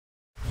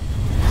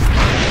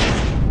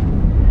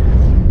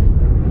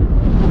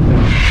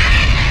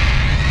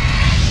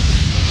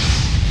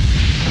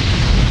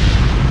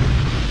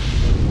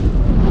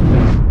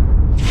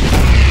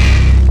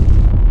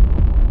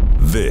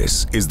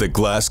is the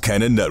Glass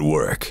Cannon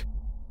Network.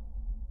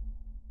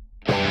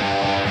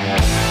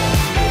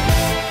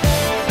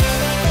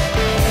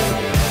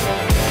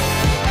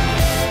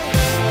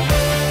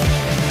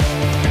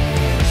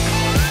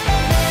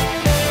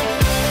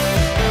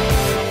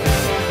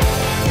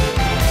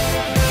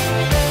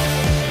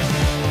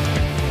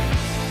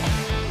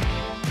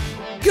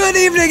 Good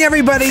evening,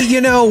 everybody.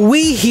 You know,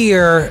 we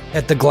here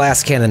at the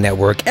Glass Cannon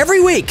Network,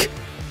 every week,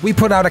 we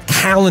put out a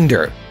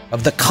calendar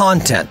of the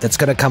content that's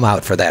going to come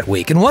out for that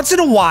week. And once in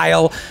a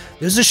while,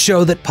 there's a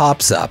show that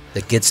pops up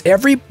that gets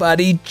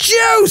everybody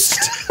juiced.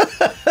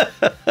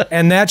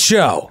 And that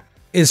show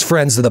is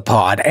Friends of the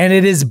Pod. And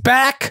it is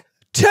back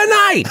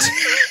tonight.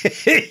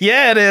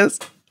 Yeah, it is.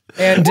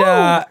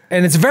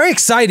 And it's very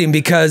exciting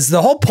because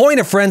the whole point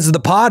of Friends of the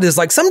Pod is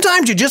like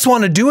sometimes you just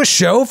want to do a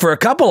show for a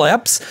couple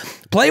eps,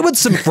 play with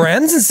some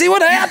friends and see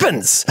what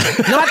happens.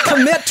 Not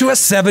commit to a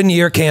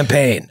 7-year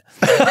campaign.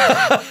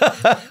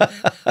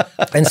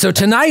 And so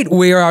tonight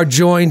we are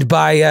joined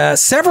by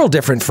several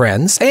different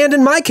friends, and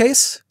in my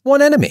case,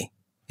 one enemy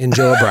in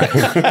Joe O'Brien.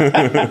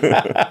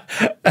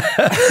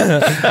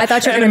 I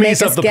thought you were going to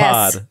make us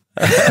guess. Pod.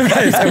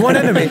 One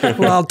enemy.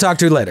 Well, I'll talk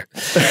to you later.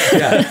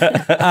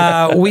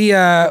 Yeah.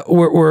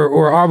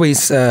 We're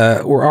always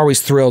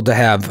thrilled to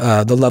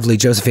have the lovely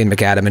Josephine,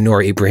 McAdam, and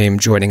Noura Ibrahim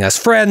joining us.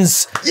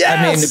 Friends.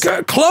 Yes! I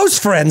mean, close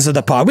friends of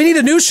the pod. We need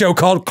a new show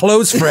called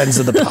Close Friends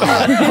of the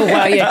Pod. Oh,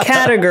 wow, you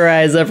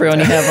categorize everyone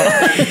you have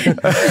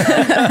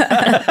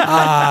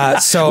on.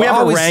 So we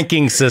have a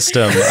ranking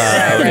system.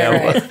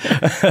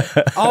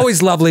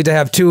 Always lovely to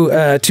have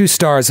two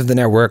stars of the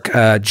network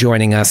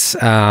joining us.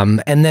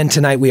 And then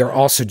tonight we are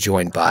also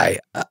joined by,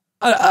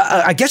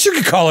 I guess you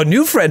could call a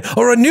new friend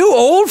or a new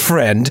old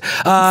friend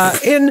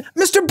in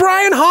Mr.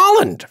 Brian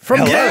Holland from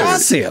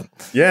Chaosium.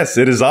 Yes,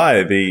 it is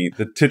I, the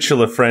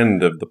titular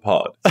friend of the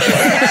pod.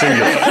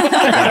 Singular.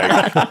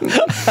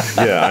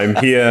 I'm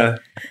here.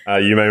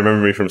 You may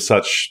remember me from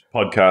such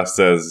podcasts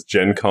as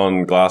Gen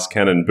Con Glass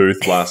Cannon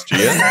booth last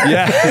year.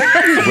 Yeah.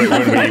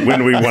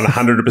 when we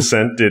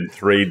 100% did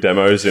 3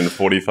 demos in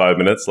 45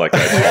 minutes, like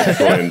I told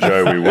Troy and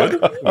Joe we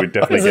would. We'd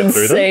definitely get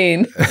through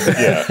them.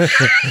 Yeah.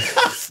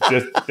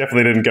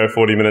 Definitely didn't go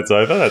 40 minutes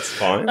over. That's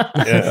fine.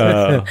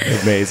 Yeah.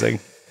 Amazing.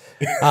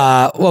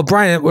 Well,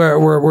 Brian,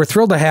 we're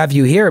thrilled to have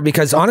you here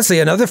because honestly,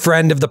 another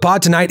friend of the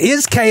pod tonight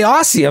is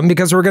Chaosium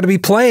because we're going to be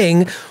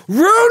playing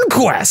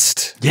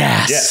RuneQuest.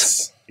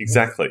 Yes.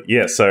 Exactly.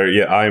 Yeah. So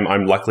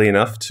I'm lucky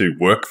enough to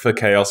work for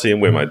Chaosium,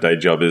 where my day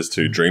job is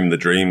to dream the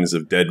dreams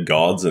of dead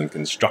gods and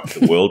construct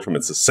the world from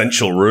its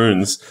essential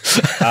runes.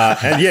 So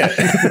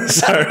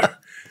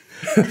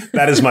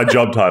that is my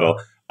job title.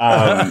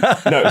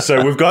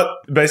 So we've got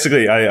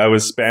basically, I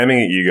was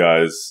spamming at you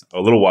guys a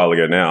little while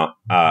ago now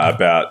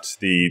about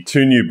the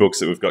 2 new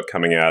books that we've got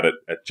coming out at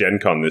Gen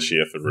Con this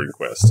year for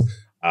RuneQuest,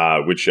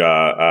 which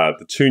are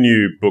the 2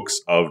 new books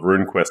of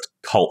RuneQuest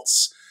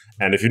Cults.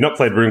 And if you've not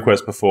played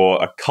RuneQuest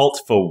before, a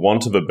cult, for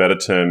want of a better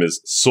term,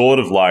 is sort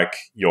of like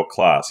your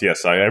class.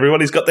 Yes,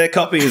 everybody's got their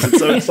copies. It's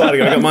so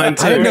exciting. I got mine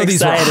too. I didn't know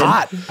these were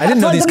hot. I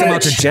didn't know these come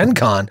out to Gen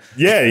Con.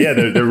 Yeah,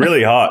 they're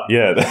really hot.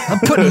 Yeah, I'm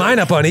putting mine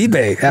up on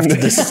eBay after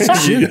this.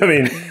 I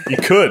mean, you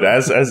could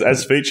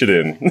as featured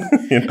in.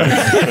 You know?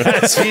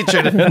 As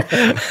featured in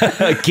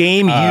a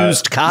game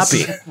used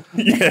copy.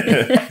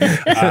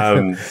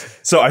 Yeah.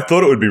 So I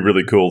thought it would be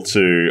really cool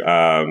to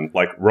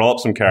roll up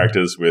some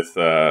characters with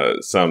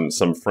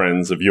some friends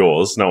of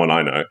yours, no one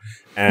I know,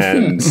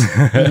 and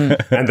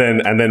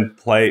and then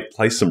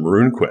play some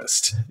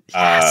RuneQuest.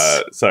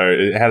 Yes.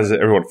 So how does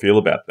everyone feel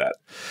about that?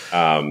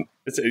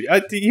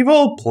 You've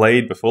all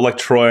played before, like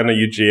Troy. I know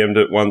you GM'd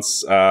it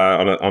once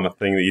on a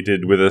thing that you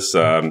did with us,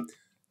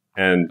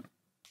 and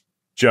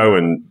Joe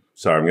and.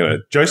 Sorry,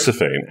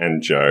 Josephine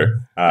and Joe.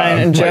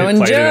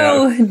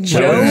 Joe.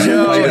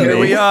 Here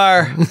we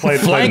are.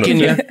 Flanking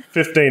you.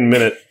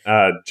 15-minute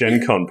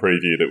Gen Con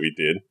preview that we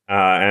did.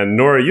 And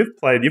Noura, you've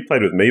played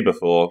with me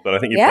before, but I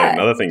think you've played in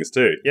other things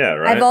too. Yeah,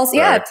 right? I've also,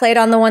 I played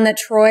on the one that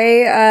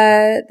Troy,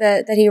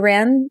 that he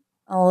ran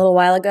a little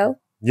while ago.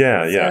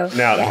 Yeah.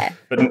 So,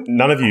 but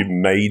none of you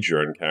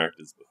major in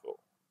characters before.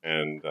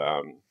 And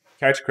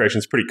character creation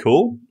is pretty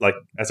cool, like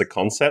as a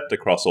concept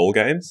across all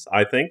games,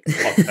 I think.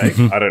 Hot take,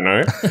 I don't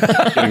know.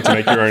 Getting to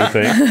make your own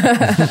thing.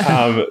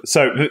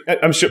 So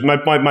I'm sure my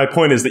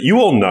point is that you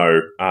all know,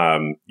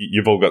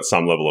 you've all got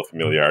some level of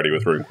familiarity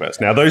with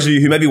RuneQuest. Now, those of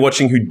you who may be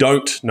watching who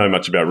don't know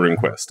much about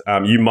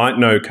RuneQuest, you might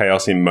know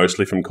Chaosium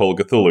mostly from Call of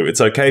Cthulhu.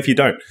 It's okay if you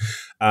don't.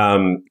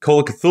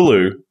 Call of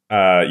Cthulhu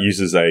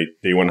uses a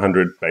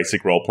D100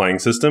 basic role-playing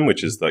system,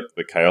 which is like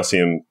the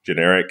Chaosium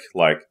generic,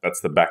 like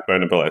that's the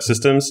backbone of all our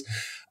systems.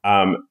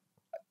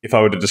 If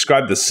I were to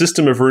describe the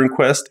system of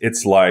RuneQuest,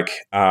 it's like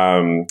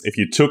if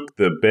you took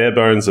the bare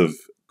bones of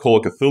Call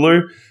of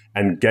Cthulhu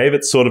and gave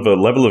it sort of a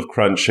level of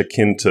crunch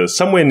akin to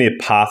somewhere near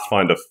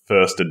Pathfinder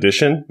 1st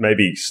edition,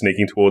 maybe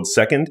sneaking towards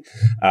 2nd.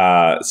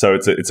 So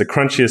it's a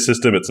crunchier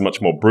system. It's a much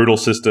more brutal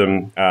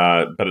system,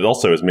 but it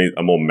also is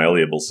a more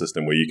malleable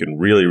system where you can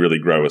really, really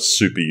grow a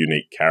super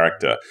unique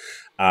character.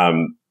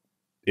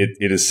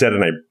 It is set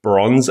in a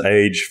Bronze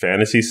Age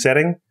fantasy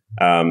setting.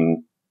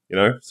 You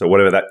know, so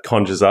whatever that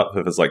conjures up,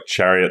 if it's like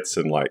chariots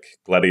and like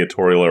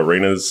gladiatorial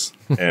arenas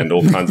and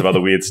all kinds of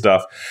other weird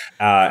stuff.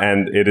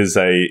 And it is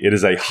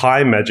a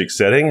high magic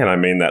setting. And I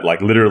mean that like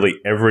literally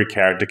every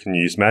character can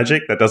use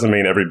magic. That doesn't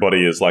mean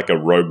everybody is like a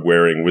robe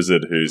wearing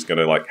wizard who's going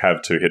to like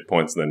have 2 hit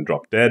points and then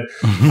drop dead.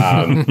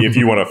 If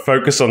you want to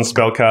focus on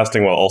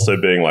spellcasting while also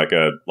being like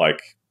a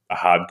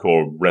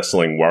hardcore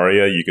wrestling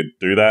warrior, you could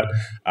do that.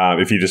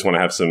 If you just want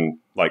to have some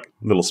like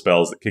little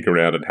spells that kick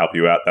around and help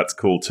you out, that's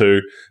cool too.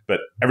 But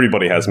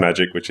everybody has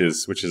magic, which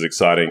is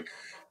exciting.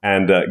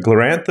 And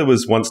Glorantha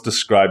was once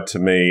described to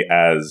me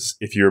as,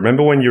 if you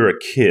remember when you were a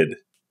kid,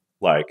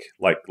 like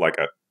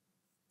a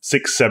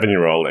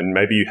 6-7-year-old, and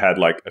maybe you had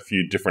like a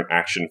few different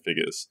action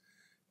figures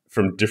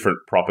from different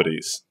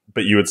properties,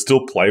 but you would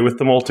still play with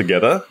them all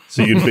together.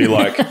 So you'd be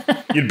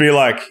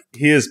like,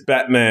 here's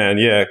Batman,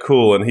 yeah,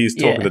 cool, and he's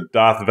talking to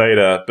Darth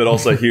Vader, but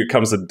also here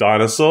comes a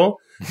dinosaur.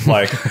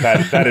 Like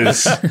that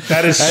is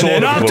sort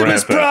and of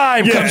Optimus Glorantha.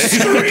 Prime comes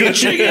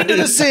screeching into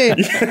the scene.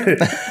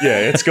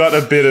 Yeah, it's got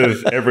a bit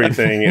of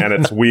everything, and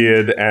it's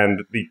weird.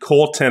 And the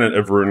core tenet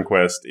of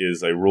RuneQuest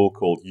is a rule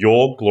called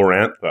 "Your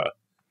Glorantha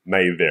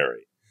may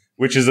vary,"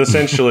 which is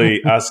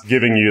essentially us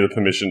giving you the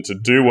permission to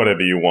do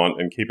whatever you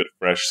want and keep it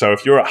fresh. So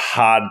if you're a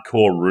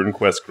hardcore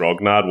RuneQuest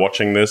grognard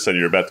watching this and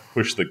you're about to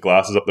push the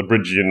glasses up the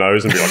bridge of your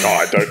nose and be like, "Oh,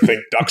 I don't think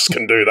ducks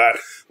can do that,"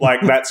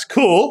 like that's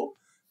cool.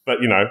 But,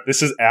 you know,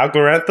 this is our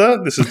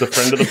Glorantha. This is the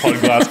friend of the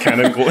Podglass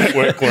Cannon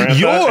Glorantha.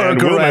 Your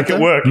and we'll make it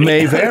work.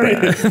 may vary.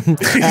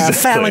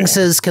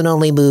 Phalanxes can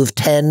only move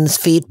 10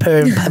 feet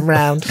per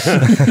round.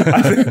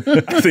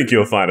 I think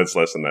you'll find it's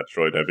less than that,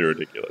 Troy. Don't be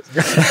ridiculous.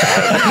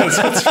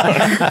 That's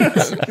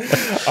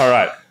fine. All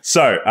right.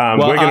 So,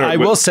 well, I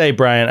will say,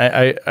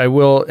 Brian, I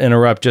will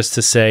interrupt just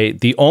to say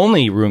the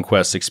only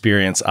RuneQuest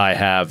experience I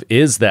have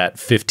is that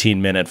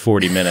 15-minute,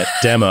 40-minute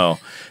demo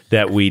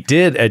that we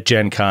did at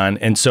Gen Con.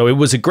 And so it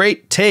was a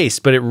great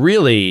taste, but it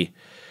really,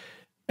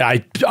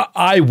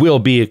 I will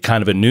be a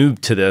kind of a noob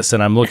to this,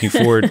 and I'm looking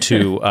forward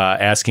to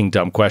asking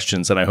dumb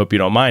questions, and I hope you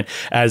don't mind,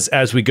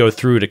 as we go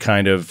through to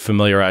kind of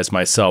familiarize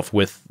myself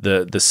with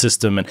the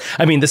system. And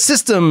I mean, the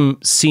system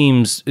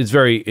is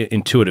very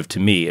intuitive to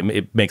me. I mean,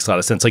 it makes a lot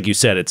of sense. Like you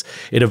said, it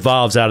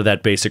evolves out of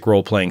that basic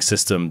role-playing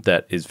system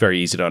that is very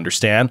easy to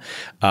understand,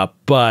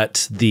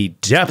 but the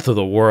depth of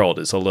the world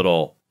is a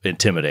little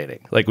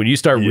intimidating. Like when you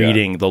start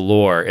reading the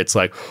lore, it's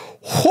like,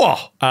 whoa,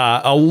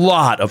 a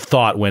lot of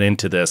thought went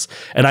into this.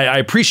 And I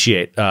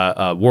appreciate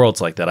worlds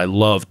like that. I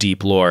love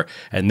deep lore,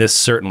 and this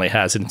certainly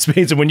has it in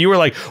spades. And when you were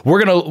like, we're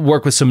going to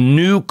work with some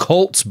new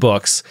Cults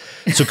books,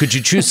 so could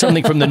you choose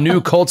something from the new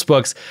Cults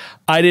books?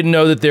 I didn't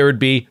know that there would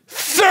be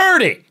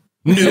 30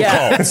 new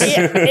Cults.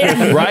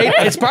 Right?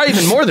 It's probably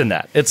even more than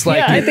that. It's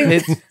like, I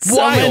think it's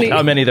wild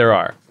how many there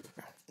are.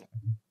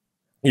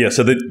 Yeah,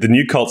 so the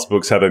new Cults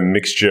books have a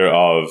mixture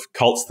of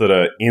cults that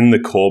are in the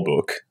core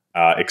book,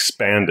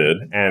 expanded,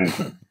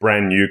 and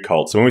brand new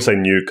cults. So when we say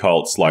new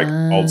cults, like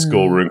old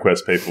school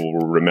RuneQuest people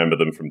will remember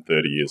them from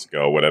 30 years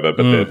ago or whatever,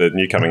 but they're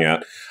new coming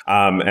out.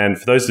 And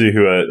for those of you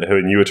who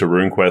are newer to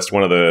RuneQuest,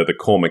 one of the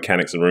core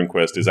mechanics in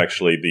RuneQuest is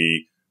actually the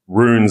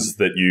runes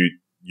that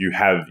you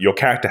have, your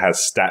character has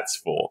stats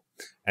for.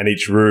 And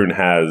each rune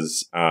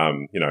has,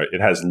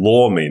 it has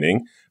lore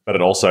meaning, but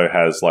it also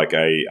has like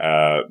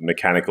a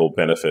mechanical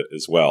benefit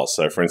as well.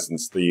 So, for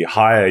instance, the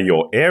higher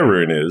your air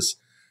rune is,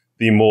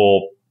 the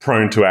more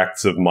prone to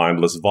acts of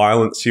mindless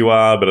violence you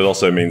are, but it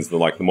also means that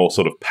like the more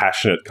sort of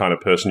passionate kind of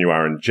person you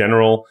are in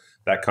general,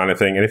 that kind of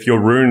thing. And if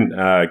your rune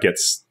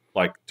gets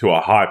like to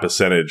a high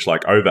percentage,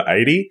 like over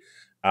 80,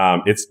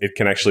 it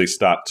can actually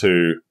start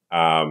to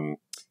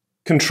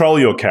control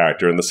your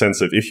character in the sense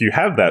of if you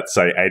have that,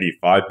 say,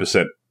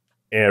 85%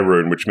 air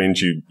rune, which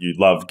means you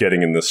love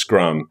getting in the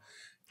scrum,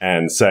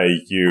 and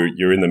say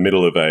you're in the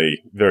middle of a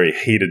very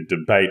heated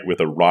debate with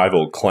a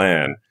rival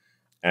clan,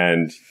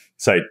 and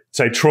say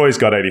Troy's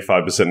got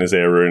 85% in his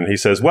air rune, he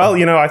says, well,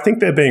 I think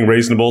they're being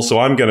reasonable, so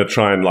I'm going to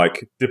try and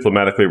like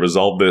diplomatically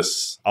resolve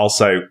this. I'll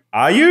say,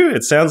 are you?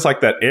 It sounds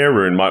like that air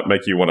rune might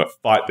make you want to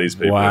fight these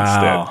people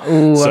instead.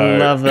 Ooh, I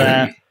love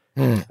that.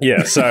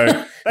 Yeah, so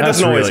that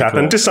doesn't always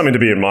happen. Cool. Just something to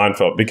be in mind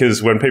for,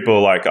 because when people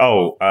are like,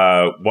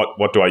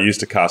 what do I use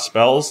to cast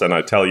spells? And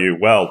I tell you,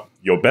 well,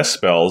 your best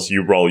spells,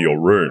 you roll your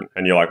rune.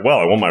 And you're like, well,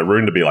 I want my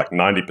rune to be like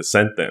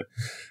 90% then,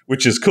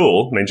 which is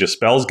cool. It means your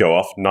spells go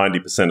off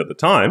 90% of the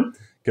time,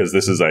 because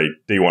this is a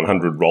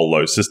D100 roll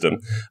low system.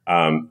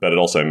 But it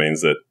also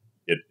means that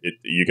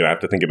you're going to have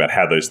to think about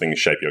how those things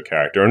shape your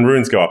character. And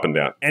runes go up and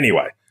down.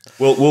 Anyway,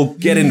 we'll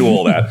get into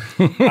all that.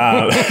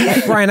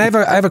 Brian, I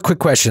have a quick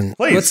question.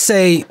 Please.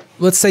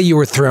 Let's say you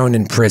were thrown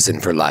in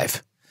prison for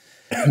life.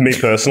 Me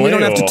personally? We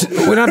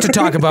don't have to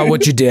talk about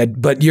what you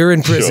did, but you're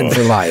in prison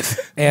for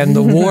life. And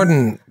the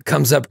warden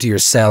comes up to your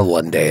cell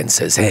one day and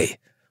says, hey,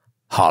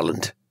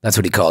 Holland. That's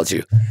what he calls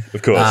you.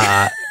 Of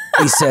course.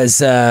 He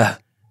says,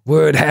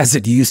 word has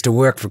it you used to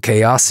work for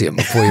Chaosium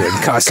before your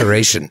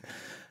incarceration.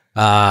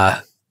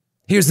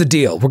 Here's the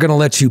deal. We're going to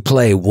let you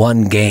play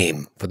one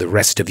game for the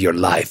rest of your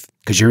life,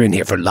 because you're in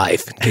here for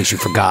life, in case you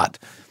forgot.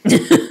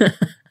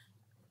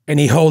 and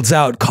he holds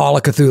out Call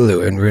of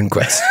Cthulhu in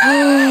RuneQuest.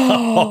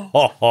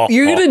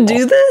 You're gonna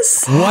do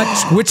this?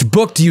 Which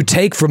book do you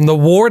take from the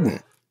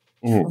warden?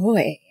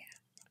 Boy.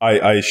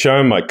 I show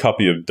him my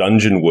copy of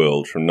Dungeon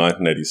World from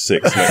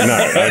 1986. I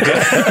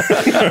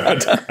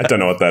don't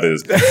know what that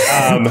is.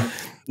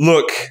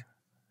 Look,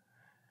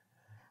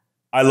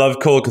 I love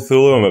Call of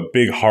Cthulhu. I'm a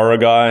big horror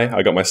guy.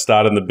 I got my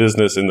start in the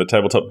business, in the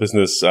tabletop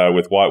business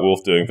with White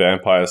Wolf doing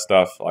vampire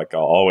stuff. Like, I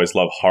always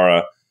love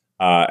horror.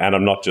 And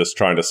I'm not just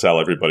trying to sell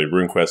everybody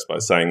RuneQuest by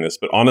saying this,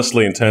 but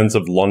honestly, in terms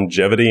of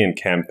longevity and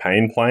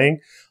campaign playing,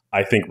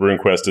 I think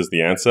RuneQuest is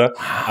the answer.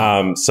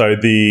 So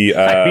the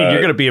I mean,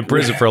 you're going to be in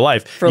prison for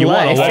life. Want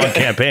a long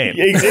campaign.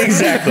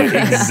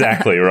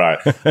 Exactly right.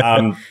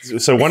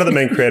 So one of the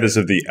main creators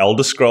of the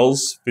Elder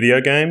Scrolls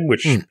video game,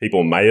 which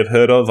people may have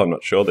heard of, I'm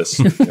not sure this,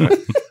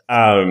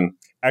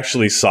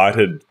 actually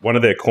cited one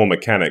of their core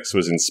mechanics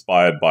was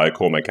inspired by a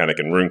core mechanic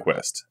in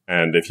RuneQuest.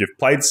 And if you've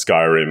played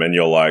Skyrim and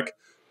you're like,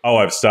 oh,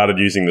 I've started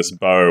using this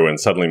bow and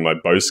suddenly my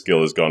bow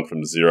skill has gone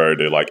from 0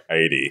 to like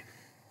 80.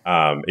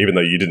 Even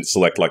though you didn't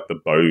select like the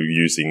bow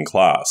using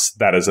class,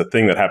 that is a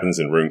thing that happens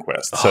in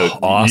RuneQuest. So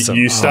awesome.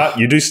 you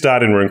do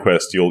start in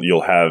RuneQuest.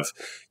 You'll have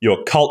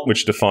your cult,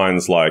 which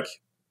defines like,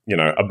 you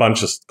know, a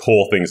bunch of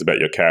core things about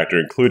your character,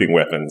 including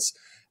weapons.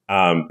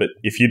 But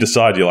if you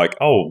decide you're like,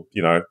 oh,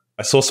 you know,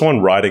 I saw someone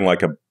riding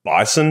like a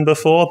bison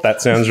before.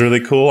 That sounds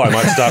really cool. I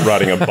might start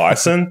riding a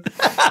bison.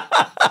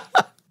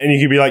 And you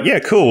could be like, yeah,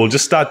 cool. We'll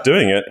just start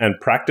doing it and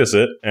practice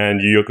it,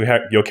 and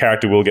your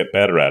character will get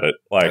better at it.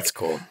 Like, that's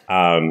cool.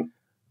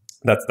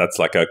 That's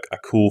like a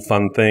cool,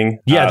 fun thing.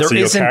 Yeah, there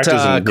isn't.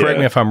 Correct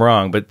me if I'm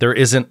wrong, but there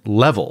isn't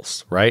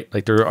levels, right?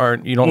 Like there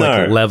aren't. You don't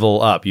like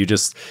level up.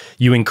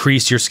 You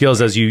increase your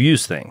skills as you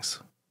use things.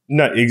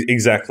 No,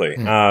 exactly.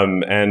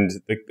 And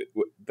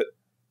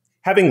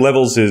having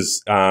levels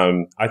is,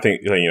 I think,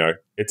 you know,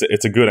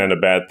 it's a good and a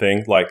bad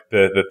thing. Like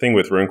the thing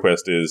with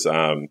RuneQuest is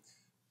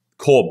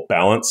core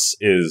balance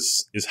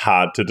is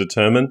hard to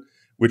determine,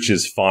 which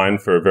is fine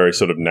for a very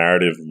sort of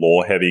narrative,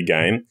 lore-heavy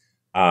game.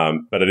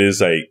 But it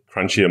is a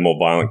crunchier, more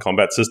violent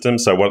combat system.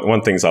 So one of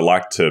the things I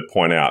like to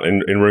point out,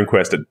 in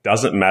RuneQuest, it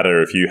doesn't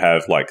matter if you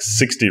have like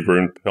 60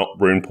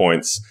 rune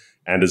points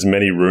and as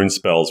many rune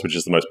spells, which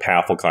is the most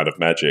powerful kind of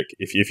magic.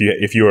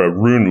 If you're a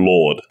rune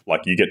lord,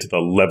 like you get to the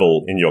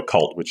level in your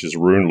cult, which is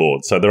rune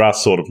lord. So there are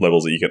sort of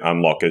levels that you can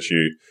unlock as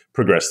you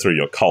progress through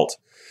your cult.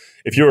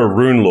 If you're a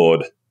rune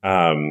lord,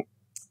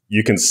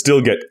 you can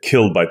still get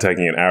killed by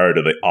taking an arrow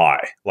to the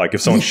eye. Like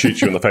if someone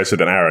shoots you in the face with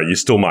an arrow, you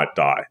still might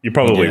die. You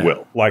probably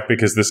will. Like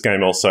because this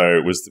game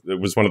also was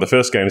one of the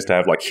first games to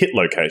have like hit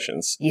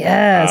locations.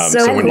 Yeah,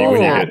 so when cool.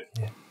 you hit,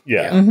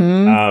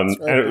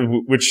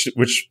 and which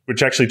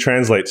actually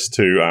translates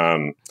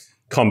to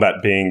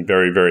combat being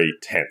very, very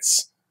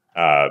tense.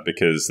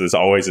 Because there's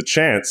always a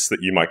chance that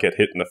you might get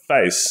hit in the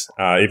face,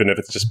 even if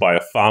it's just by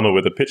a farmer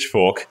with a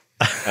pitchfork.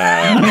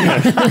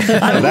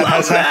 That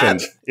has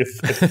happened. If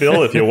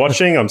Phil, if you're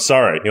watching, I'm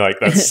sorry. You're like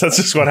that's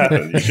just what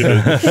happened.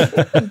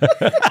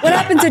 What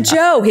happened to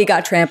Joe? He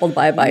got trampled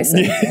by a bison.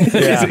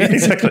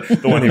 Exactly.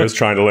 The one he was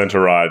trying to learn to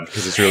ride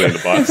because it's really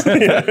into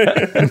bison.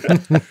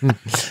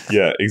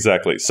 Yeah,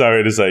 exactly. So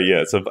it is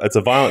it's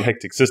a violent,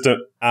 hectic system.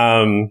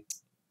 Are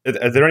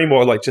there any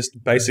more like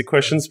just basic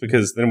questions?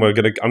 Because then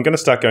I'm gonna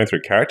start going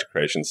through character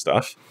creation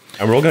stuff,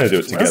 and we're all going to do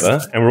it together,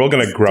 and we're all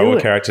going to grow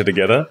a character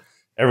together.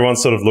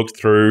 Everyone's sort of looked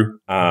through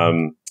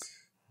I've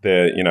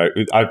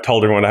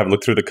told everyone to have a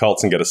look through the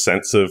cults and get a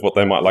sense of what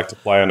they might like to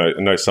play. I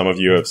know some of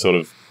you have sort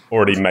of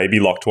already maybe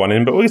locked one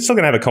in, but we're still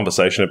going to have a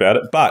conversation about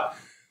it. But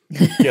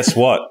guess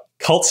what?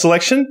 Cult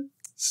selection,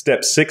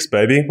 step 6,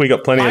 baby. We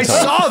got plenty of time.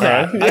 I saw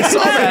that, and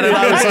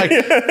I was like,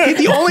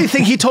 the only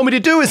thing he told me to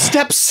do is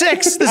step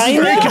 6. This is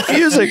very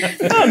confusing.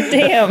 Oh,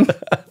 damn.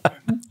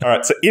 All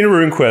right, so in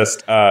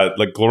RuneQuest,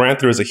 like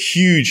Glorantha is a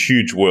huge,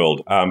 huge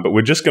world, but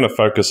we're just going to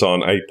focus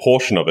on a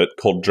portion of it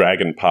called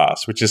Dragon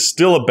Pass, which is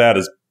still about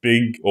as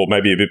big, or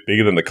maybe a bit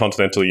bigger than the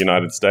continental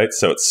United States,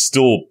 so it's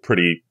still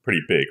pretty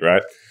big,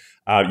 right?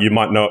 You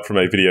might know it from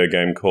a video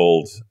game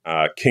called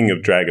King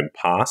of Dragon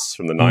Pass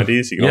from the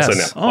 90s. You can also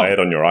now play it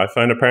on your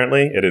iPhone,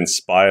 apparently. It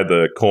inspired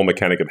the core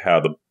mechanic of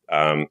how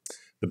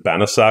the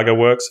Banner Saga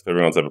works, if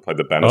everyone's ever played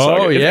the Banner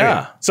Saga. Oh,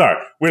 yeah.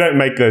 Sorry, we don't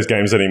make those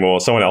games anymore.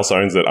 Someone else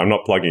owns it. I'm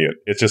not plugging it.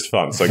 It's just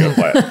fun, so go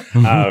play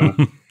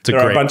it. There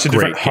are a bunch of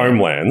different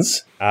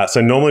homelands.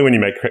 So normally when you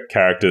make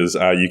characters,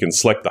 you can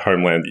select the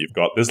homeland that you've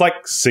got. There's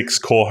like 6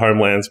 core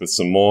homelands with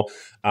some more.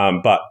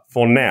 But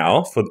for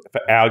now, for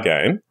our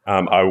game,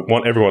 I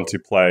want everyone to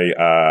play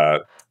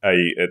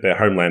their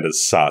homeland as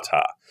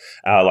Sartar.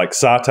 Like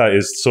Sartar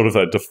is sort of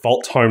a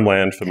default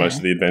homeland for most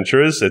of the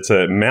adventurers. It's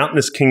a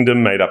mountainous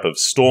kingdom made up of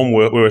storm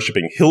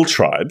worshipping hill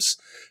tribes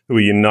who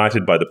are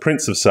united by the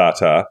Prince of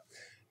Sartar.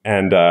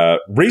 And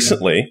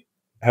recently,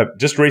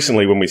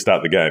 when we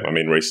start the game,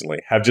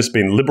 have just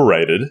been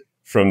liberated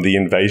from the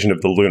invasion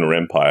of the Lunar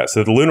Empire.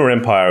 So the Lunar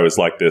Empire is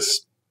like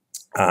this.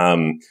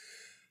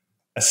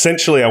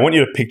 Essentially, I want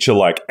you to picture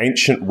like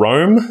ancient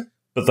Rome,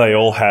 but they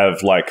all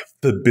have like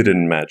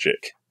forbidden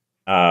magic.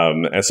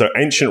 And so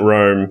ancient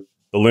Rome,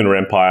 the Lunar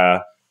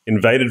Empire,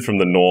 invaded from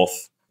the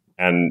north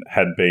and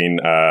had been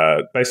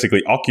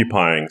basically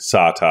occupying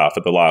Sartar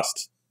for the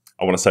last,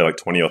 I want to say, like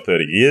 20 or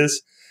 30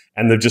 years.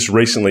 And they've just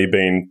recently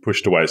been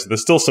pushed away. So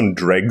there's still some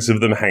dregs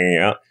of them hanging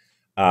out.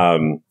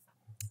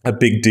 A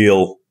big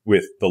deal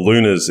with the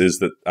Lunas is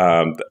that,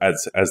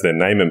 as their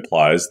name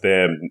implies,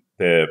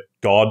 their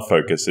god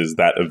focus is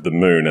that of the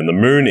moon. And the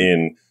moon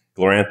in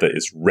Glorantha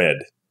is red.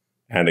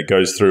 And it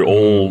goes through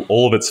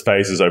all of its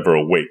phases over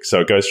a week. So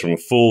it goes from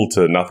full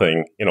to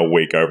nothing in a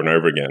week over and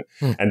over again.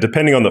 And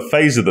depending on the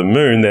phase of the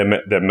moon,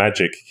 their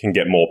magic can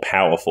get more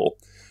powerful.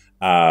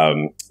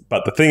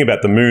 But the thing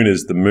about the moon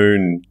is the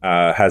moon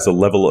has a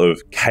level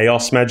of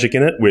chaos magic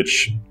in it,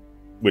 which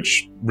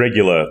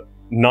regular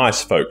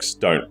nice folks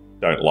don't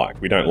like.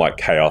 We don't like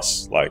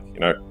chaos. Like,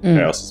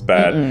 chaos is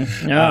bad.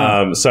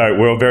 No. So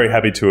we're very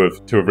happy to have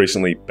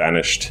recently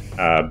banished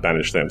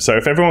them. So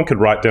if everyone could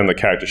write down the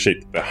character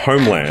sheet, the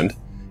homeland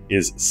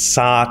is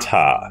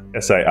Sartar,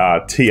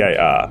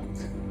 Sartar.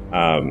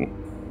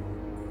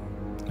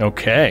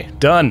 Okay,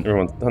 done.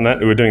 Everyone's done that.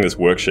 We're doing this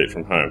worksheet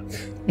from home.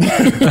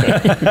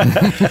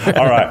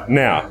 All right,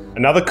 now,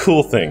 another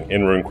cool thing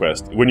in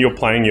RuneQuest, when you're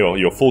playing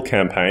your full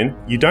campaign,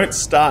 you don't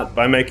start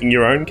by making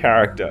your own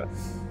character.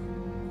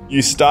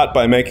 You start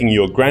by making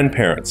your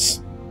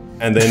grandparents,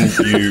 and then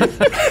you...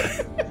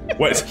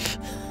 Wait,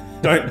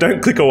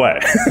 don't click away.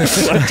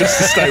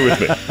 Just stay with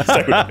me.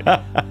 Stay with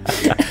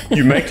me.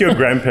 You make your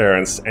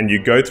grandparents, and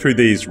you go through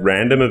these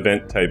random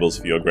event tables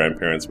for your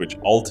grandparents, which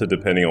alter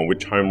depending on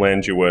which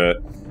homeland you were.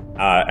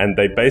 And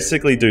they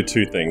basically do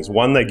two things.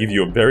 One, they give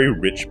you a very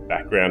rich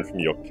background for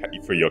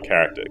your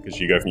character, because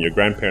you go from your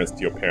grandparents to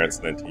your parents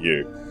and then to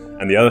you.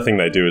 And the other thing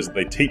they do is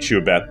they teach you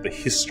about the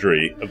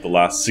history of the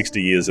last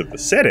 60 years of the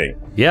setting,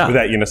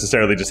 without you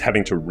necessarily just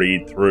having to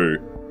read through,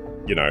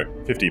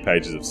 50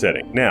 pages of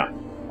setting. Now,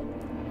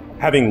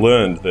 having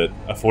learned that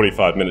a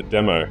 45-minute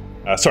demo,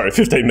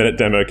 15-minute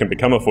demo can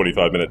become a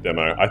 45-minute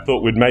demo, I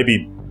thought we'd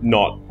maybe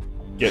not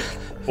get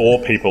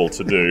 4 people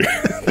to do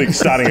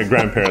starting at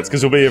grandparents,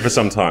 because we'll be here for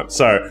some time.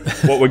 So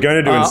what we're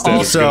going to do instead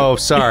also,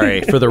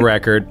 sorry, for the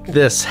record,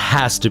 this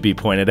has to be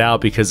pointed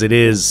out because it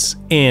is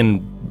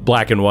in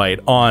black and white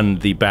on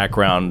the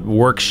background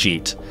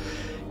worksheet.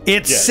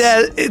 It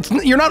says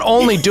you're not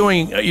only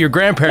doing your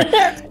grandparent,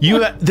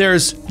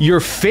 there's your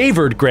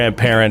favored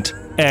grandparent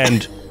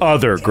and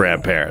other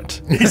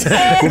grandparent,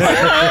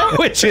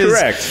 which is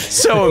correct.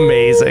 So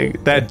amazing,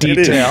 that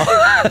detail.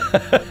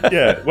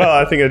 Yeah, well,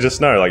 I think I just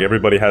know, like,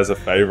 everybody has a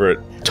favorite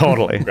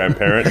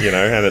grandparent,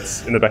 and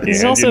it's in the back of your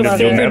hand.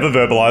 You'll never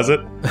verbalize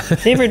it.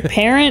 Favorite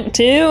parent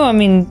too? I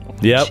mean,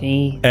 yep.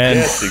 Gee. And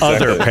yes,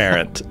 exactly. other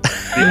parent.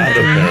 The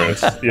other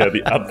parent. Yeah,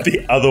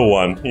 the other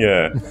one.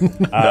 Yeah. We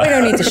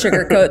don't need to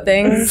sugarcoat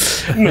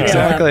things. No.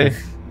 Exactly.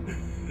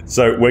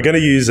 So we're going to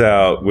use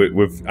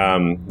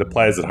the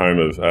players at home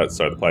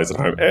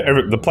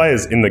the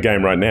players in the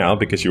game right now,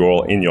 because you're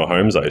all in your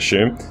homes, I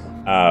assume,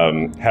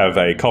 have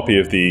a copy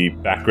of the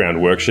background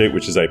worksheet,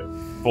 which is a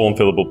form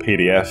fillable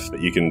PDF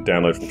that you can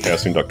download from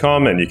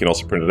chaosium.com, and you can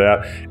also print it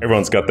out.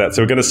 Everyone's got that.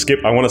 So we're going to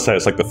skip, I want to say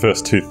it's like the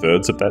first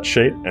 2/3 of that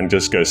sheet, and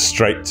just go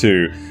straight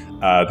to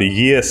the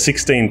year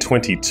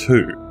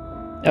 1622.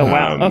 Oh,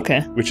 wow.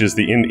 Okay. Which is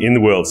the in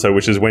the world, so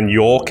which is when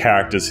your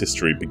character's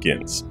history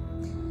begins.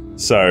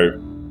 So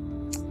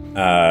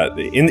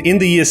in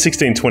the year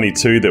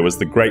 1622, there was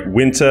the Great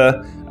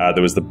Winter.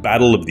 There was the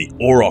Battle of the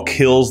Auroch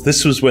Hills.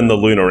 This was when the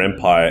Lunar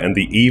Empire and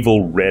the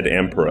evil Red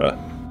Emperor,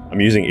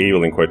 I'm using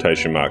evil in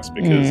quotation marks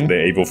because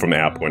they're evil from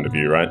our point of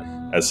view, right,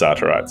 as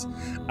Sartarites.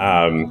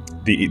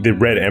 The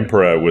Red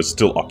Emperor was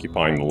still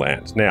occupying the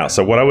land. Now,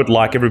 so what I would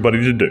like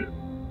everybody to do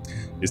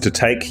is to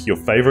take your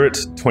favorite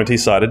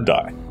 20-sided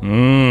die.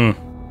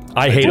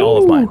 I hate all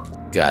of mine.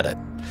 Got it.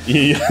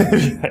 You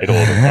hate all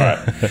of them. All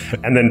right.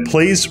 And then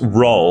please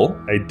roll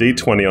a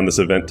d20 on this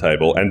event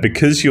table. And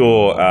because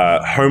your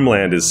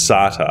homeland is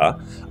Sartar,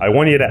 I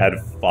want you to add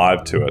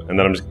 5 to it. And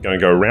then I'm just going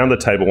to go around the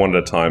table one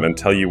at a time and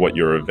tell you what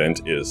your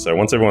event is. So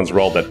once everyone's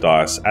rolled that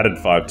dice, added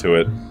 5 to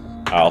it,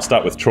 I'll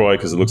start with Troy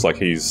because it looks like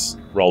he's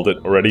rolled it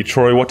already.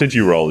 Troy, what did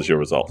you roll as your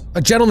result?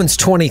 A gentleman's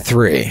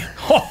 23.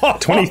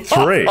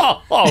 23.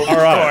 All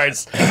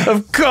right.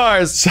 Of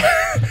course.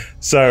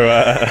 So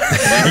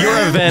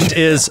your event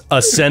is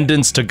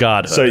Ascendance to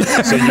Godhood.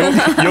 So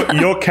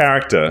your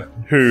character,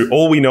 who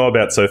all we know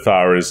about so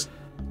far is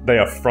they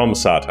are from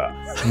Sartar.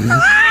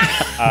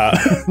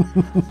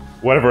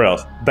 Whatever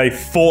else, they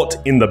fought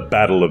in the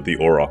Battle of the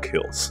Auroch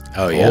Hills.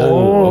 Oh yeah.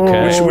 Oh,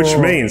 okay.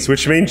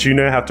 Which means you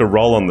now have to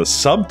roll on the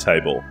sub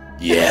table.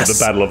 Yes. For the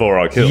Battle of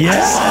Auroch Hills.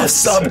 Yes.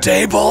 Sub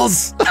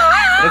tables.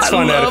 Let's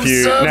find out if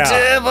you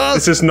now.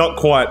 This is not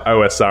quite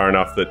OSR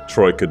enough that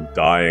Troy could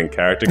die in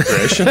character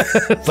creation.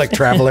 Like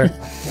Traveler.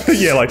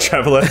 Yeah, like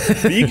Traveler.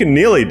 But you can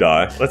nearly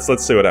die. Let's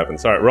see what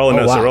happens. All right, roll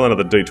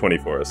another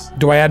d20 for us.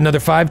 Do I add another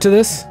 5 to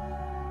this?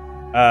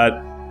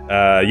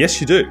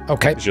 Yes, you do.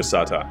 Okay. It's your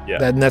Sartar. Yeah.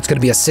 Then that's going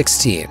to be a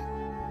 16.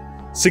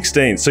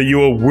 16. So you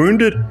were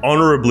wounded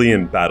honorably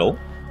in battle.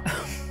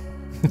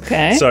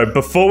 Okay. So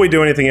before we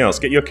do anything else,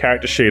 get your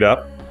character sheet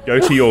up. Go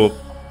to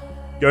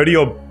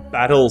your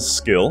battle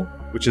skill,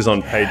 which is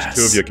on page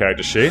 2 of your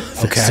character sheet.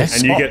 Okay.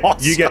 And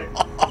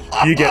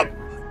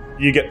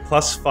you get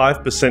plus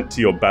 5%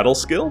 to your battle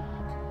skill.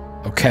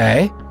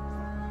 Okay.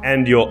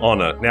 And your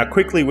honor. Now,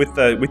 quickly with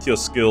your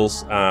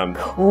skills,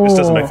 this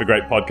doesn't make for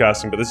great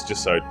podcasting, but this is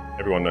just so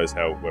everyone knows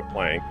how we're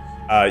playing.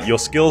 Your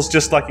skills,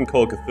 just like in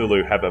Call of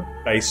Cthulhu, have a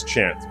base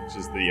chance, which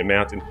is the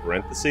amount in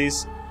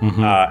parentheses.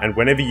 And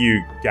whenever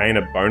you gain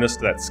a bonus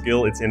to that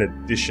skill, it's in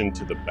addition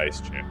to the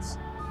base chance.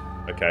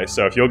 Okay,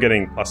 so if you're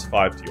getting plus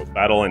 5 to your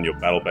battle, and your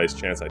battle base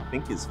chance, I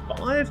think, is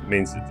 5,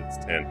 means that it's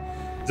 10.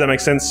 Does that make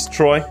sense,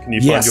 Troy? Can you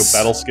find your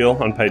battle skill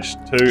on page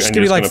 2? Just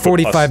give me like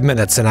 45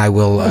 minutes, and I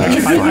will. I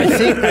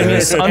think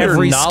it's under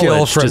every skill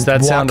knowledge. from Does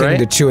that sound walking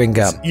right? to chewing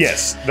gum.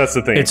 Yes, that's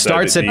the thing. It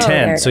starts at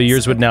 10, so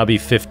yours would now be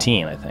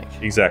 15, I think.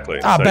 Exactly.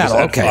 Ah, so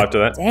battle. just add 5 to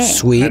that. Dang.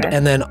 Sweet,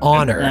 and then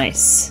honor.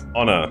 Nice.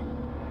 Honor.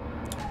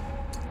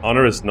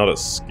 Honor is not a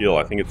skill.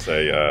 I think it's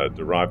a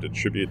derived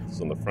attribute.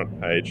 It's on the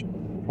front page.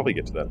 We'll probably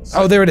get to that in a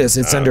second. Oh, there it is.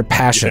 It's under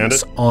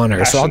passions,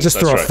 honor. So I'll just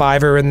throw a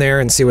 5er in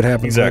there and see what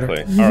happens.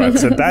 Exactly. Later. All right.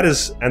 So that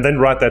is, and then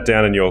write that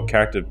down in your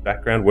character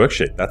background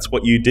worksheet. That's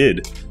what you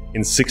did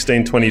in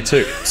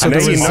 1622. So the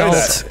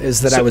result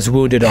is that I was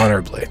wounded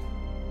honorably.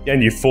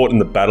 And you fought in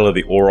the Battle of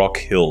the Auroch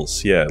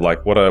Hills. Yeah,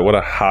 like what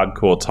a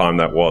hardcore time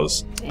that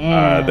was.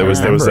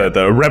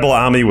 The rebel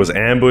army was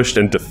ambushed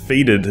and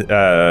defeated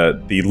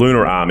the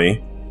lunar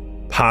army,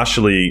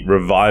 partially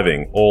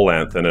reviving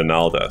Orlanth and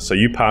Analda. So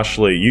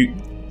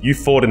you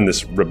fought in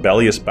this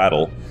rebellious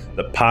battle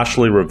that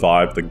partially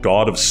revived the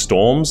god of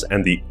storms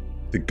and the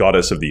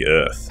goddess of the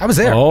earth. I was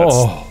there.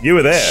 You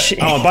were there.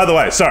 Oh, and by the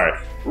way, sorry.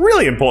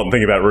 Really important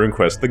thing about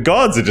RuneQuest: the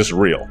gods are just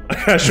real.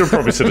 I should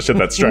probably sort of said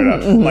that straight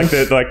up.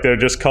 They're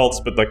just cults,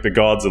 but like the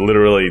gods are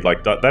literally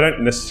like they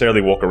don't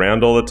necessarily walk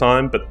around all the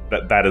time, but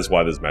that is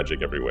why there's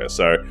magic everywhere.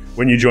 So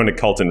when you join a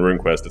cult in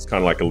RuneQuest, it's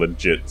kind of like a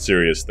legit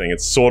serious thing.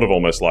 It's sort of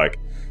almost like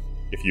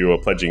if you were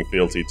pledging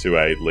fealty to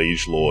a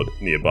liege lord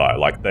nearby.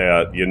 Like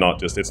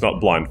it's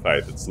not blind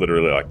faith. It's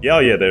literally like,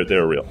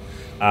 they're real.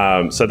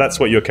 So that's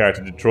what your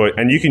character did, Troy.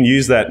 And you can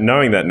use that,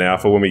 knowing that now,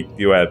 for when we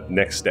do our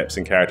next steps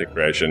in character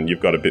creation, you've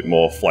got a bit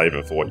more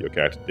flavor for what your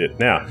character did.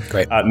 Now,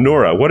 great.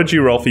 Noura, what did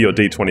you roll for your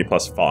D20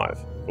 plus 5?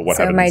 For what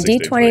happened my in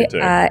 1622?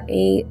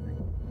 D20,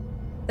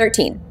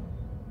 13.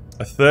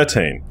 A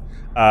 13.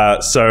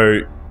 So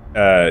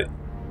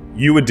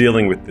you were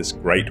dealing with this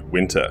great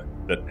winter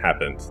that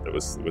happened, that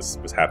was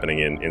happening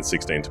in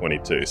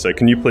 1622. So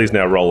can you please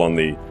now roll on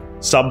the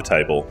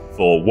sub-table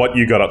for what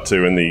you got up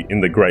to in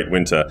the Great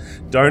Winter?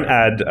 Don't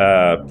add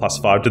plus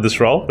 5 to this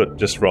roll, but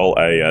just roll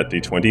a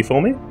D20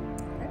 for me.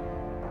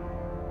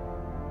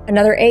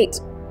 Another 8.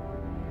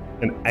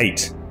 An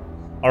 8.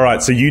 All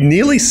right, so you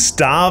nearly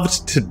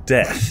starved to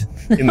death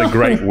in the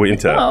Great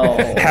Winter.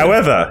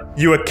 However,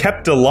 you were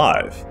kept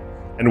alive.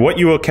 And what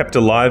you were kept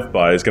alive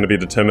by is going to be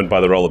determined by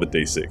the roll of a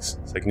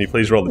D6. So can you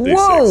please roll the D6?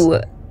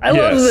 Whoa! I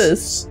love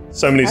this.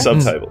 So many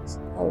subtables.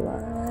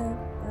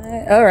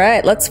 All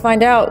right, let's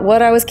find out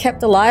what I was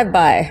kept alive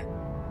by.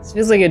 This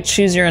feels like a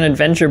choose your own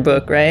adventure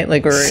book, right?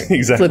 Like we're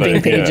flipping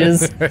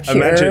pages. Yeah.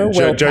 Imagine,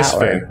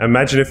 Josephine,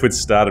 imagine if we'd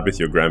started with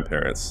your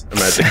grandparents.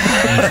 Imagine.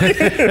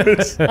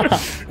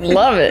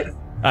 Love it.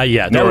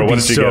 Yeah, that Noura, would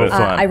be so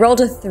fun. I rolled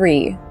a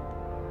 3.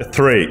 A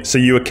 3. So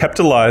you were kept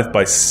alive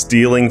by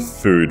stealing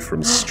food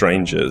from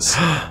strangers.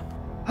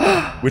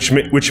 Which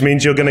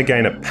means you're going to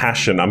gain a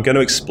passion. I'm going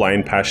to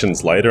explain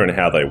passions later and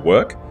how they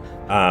work.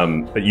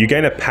 But you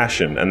gain a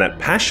passion, and that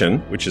passion,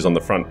 which is on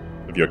the front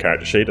of your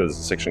character sheet, there's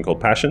a section called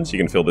passions. You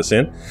can fill this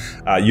in.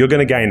 You're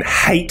going to gain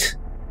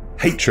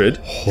hatred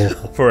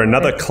for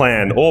another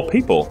clan or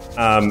people.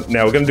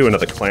 Now we're going to do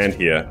another clan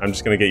here. I'm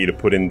just going to get you to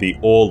put in the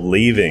All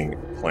Leaving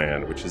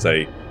clan, which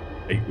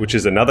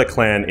is another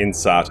clan in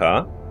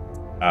Sartar,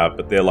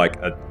 but they're like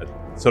a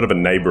sort of a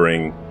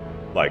neighboring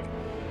like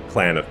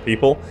clan of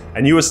people,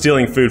 and you were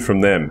stealing food from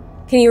them.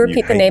 Can you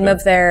repeat the name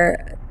of the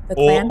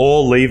clan?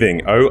 All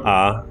Leaving,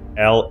 ORLEVING.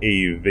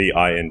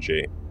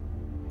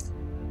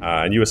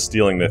 And you were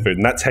stealing their food,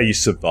 and that's how you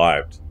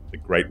survived the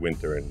Great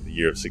Winter in the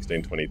year of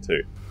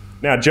 1622.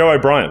 Now, Joe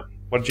O'Brien,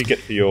 what did you get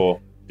for your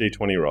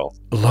D20 roll?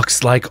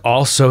 Looks like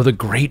also the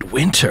Great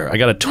Winter. I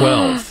got a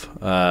 12.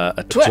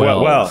 A 12.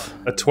 Well,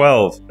 a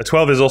 12. A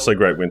 12 is also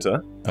Great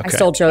Winter. Okay. I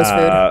stole Joe's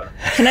food.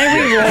 Can I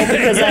re-roll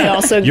because I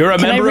also... You're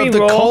a member of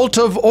the Cult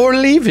of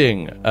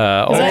Orleaving.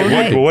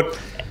 What?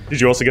 Did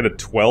you also get a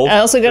 12? I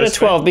also got a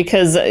 12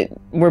 because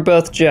we're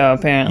both Joe,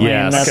 apparently.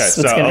 Yes. And that's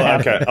what's going to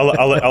happen.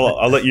 Okay,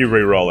 I'll let you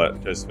re-roll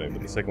it, Josephine,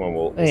 but the second one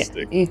will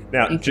stick.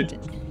 Now,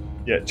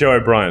 Joe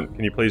O'Brien,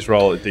 can you please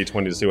roll a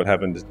D20 to see what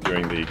happened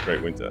during the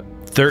Great Winter?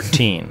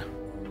 13.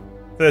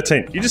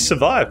 13. You just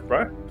survived,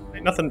 bro.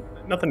 Ain't nothing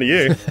to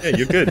you. Yeah,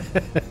 you're good.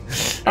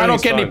 I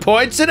don't get any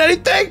points in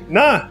anything?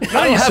 Nah, I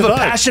don't have a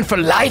passion for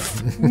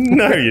life.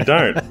 No, you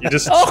don't. You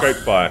just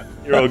scraped by.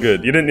 You're all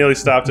good. You didn't nearly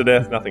starve to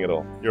death. Nothing at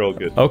all. You're all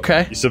good.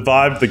 Okay. You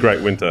survived the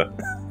Great Winter.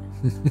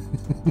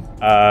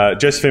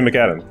 Josephine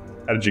McAdam,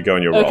 how did you go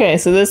in your roll? Okay,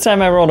 so this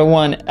time I rolled a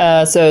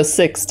 1. So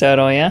 6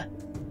 total, yeah?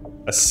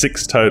 A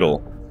 6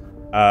 total.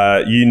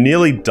 You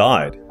nearly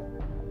died.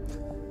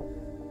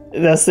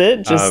 That's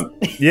it? Just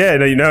yeah,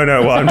 no.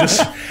 Well, I'm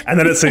just, and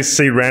then it says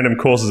see random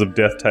causes of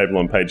death table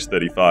on page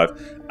 35.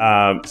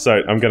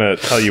 So I'm going to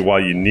tell you why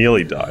you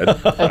nearly died.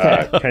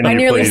 Okay. Can I you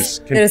nearly please?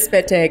 did a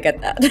spit take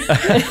at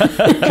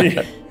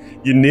that.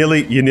 You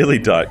nearly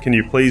died. Can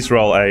you please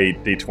roll a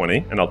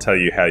d20, and I'll tell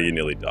you how you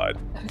nearly died.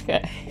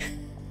 Okay.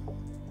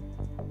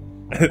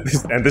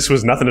 And this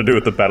was nothing to do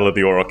with the Battle of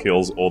the Oral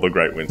Kills or the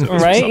Great Winter. This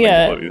was Right? something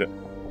Yeah. completely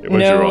different.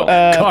 What'd you roll?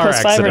 Car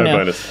plus 5 or accident. No no?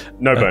 bonus.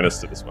 No bonus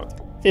to this one.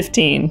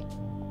 15.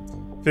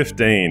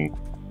 15.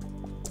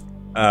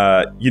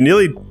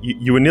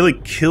 You were nearly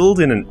killed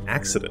in an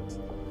accident,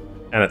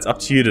 and it's up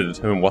to you to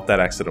determine what that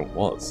accident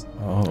was.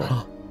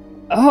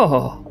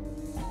 Oh.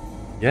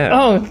 Yeah.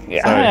 Oh,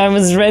 I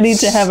was ready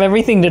to have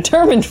everything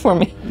determined for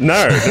me.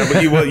 No, but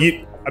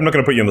I'm not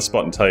going to put you on the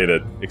spot and tell you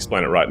to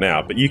explain it right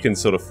now, but you can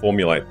sort of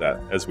formulate that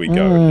as we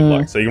go if you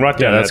like. So you can write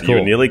down that you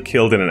were nearly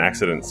killed in an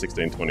accident in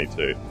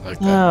 1622.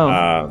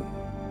 Oh,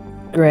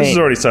 great. This is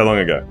already so long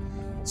ago.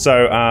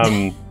 So,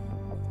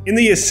 in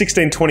the year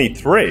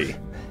 1623,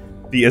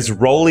 the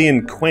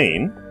Ezrolian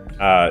Queen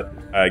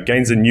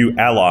gains a new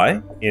ally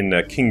in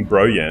King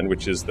Broyan,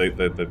 which is the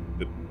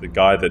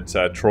guy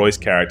that Troy's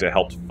character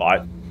helped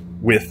fight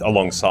with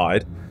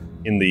alongside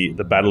in the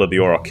Battle of the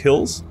Oral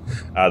Kills.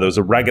 There was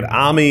a ragged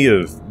army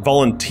of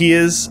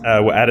volunteers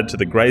were added to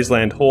the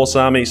Graysland Horse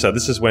Army. So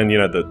this is when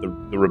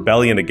the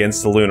rebellion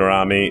against the Lunar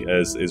Army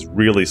is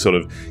really sort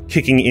of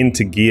kicking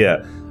into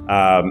gear.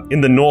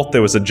 In the north,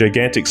 there was a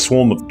gigantic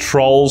swarm of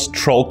trolls,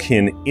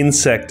 trollkin,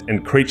 insect,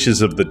 and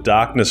creatures of the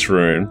Darkness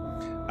Rune.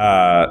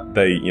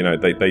 They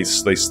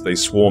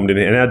swarmed in,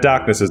 and now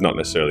darkness is not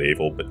necessarily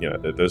evil, but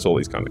there's all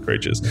these kind of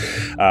creatures.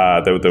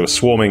 They were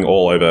swarming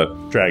all over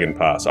Dragon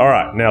Pass. All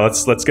right, now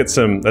let's get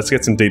some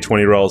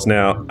d20 rolls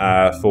now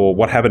for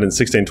what happened in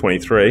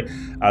 1623.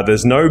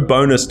 There's no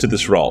bonus to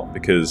this roll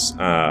because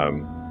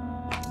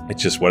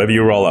it's just whatever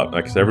you roll up.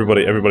 Like, so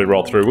everybody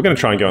roll through. We're going to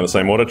try and go in the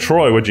same order.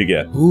 Troy, what'd you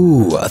get?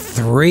 Ooh, a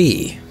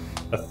 3.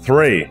 A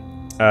 3.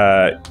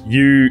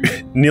 You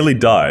nearly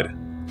died.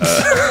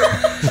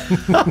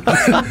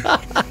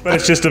 But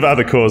it's just of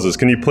other causes.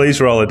 Can you please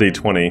roll a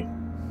d20?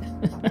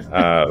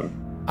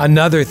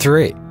 Another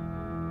 3.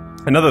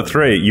 Another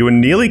 3. You were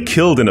nearly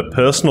killed in a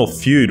personal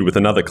feud with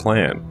another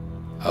clan.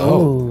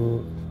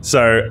 Oh.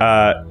 So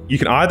you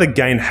can either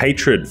gain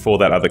hatred for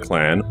that other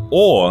clan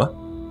or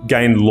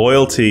gain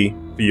loyalty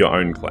for your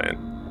own clan.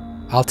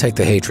 I'll take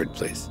the hatred,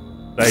 please.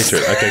 The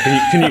hatred.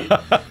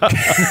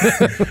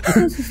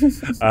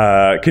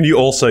 Okay. Can you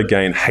also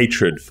gain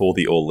hatred for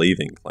the All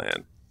Leaving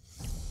clan?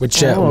 Which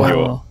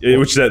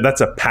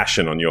That's a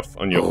passion on your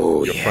front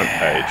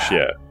page.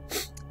 Yeah.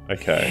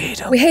 Okay.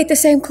 We hate the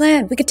same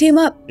clan. We could team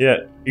up. Yeah.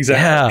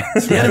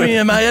 Exactly. The enemy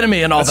and my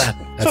enemy and all that.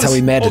 That's how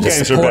we met All it.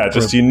 games are about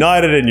just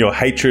united in your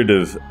hatred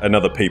of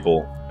another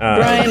people,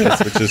 Brian.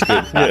 which is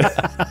good.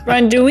 Yeah.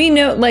 Brian, do we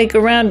know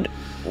around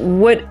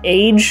what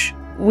age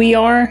we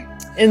are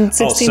in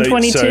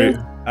 1622?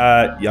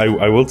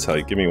 I will tell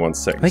you. Give me 1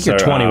 second. I think you're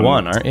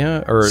 21, aren't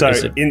you? Or so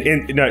is it... in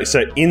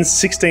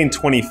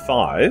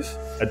 1625,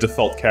 a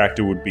default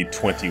character would be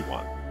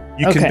 21.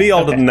 You can be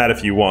older than that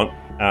if you want,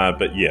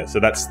 but yeah. So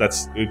that's.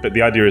 But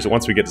the idea is that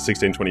once we get to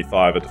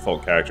 1625, a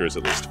default character is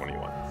at least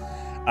 21.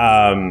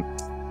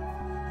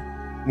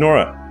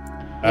 Noura,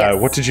 Yes.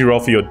 what did you roll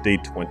for your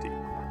D20?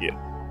 Yeah,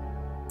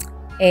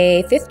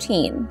 A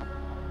 15.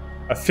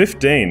 a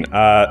 15.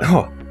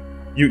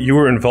 You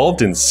were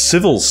involved in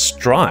civil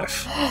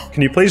strife.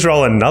 Can you please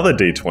roll another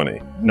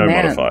D20? No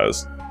Man.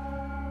 modifiers.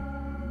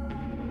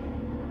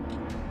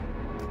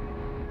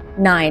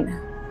 9.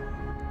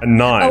 A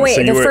 9. Oh wait,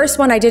 so the first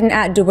one I didn't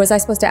add. Was I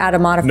supposed to add a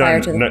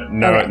modifier to the?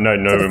 No to the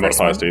modifiers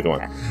first to either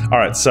one. Okay. All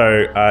right,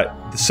 so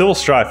the civil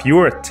strife. You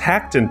were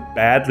attacked and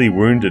badly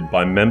wounded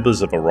by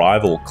members of a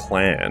rival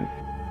clan,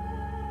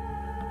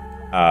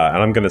 and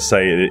I'm going to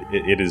say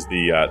it is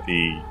the.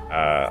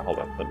 Hold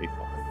on, let me find.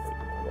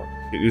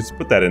 Just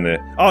put that in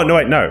there. Oh no,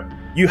 wait, no.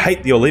 You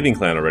hate the All Leaving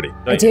clan already.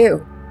 Don't I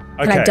do.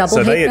 Can I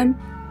double hate them?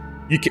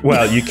 You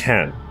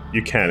can.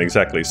 You can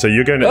exactly. So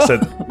you're going to. So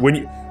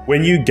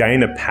when you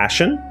gain a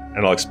passion.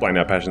 And I'll explain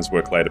how passions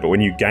work later, but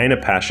when you gain a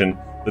passion,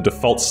 the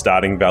default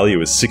starting value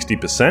is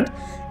 60%.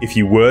 If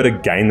you were to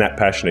gain that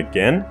passion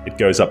again, it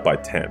goes up by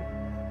 10.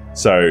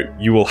 So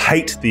you will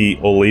hate the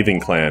All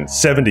Leaving clan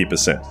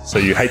 70%. So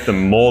you hate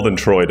them more than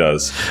Troy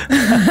does.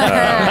 There's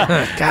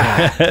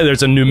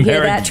a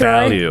numeric that, Troy?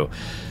 value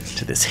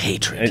to this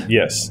hatred.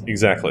 Yes,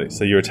 exactly.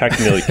 So you're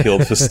attacked and nearly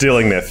killed for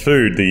stealing their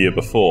food the year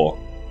before.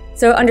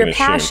 So under Gonna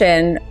assume.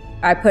 passion,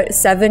 I put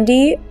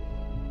 70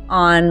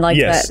 on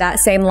Yes. that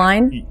same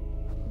line.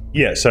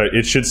 Yeah, so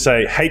it should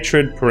say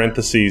hatred,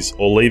 parentheses,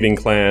 All Leaving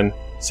clan,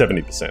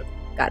 70%.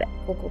 Got it.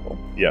 Cool.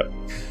 Yep.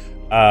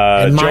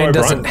 And Joe mine O'Brien.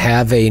 doesn't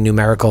have a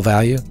numerical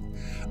value.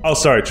 Oh,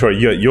 sorry, Troy.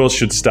 Yours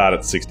should start at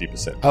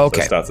 60%.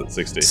 Okay. So it starts at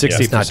 60.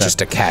 60. It's not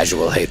just a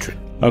casual hatred.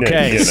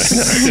 Okay.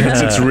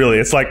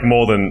 It's like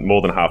more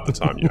than half the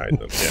time you hate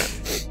them. Yeah.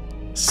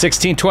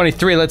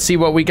 1623, let's see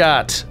what we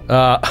got.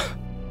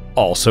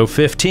 Also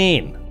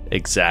 15.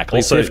 Exactly.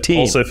 Also 15.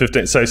 Also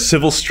 15. So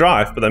civil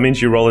strife, but that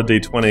means you roll a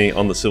d20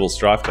 on the civil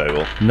strife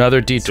table.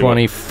 Another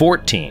d20,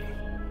 14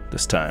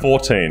 this time.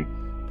 14.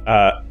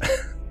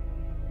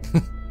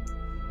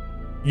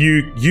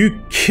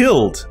 You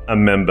killed a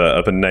member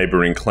of a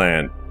neighboring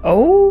clan.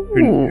 Oh.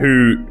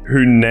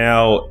 Who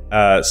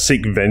now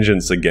seek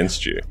vengeance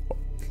against you.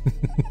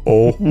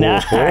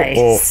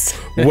 Nice.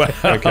 Wow.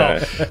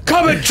 Okay.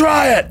 Come and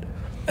try it.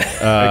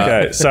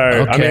 Okay, so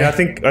I mean,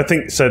 okay. I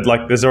think so.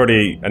 Like, there's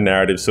already a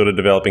narrative sort of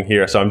developing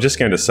here. So I'm just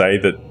going to say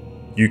that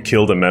you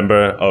killed a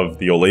member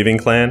of your leaving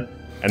clan,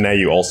 and now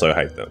you also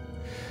hate them.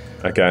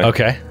 Okay.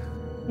 Okay.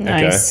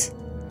 Nice.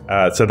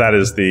 So that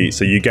is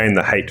so you gain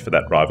the hate for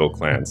that rival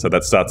clan. So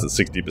that starts at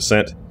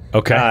 60%.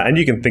 Okay. And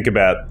you can think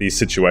about the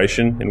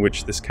situation in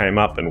which this came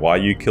up and why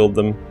you killed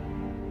them.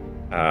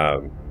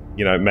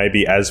 You know,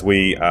 maybe as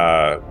we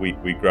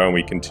grow and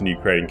we continue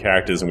creating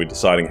characters and we're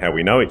deciding how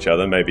we know each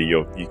other, maybe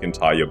you can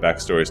tie your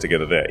backstories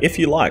together there, if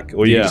you like.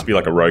 Or you can just be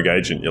like a rogue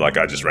agent. You're like,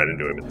 I just ran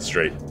into him in the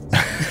street.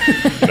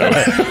 You know,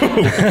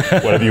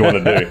 whatever you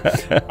want to do.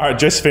 All right,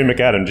 Josephine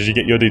McAdam, did you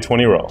get your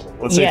D20 roll?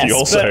 Let's see if you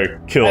also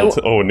killed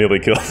or nearly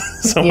killed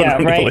someone.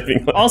 Yeah,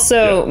 right.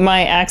 Also,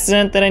 my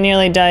accident that I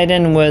nearly died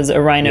in was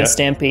a rhino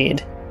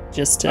stampede.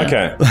 Just to...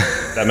 Okay,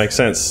 that makes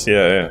sense.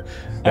 Yeah.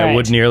 That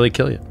would nearly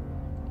kill you.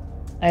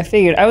 I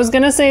figured. I was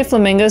going to say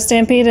flamingo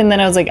stampede, and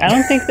then I was like, I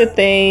don't think that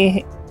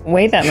they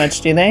weigh that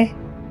much, do they?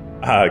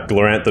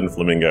 Glorantha and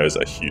flamingos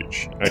are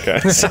huge. Okay,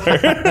 so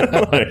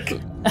like,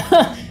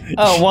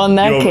 oh well, in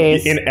that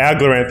case, in our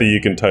Glorantha,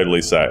 you can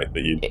totally say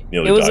that you nearly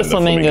died. It was in a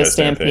flamingo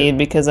stampede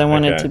because I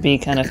wanted to be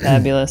kind of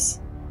fabulous.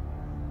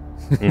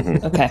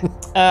 Okay,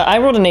 I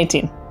rolled an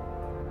 18. You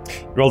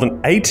rolled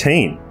an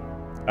 18.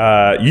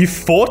 You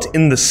fought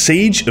in the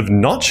siege of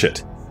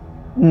Notchit.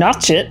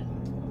 Notchit.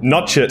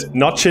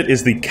 Notchit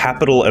is the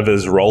capital of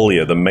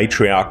Isrolia, the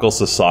matriarchal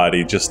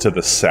society just to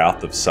the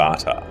south of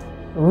Sartar.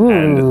 Ooh.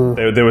 And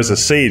there was a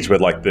siege where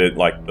the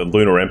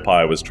Lunar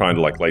Empire was trying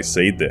to lay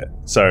siege there.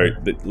 So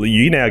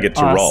you now get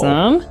to roll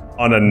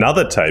on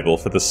another table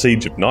for the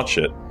siege of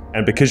Notchit,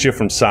 and because you're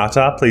from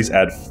Sartar, please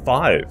add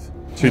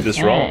 5 to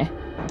this roll.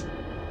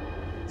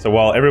 So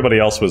while everybody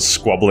else was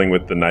squabbling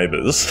with the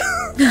neighbors,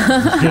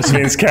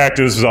 Josephine's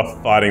character was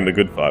off fighting the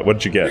good fight. What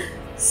did you get?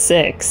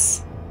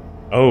 6.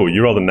 Oh,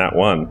 you rolled a nat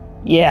 1.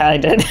 Yeah, I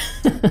did.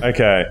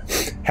 Okay.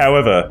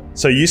 However,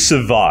 so you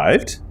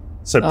survived.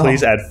 So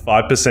please add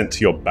 5% to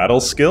your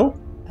battle skill.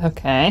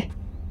 Okay.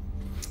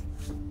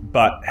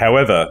 But,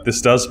 however,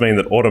 this does mean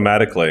that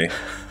automatically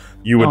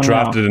you were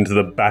drafted into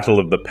the Battle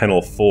of the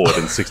Pennell Ford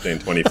in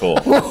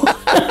 1624.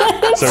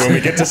 So when we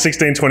get to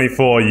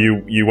 1624,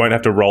 you won't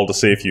have to roll to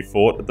see if you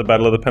fought at the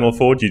Battle of the Pennell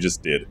Ford. You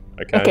just did.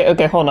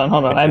 Okay, hold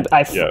on.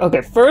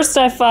 Okay, first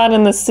I fought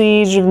in the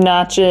Siege of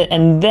Notchit,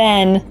 and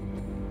then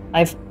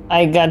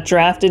I got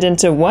drafted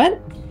into what?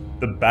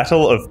 The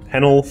Battle of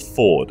Pennell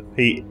Ford.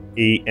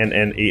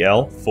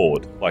 P-E-N-N-E-L,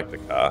 Ford, like the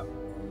car.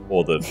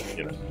 Or the,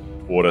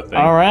 water thing.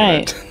 All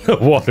right. The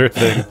water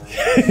thing.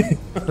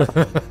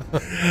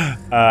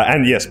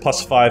 And yes,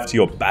 +5 to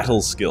your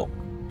battle skill.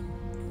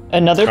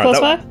 Another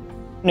 +5?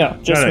 No,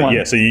 just one.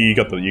 Yeah, so you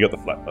got the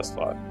flat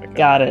 +5. Okay.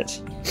 Got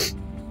it.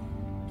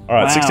 All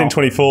right,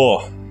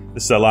 1624.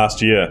 This is our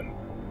last year.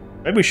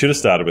 Maybe we should have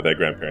started with our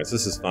grandparents.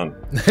 This is fun.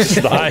 This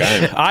is the whole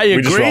game. I agree.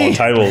 We just roll on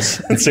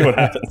tables and see what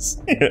happens.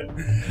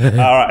 All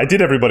right, I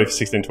did everybody for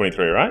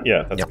 1623, right?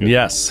 Yeah, that's good.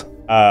 Yes.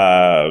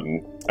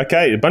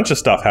 Okay, a bunch of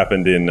stuff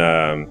happened in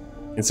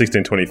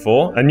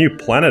 1624. A new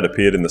planet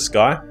appeared in the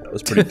sky. That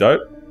was pretty dope.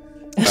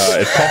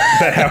 It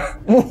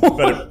popped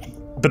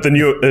but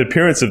the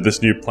appearance of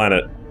this new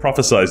planet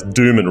prophesized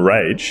doom and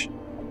rage.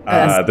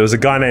 There was a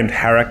guy named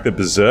Harak the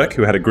Berserk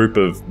who had a group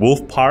of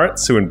wolf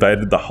pirates who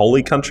invaded the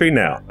Holy Country.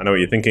 Now, I know what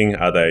you're thinking.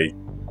 Are they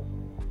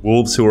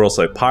wolves who are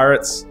also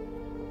pirates?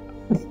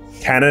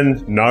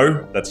 Canon,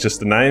 no, that's just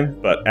the name.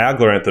 But our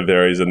Glorantha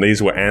varies, and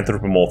these were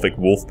anthropomorphic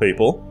wolf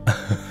people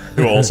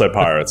who are also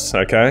pirates.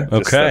 Okay,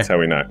 that's how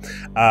we know.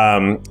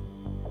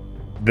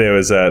 There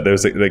was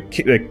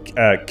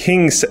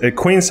Queen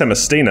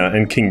Samastina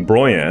and King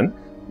Broyan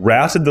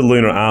routed the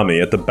Lunar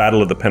Army at the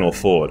Battle of the Pennell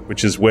Ford,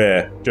 which is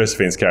where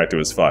Josephine's character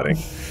was fighting.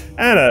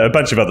 And a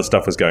bunch of other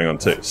stuff was going on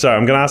too. So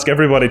I'm going to ask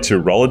everybody to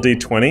roll a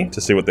d20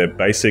 to see what their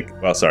basic...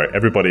 Well, sorry,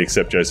 everybody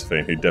except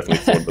Josephine, who definitely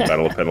fought at the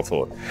Battle of Pennell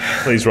Ford.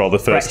 Please roll the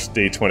first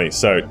d20.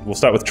 So we'll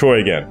start with Troy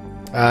again.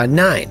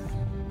 9.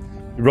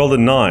 You rolled a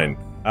 9.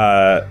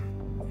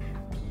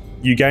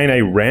 You gain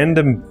a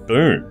random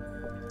boon.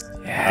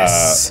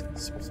 Yes.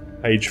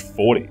 Page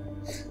 40.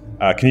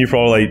 Can you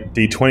roll a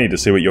d20 to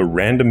see what your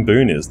random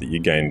boon is that you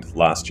gained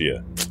last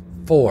year?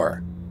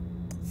 4.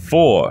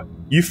 4.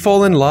 You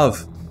fall in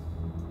love.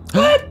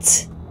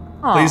 What?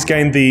 Please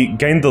gain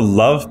the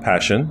love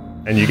passion,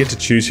 and you get to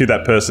choose who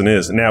that person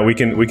is. Now we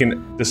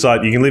can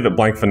decide. You can leave it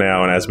blank for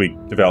now, and as we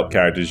develop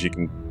characters, you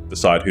can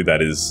decide who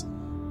that is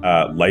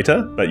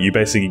later. But you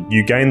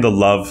gain the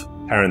love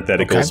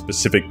parenthetical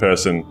specific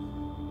person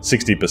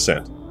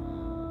 60%.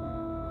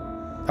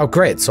 Oh,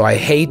 great. So I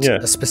hate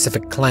a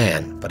specific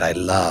clan, but I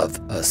love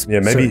a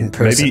certain maybe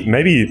person.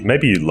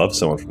 maybe you love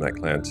someone from that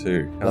clan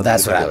too. Well,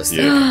 that's what I was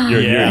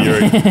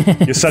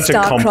thinking. You're such a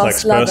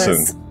complex person.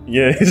 Lovers.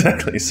 Yeah,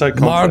 exactly. So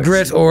complex.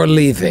 Margaret or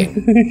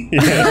leaving.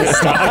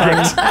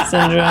 Star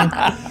syndrome.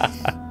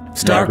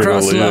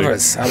 Star-crossed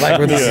lovers. I like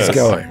where this is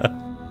going.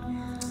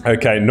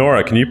 Okay,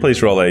 Noura, can you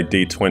please roll a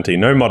d20?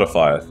 No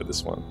modifier for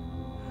this one.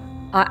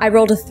 I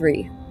rolled a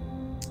 3. You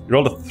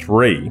rolled a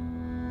 3.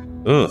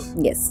 Ugh.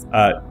 Yes.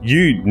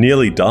 You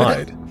nearly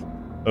died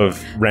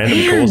of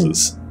random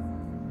causes.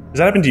 Has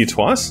that happened to you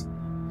twice?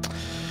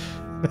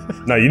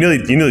 No, you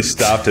nearly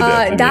starved to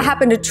death. That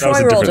happened to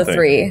Troy. Rolled a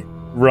 3.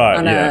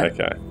 Right.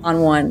 Okay.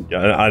 On one.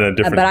 Yeah, on a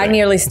different. But I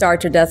nearly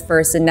starved to death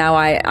first, and now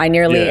I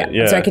nearly.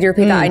 Yeah. Sorry, could you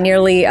repeat that? I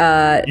nearly.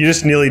 You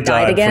just nearly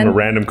died again? from a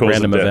random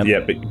cause of death. Event.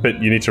 Yeah,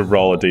 but you need to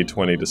roll a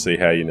d20 to see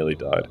how you nearly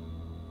died.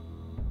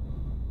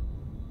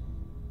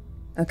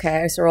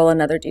 Okay, so roll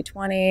another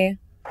d20.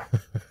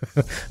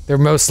 They're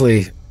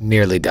mostly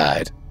nearly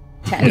died.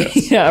 10.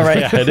 Yeah, right.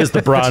 Yeah, it is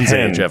the Bronze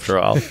 10. Age after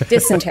all.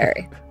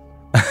 Dysentery.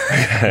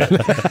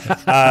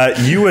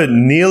 You were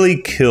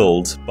nearly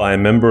killed by a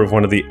member of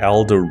one of the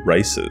elder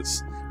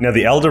races. Now,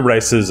 the elder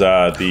races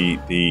are the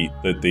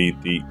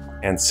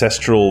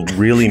ancestral,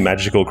 really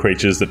magical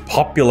creatures that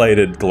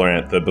populated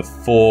Glorantha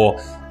before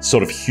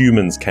sort of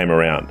humans came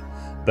around.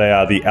 They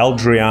are the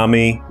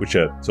Eldriami, which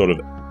are sort of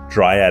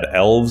dryad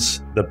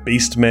elves, the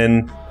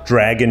beastmen,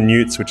 dragon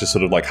newts, which are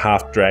sort of like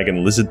half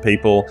dragon lizard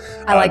people.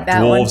 I like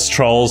that dwarves, one.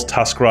 trolls,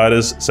 tusk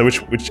riders. So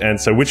which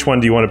one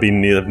do you want to be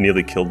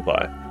nearly killed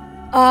by?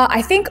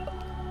 I think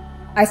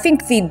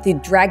the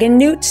dragon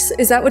newts.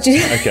 Is that what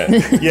you?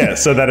 Okay, yeah.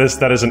 So that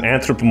is an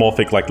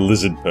anthropomorphic like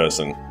lizard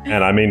person,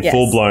 and I mean Yes.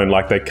 full blown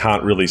like they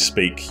can't really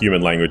speak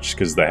human language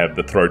because they have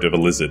the throat of a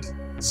lizard.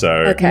 So,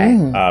 Okay.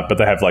 but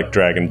they have like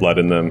dragon blood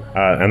in them,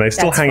 and they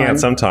still That's hang fun. out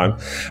sometime.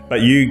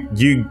 But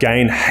you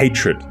gain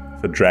hatred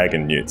for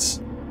dragon newts,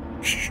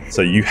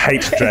 so you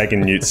hate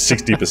dragon newts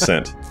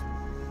 60%.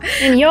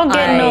 And you're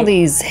getting I- all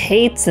these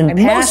hates and I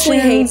passions. mostly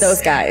hate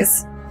those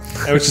guys.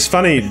 Which is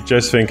funny,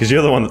 Josephine, because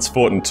you're the one that's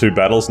fought in 2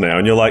 battles now,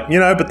 and you're like,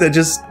 but they're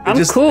just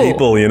cool.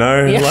 people, Yeah.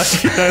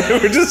 like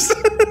we're just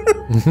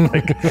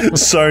like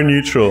so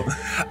neutral.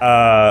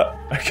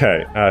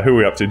 Okay, who are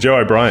we up to? Joe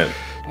O'Brien.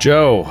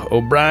 Joe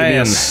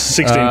O'Brien.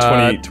 16,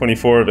 20,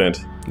 24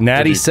 event. Natty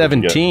What did you get?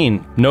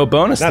 17. No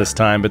bonus Nat- this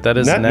time, but that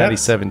is a Nat- Natty Nat-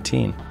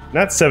 17.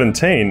 Nat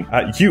 17.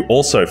 You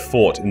also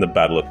fought in the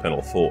Battle of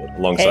Pennell Ford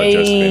alongside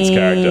Josephine's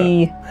character.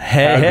 Hey,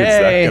 How good's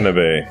that hey. going to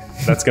be?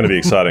 That's going to be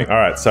exciting. All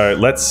right, so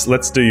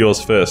let's do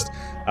yours first.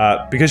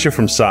 Because you're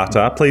from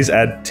Sartar, please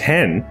add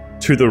 10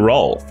 to the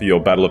roll for your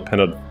Battle of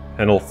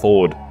Pennell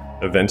Ford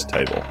event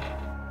table.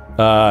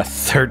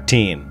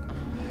 13.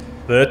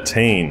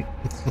 13.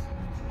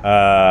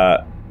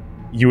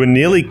 You were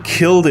nearly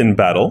killed in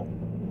battle.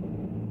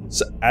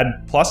 So add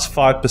plus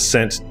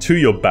 5% to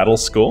your battle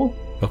score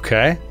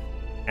Okay.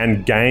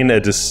 and gain a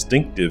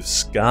distinctive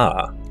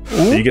scar.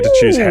 So you get to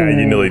choose how you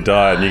nearly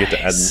died, and you get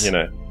to add,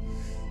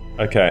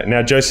 Okay,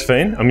 now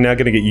Josephine, I'm now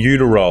going to get you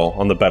to roll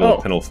on the Battle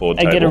of Pennell Ford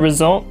I table. get a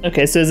result.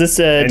 Okay, so is this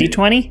a And-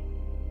 D20?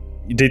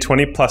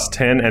 D20 plus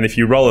 10, and if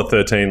you roll a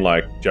 13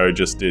 like Joe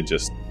just did,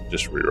 just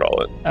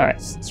re-roll it. All right.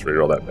 Let's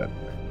re-roll that bad.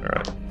 All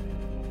right.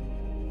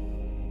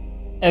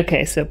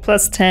 Okay, so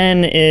plus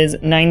 10 is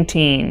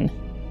 19.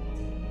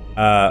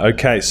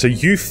 Okay, so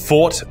you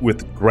fought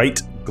with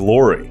great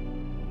glory.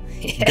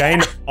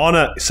 Gain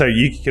honor. So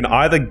you can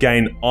either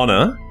gain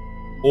honor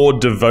or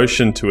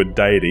devotion to a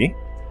deity.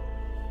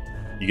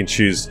 You can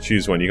choose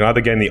one. You can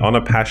either gain the honor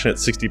passion at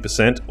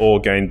 60% or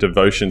gain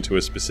devotion to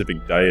a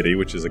specific deity,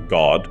 which is a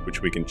god,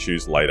 which we can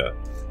choose later.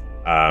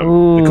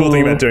 The cool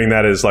thing about doing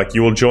that is like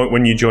you will join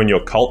when you join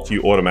your cult,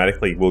 you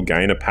automatically will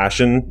gain a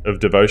passion of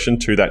devotion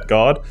to that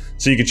god.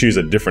 So you can choose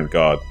a different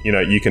god.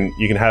 You can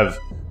have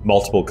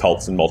multiple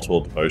cults and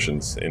multiple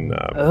devotions in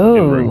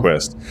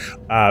RuneQuest,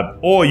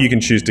 or you can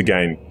choose to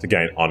gain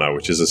honor,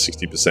 which is a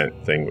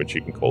 60% thing, which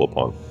you can call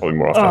upon probably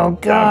more often. Oh,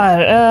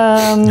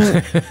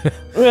 God.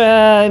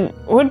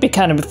 Would be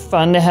kind of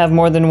fun to have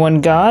more than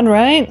one god,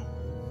 right?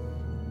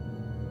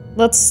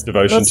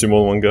 Devotion to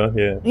more than one god,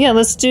 yeah. Yeah,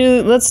 let's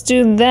do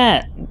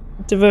that.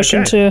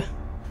 Devotion to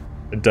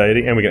A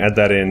deity, and we can add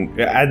that in.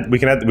 We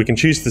can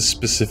choose the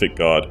specific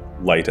god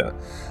later,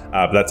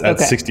 but that's add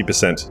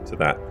 60% to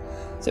that.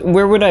 So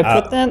where would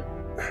I put that?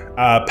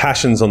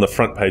 Passions on the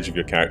front page of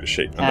your character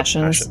sheet. under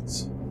Passions.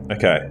 Passions.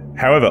 Okay.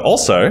 However,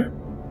 also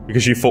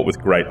because you fought with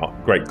great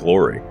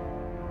glory,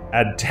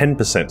 add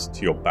 10%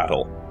 to your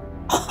battle.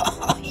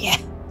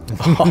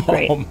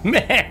 Great. Oh,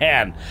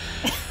 man.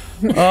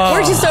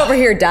 We're just over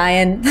here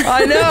dying.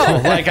 I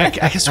know. Like, I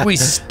guess we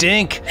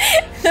stink.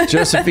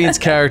 Josephine's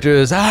character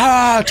is,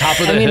 top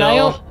of the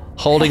hill,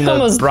 holding the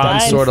almost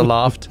bronze died sword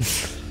aloft.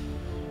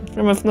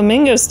 From a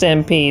flamingo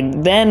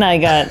stampede. Then I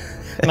got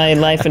my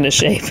life into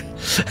shape.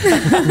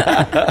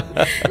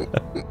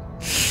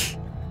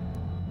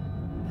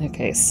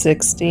 Okay,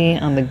 60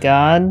 on the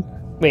god.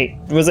 Wait,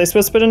 was I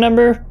supposed to put a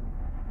number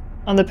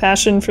on the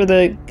passion for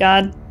the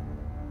god?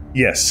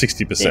 Yes,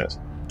 60%.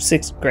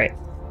 6. Great.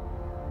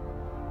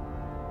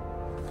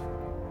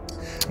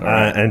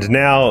 And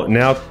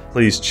now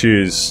please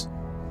choose.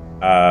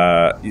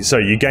 So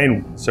you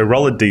gain. So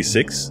roll a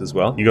d6 as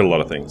well. You got a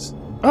lot of things.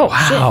 Oh,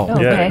 Wow. shit.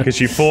 Oh, Yeah, okay. because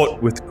you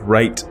fought with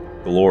great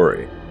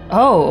glory.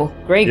 Oh,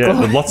 great. Yeah,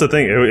 glory. lots of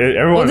things.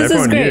 Everyone, Well, this is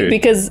everyone great knew.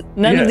 because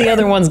none of the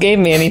other ones gave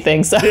me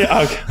anything. So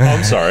Yeah, okay. Oh,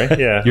 I'm sorry.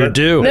 Yeah, You're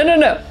due.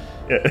 no.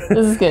 Yeah.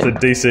 This is good. So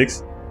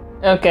d6.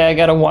 Okay, I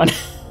got a 1.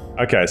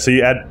 Okay, so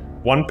you add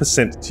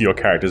 1% to your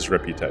character's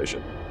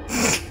reputation.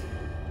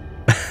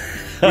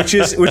 which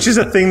is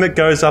a thing that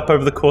goes up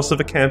over the course of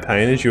a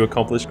campaign as you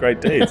accomplish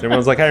great deeds.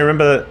 Everyone's like, "Hey,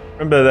 remember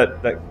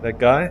that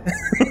guy?"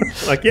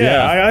 Like,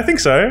 yeah. I think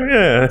so.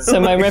 Yeah. So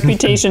my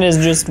reputation is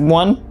just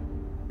 1.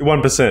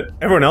 1%.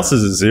 Everyone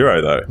else's is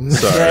 0 though.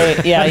 So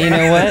Right? Yeah. You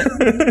know what?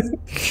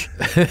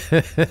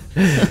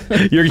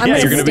 You're I'm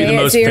going to be the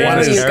most zero.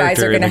 famous You guys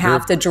character are in going to the group.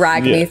 have to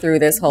drag me through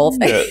this whole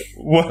thing. yeah,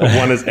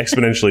 1 is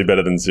exponentially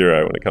better than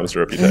 0 when it comes to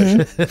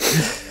reputation.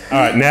 All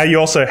right, now you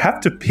also have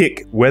to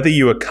pick whether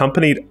you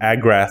accompanied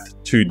Agrath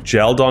to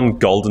Jaldon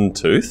Golden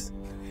Tooth,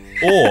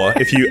 or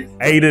if you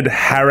aided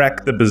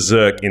Harak the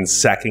Berserk in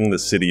sacking the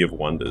City of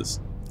Wonders.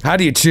 How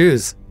do you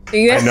choose?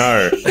 I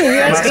know.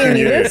 You're I'm asking asking me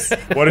you. this?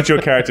 What did your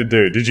character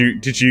do? Did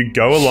you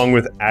go along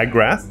with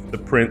Agrath, the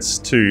prince,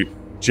 to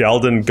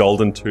Jaldon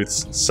Golden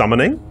Tooth's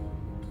summoning?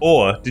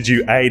 Or did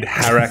you aid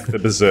Harak the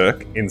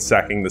Berserk in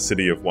sacking the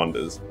City of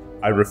Wonders?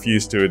 I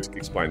refuse to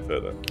explain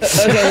further.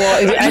 Okay.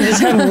 Well, I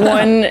just have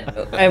one.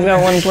 I've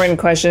got one important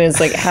question.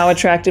 It's like, how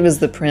attractive is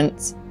the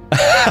prince?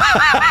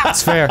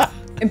 That's fair.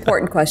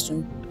 Important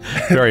question.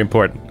 Very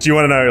important. Do you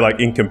want to know, like,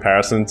 in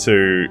comparison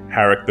to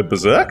Harak the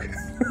Berserk?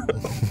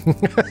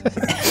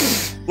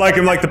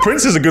 I'm like, the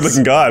prince is a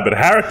good-looking guy, but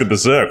Harak the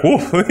Berserk,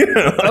 woof.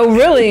 Oh,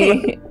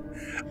 really?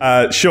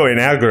 Sure, in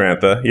our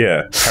Glorantha,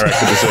 yeah, Harak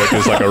the Berserk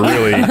is like a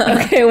really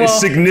Okay. Well,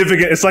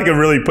 significant. It's like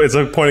it's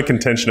a point of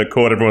contention at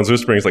court. Everyone's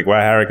whispering, it's like, wow,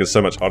 Harak is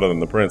so much hotter than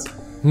the prince.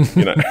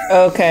 You know,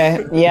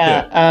 okay.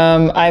 Yeah.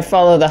 I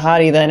follow the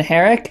hottie then.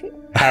 Harak.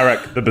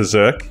 Harak the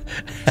Berserk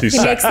to He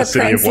sack makes the the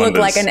City prince of Wonders.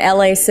 look like an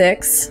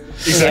LA6.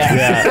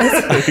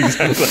 Exactly.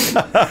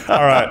 Exactly.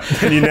 All right.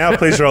 Can you now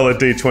please roll a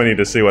d20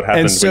 to see what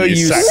happens so when you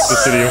you sack the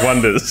City of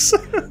Wonders?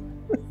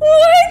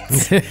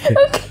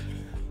 What?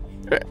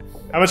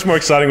 How much more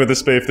exciting would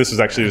this be if this was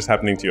actually just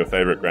happening to your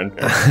favorite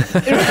grandparent?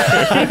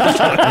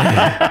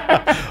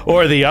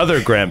 Or the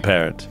other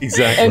grandparent.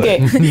 Exactly.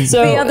 Okay.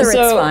 So The other, it's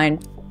fine.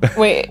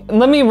 Wait.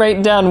 Let me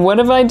write down. What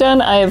have I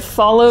done? I have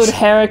followed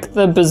Harak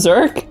the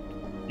Berserk.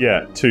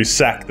 Yeah, to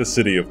sack the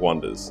City of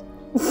Wonders.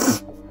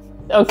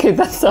 Okay,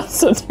 that sounds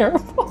so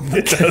terrible.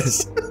 It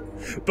does.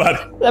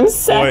 But I'm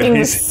sacking the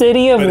he's-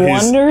 City of but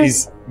Wonders.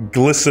 He's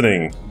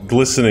glistening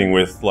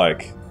with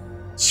like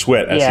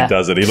sweat as Yeah. he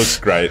does it. He looks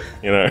great,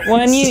 you know.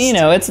 Well, and you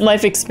know, it's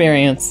life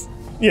experience.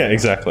 Yeah,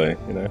 exactly.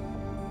 You know.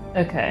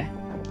 Okay.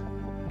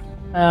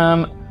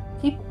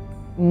 Keep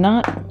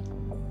not.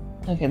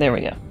 Okay, there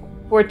we go.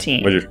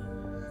 14. What did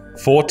you-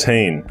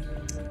 14.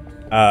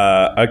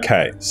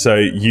 Okay, so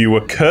you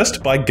were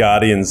cursed by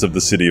guardians of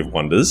the City of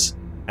Wonders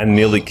and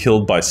nearly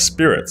killed by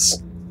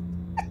spirits.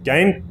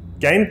 Gain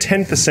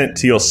 10%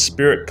 to your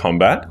spirit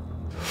combat,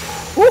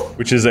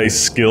 which is a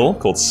skill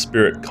called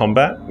spirit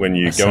combat when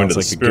you go into the sounds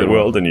like a spirit good one.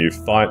 world and you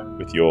fight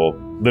with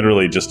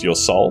literally just your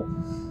soul.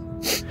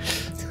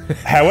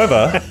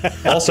 However,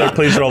 also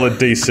please roll a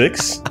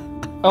d6.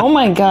 Oh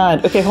my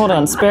god. Okay, hold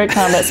on. Spirit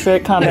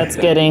combat's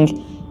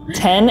getting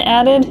 10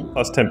 added.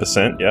 Plus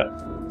 10%, yeah.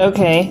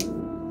 Okay.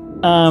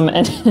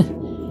 And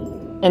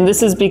and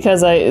this is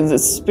because I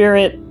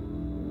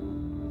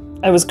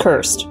was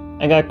cursed.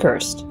 I got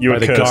cursed. You By were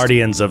the cursed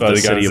guardians of by the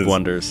the City guardians of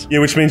Wonders. Yeah,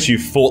 which means you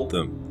fought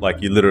them.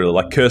 Like, you literally,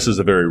 like, curses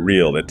are very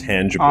real. They're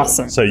tangible.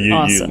 Awesome. So you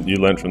Awesome.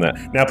 learned from that.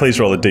 Now please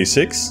roll a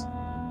d6.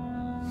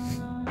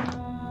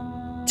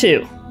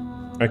 2.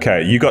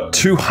 Okay, you got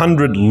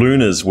 200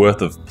 lunas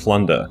worth of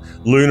plunder.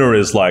 Luna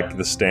is like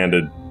the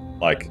standard,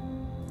 like,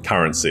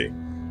 currency.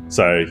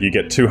 So you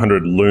get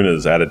 200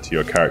 lunas added to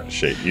your character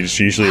sheet. You just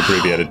usually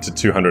abbreviate it to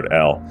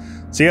 200L.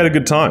 So you had a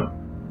good time.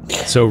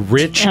 So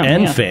rich Yeah,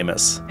 and yeah.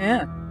 famous.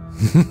 Yeah.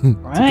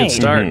 Right. Good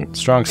start.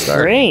 Strong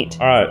start. Great.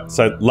 All right,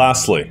 so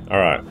lastly, all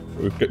right,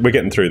 we're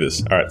getting through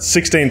this. All right,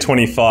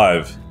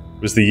 1625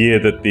 was the year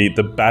that the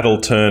battle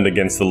turned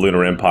against the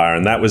Lunar Empire,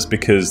 and that was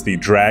because the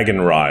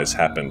Dragon Rise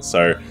happened.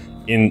 So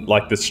in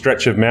like the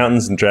stretch of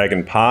mountains in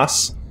Dragon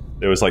Pass,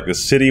 there was like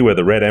this city where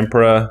the Red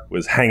Emperor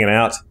was hanging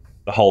out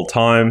the whole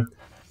time,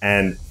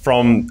 and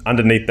from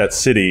underneath that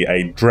city,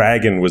 a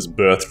dragon was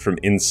birthed from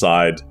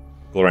inside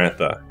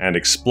Glorantha and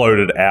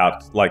exploded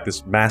out like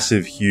this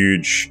massive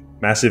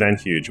and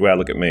huge. Wow,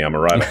 look at me, I'm a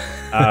writer.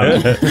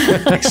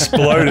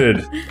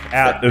 Exploded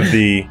out of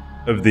the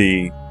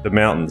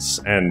mountains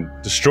and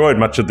destroyed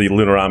much of the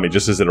lunar army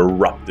just as it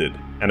erupted.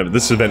 And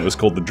this event was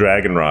called the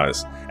Dragon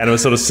Rise. And it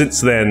was sort of since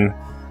then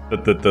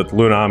that the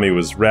lunar army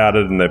was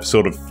routed and they've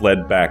sort of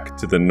fled back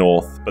to the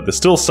north. But there's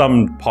still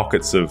some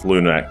pockets of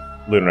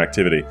lunar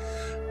activity.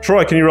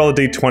 Troy, can you roll a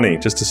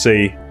d20 just to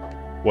see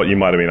what you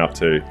might have been up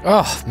to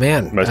Oh,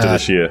 man. most of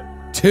this year?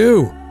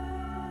 2.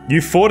 You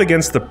fought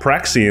against the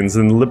Praxians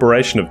in the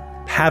liberation of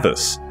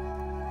Pathis,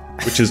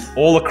 which is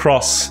all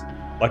across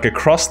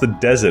the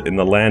desert in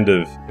the land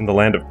of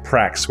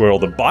Prax, where all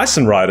the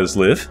bison riders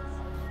live.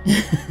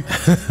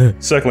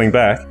 Circling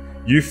back,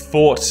 you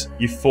fought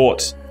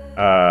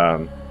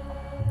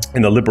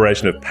in the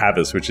liberation of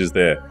Pathis, which is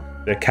their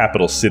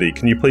capital city.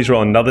 Can you please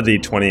roll another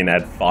d20 and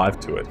add 5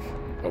 to it?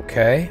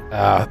 Okay.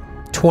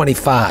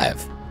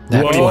 25.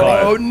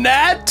 Whoa,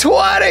 nat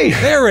 20!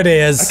 There it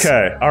is.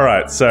 Okay, all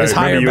right. So is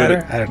higher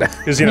better? I don't know.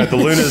 Because the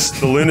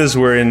Lunas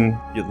were in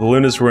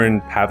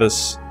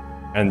Pathis,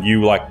 and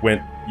you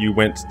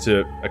went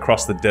to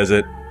across the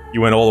desert.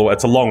 You went all the way.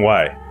 It's a long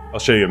way. I'll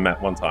show you a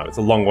map one time. It's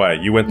a long way.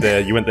 You went there.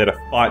 You went there to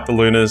fight the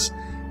Lunas,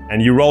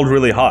 and you rolled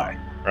really high,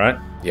 right?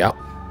 Yep.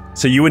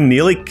 So you were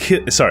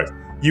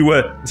you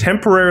were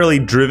temporarily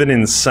driven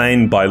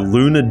insane by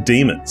lunar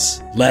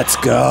demons. Let's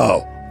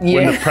go.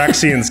 When the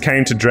Praxians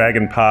came to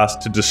Dragon Pass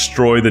to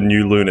destroy the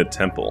new lunar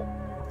temple.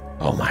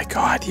 Oh my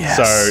god, yes.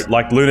 So,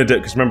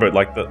 because remember,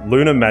 the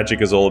lunar magic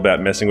is all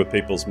about messing with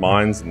people's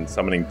minds and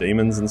summoning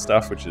demons and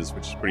stuff, which is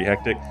pretty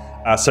hectic.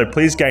 So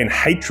please gain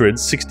hatred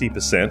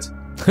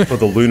 60% for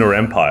the Lunar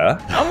Empire.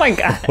 Oh my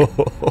god.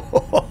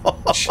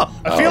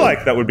 I feel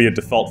like that would be a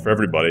default for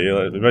everybody.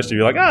 Most of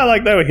you are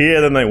like, they were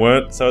here, then they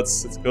weren't, so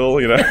it's cool,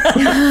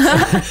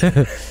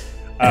 Okay.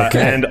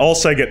 And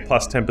also get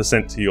plus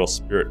 10% to your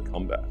spirit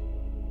combat.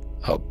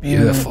 Oh,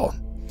 beautiful.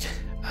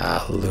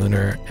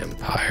 Lunar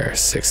Empire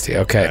 60.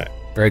 Okay.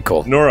 Very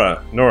cool.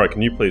 Noura,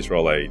 can you please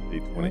roll a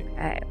d20?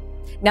 Okay.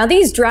 Now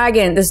these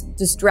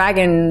this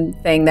dragon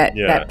thing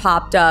that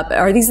popped up,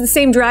 are these the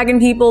same dragon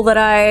people that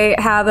I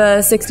have a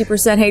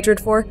 60%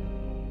 hatred for?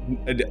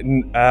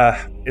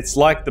 It's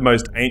like the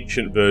most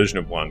ancient version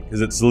of one,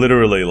 because it's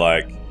literally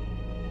like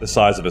the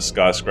size of a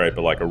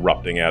skyscraper,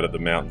 erupting out of the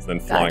mountains, then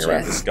flying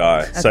around the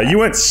sky. Okay. So you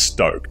weren't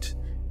stoked.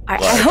 I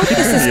hope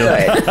this is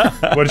good.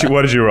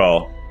 What did you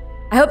roll?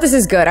 I hope this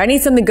is good. I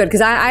need something good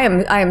because I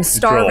am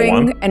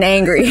starving and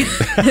angry.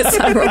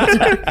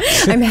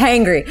 I'm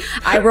hangry.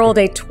 I rolled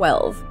a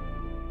 12.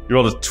 You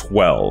rolled a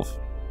 12.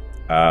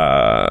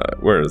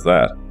 Where is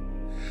that?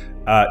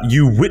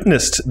 You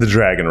witnessed the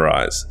dragon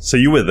rise, so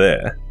you were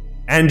there,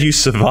 and you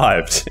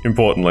survived.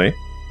 Importantly,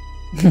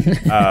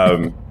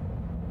 and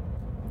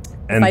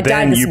if I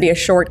died, this would be a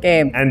short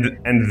game.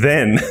 And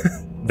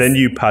then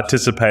you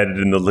participated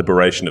in the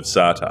liberation of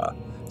Sartar.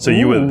 So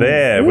you were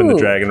there when the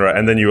dragon rise,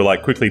 and then you were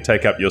quickly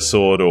take up your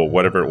sword or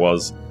whatever it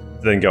was,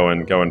 then go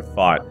and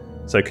fight.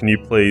 So can you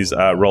please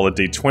roll a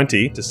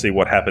d20 to see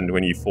what happened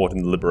when you fought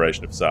in the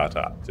liberation of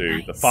Sartar,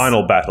 the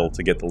final battle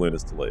to get the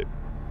Lunas to leave?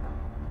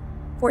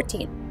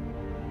 14.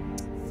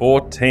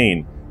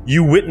 14.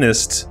 You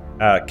witnessed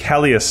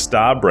Callius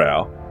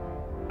Starbrow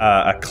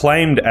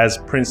acclaimed as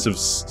Prince of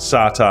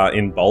Sartar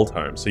in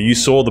Boldhome. So you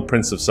saw the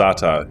Prince of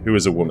Sartar, who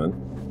is a woman,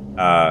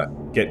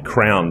 get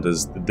crowned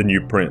as the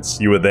new prince.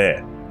 You were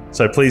there.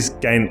 So please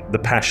gain the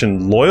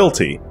passion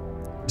loyalty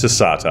to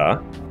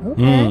Sartar,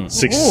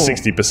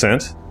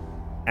 60%,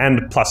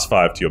 and plus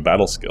 5 to your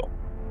battle skill.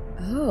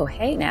 Oh,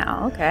 hey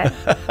now, okay.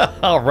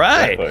 All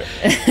right.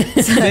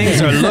 Exactly.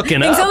 Things are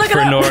looking up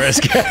for Noura's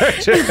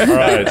character. All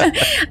right.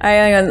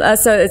 Hang on.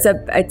 So you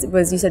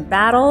said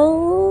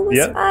battle was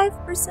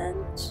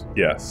 5%?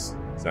 Yes,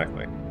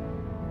 exactly.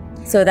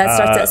 So that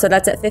starts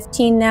that's at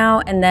 15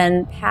 now, and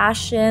then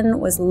passion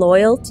was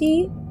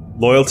loyalty?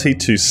 Loyalty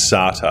to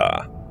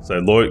Sartar. So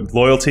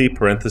loyalty,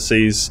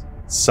 parentheses,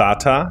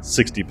 Sartar,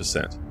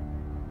 60%.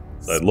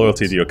 So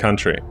loyalty to your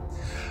country.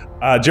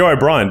 Joe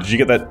O'Brien, did you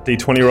get that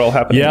D20 roll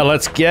happening? Yeah,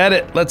 let's get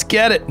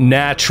it.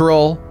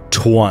 Natural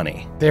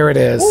 20. There it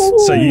is. Ooh.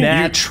 So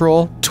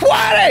natural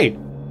 20!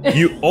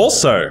 You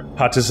also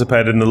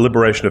participated in the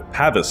liberation of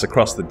Pathis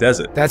across the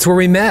desert. That's where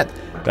we met.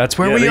 That's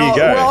where we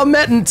all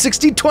met in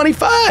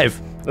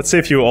 1625. Let's see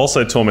if you were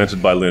also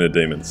tormented by lunar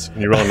demons.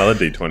 Can you roll another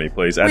d20,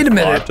 please? Add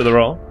 5 to the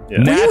roll. Yeah.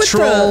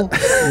 Natural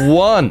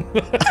 1.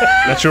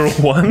 Natural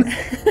 1?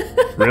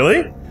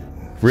 Really?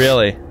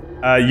 Really?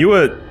 You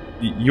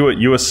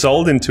were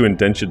sold into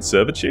indentured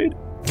servitude?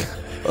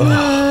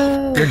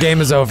 Your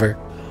game is over.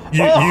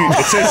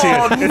 It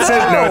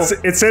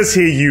says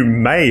here you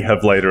may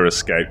have later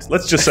escaped.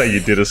 Let's just say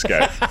you did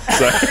escape.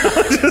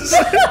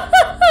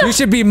 You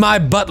should be my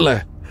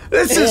butler.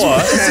 This is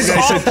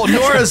awful.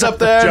 Noura's up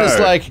there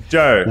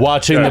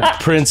watching the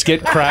prince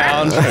get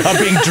crowned. I'm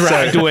being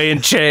dragged away in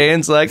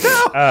chains. No.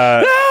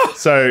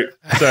 So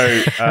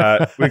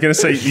we're going to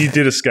say you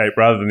did escape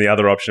rather than the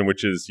other option,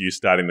 which is you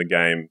starting the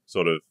game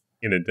sort of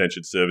in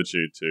indentured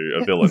servitude to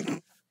a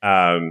villain.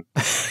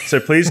 So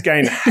please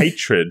gain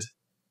hatred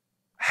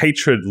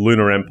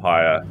Lunar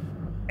Empire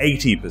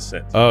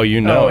 80%. Oh,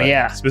 you know it.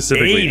 Yeah.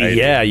 Specifically 80.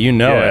 Yeah, you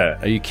know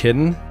it. Are you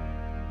kidding?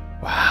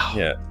 Wow.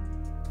 Yeah.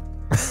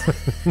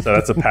 So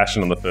that's a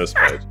passion on the first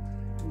page.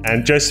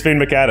 And Josephine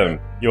McAdam,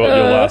 your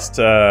last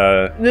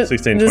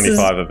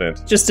 1625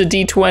 event. Just a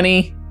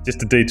D20.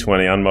 Just a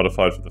D20,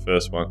 unmodified for the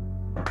first one.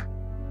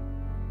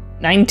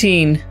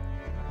 19.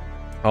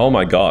 Oh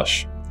my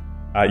gosh.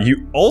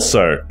 You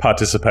also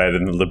participated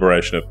in the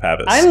liberation of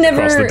Pavis I'm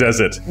never across the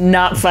desert.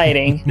 Not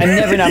fighting. I'm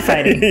never not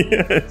fighting.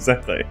 Yeah,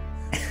 exactly.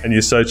 And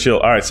you're so chill.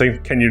 All right, so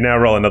can you now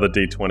roll another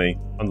d20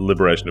 on the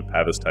liberation of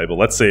Pavis table?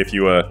 Let's see if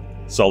you were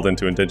sold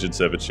into indentured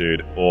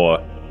servitude or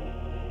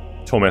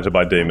tormented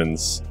by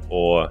demons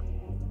or...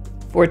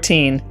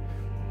 14.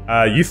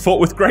 You fought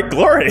with great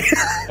glory.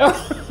 Come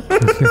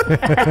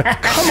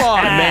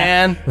on,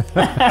 man.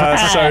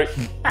 So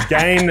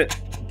gain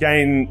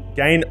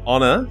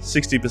honor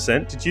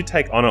 60%. Did you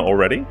take honor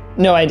already?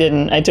 No, I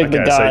didn't. I took the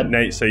god.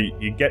 So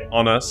you get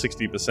honor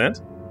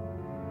 60%.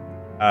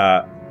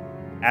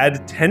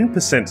 Add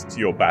 10% to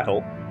your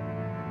battle.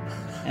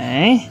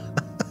 Okay.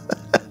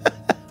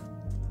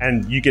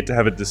 And you get to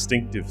have a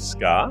distinctive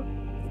scar.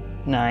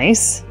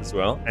 Nice. As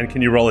well. And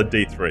can you roll a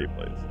d3,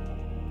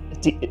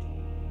 please?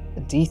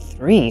 A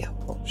D3?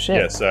 Oh, shit.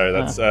 Yeah, so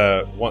that's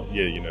one.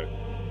 Yeah, you know.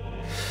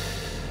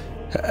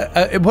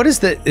 What is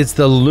the? It's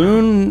the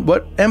Loon.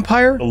 What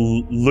empire? The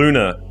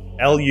Lunar.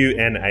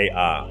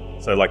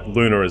 Lunar. So like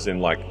lunar is in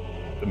like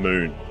the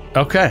moon.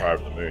 Okay.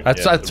 The moon.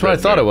 That's yeah, what I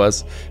thought it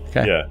was.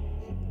 Okay. Yeah.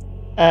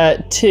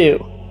 2.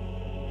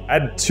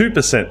 Add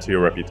 2% to your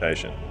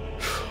reputation.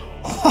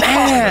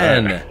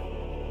 Man.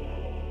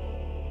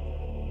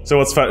 So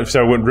what's fun?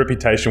 So when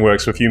reputation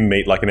works, so if you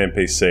meet like an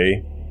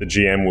NPC, the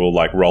GM will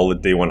like roll a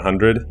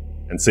D100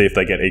 and see if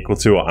they get equal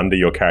to or under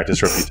your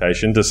character's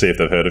reputation to see if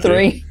they've heard of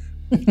 3. you.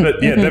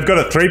 But yeah, they've got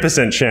a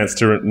 3% chance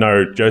to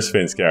know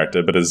Josephine's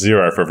character, but a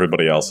 0 for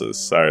everybody else's.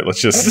 So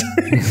let's just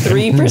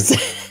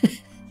 3%.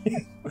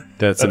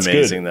 That's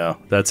amazing, good. though.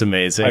 That's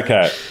amazing.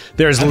 Okay.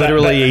 There's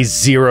literally a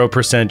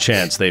 0%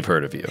 chance they've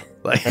heard of you.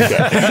 Like,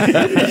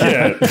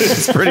 yeah,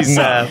 it's pretty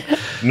sad.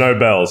 No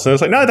bells. So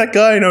it's like, no, that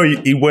guy, you know,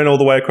 he went all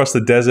the way across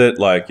the desert,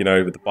 like, you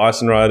know, with the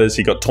bison riders.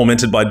 He got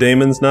tormented by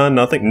demons. No,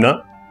 nothing.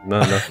 No.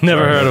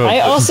 Never heard of him.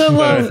 I also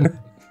love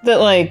that,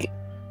 like,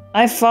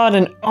 I fought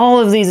in all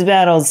of these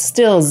battles,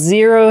 still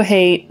 0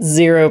 hate,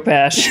 0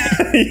 passion.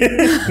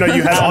 Yeah. No,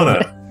 you had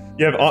honor.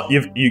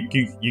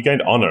 You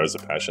gained honor as a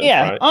passion.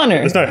 Yeah, right? honor.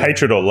 There's no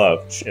hatred or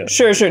love. Yeah.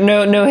 Sure.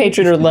 No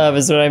hatred or love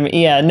is what I mean.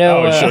 Yeah,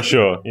 no.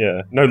 Sure.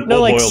 Yeah, no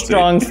like loyalty.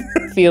 Strong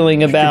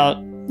feeling about.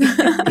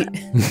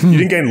 You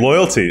didn't gain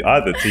loyalty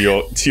either to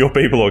your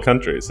people or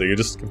country, so you're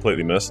just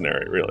completely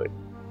mercenary, really.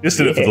 You just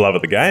did it for the love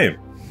of the game.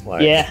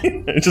 Like, yeah.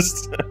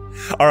 Just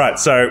all right.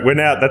 So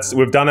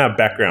we've done our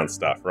background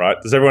stuff, right?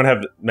 Does everyone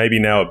have maybe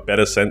now a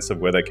better sense of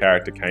where their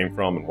character came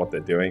from and what they're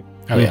doing?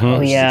 Oh yeah.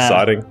 Oh, yeah.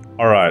 Exciting.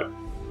 All right.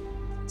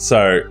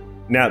 So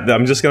now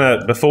I'm just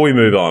gonna, before we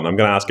move on, I'm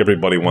gonna ask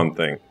everybody one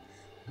thing.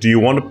 Do you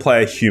want to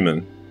play a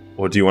human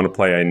or do you want to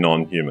play a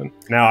non-human?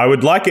 Now I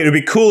would like it would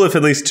be cool if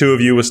at least 2 of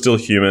you were still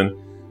human.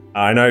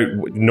 I know,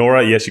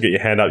 Noura, yes, you get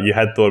your hand up. You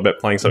had thought about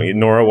playing something.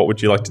 Noura, what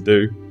would you like to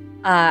do?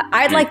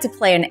 I'd like to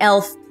play an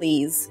elf,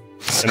 please.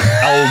 An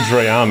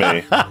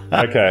Eldraami.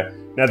 Okay.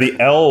 Now the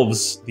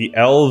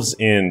elves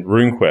in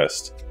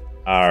RuneQuest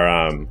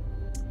are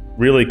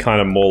really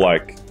kind of more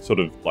like sort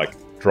of like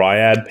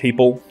dryad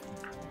people.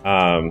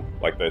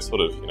 Like they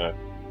sort of, you know,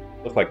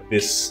 look like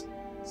this.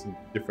 Some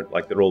different,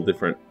 like they're all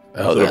different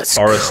sort of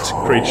forest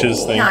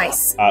creatures thing.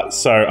 Nice.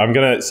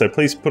 So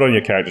please put on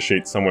your character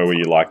sheet somewhere where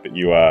you like that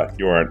you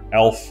are an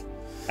elf,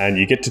 and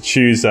you get to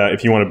choose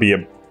if you want to be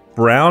a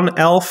brown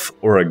elf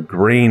or a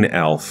green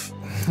elf.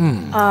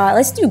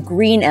 Let's do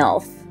green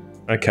elf.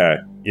 Okay.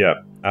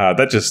 Yeah.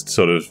 That just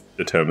sort of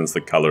determines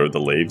the color of the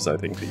leaves, I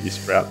think, that you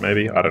sprout,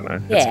 maybe. I don't know.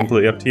 Yeah. It's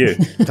completely up to you.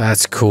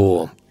 That's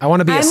cool. I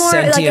want to be a more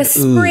sentient like a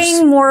spring,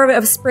 ooze. more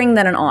of spring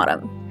than an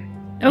autumn.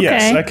 Okay.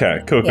 Yes,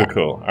 okay. Cool. Yeah.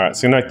 All right,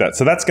 so note that.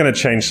 So that's going to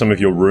change some of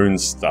your rune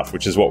stuff,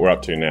 which is what we're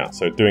up to now.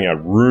 So doing our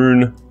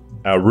rune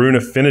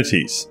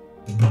affinities.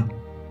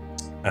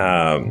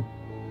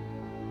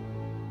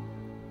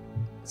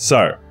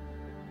 So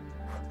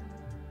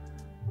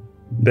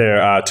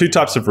there are 2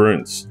 types of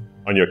runes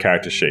on your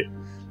character sheet.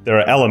 There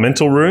are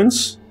elemental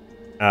runes,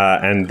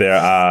 and there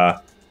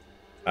are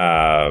what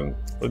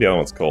are the other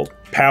ones called?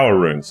 Power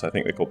runes. I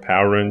think they're called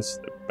power runes.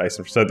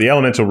 So the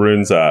elemental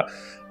runes are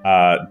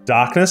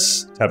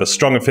darkness. To have a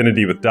strong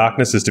affinity with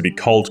darkness is to be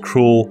cold,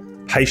 cruel,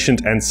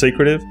 patient, and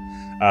secretive.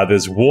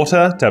 There's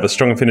water. To have a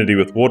strong affinity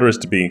with water is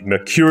to be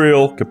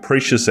mercurial,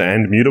 capricious,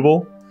 and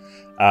mutable.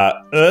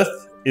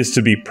 Earth is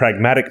to be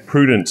pragmatic,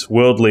 prudent,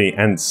 worldly,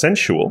 and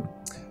sensual.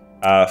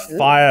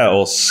 Fire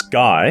or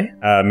sky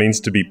means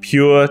to be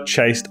pure,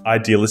 chaste,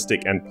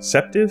 idealistic, and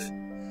perceptive.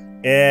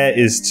 Air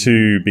is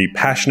to be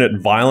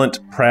passionate, violent,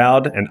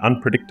 proud, and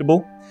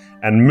unpredictable.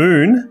 And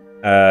moon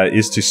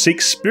is to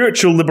seek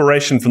spiritual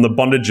liberation from the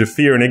bondage of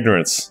fear and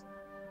ignorance.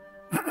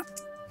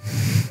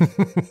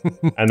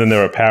 And then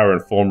there are power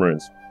and form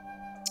runes.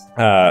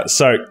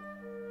 So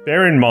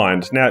bear in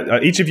mind, now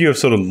each of you have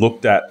sort of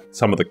looked at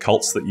some of the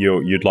cults that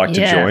you'd like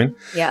to join.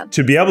 Yeah.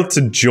 To be able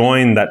to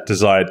join that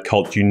desired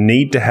cult, you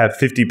need to have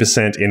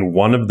 50% in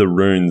one of the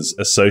runes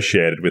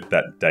associated with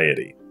that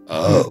deity.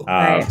 Oh.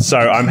 Right. So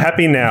I'm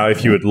happy now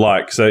if you would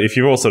like. So if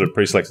you've all sort of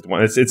pre-selected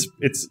one, it's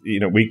you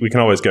know, we can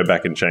always go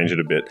back and change it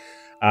a bit.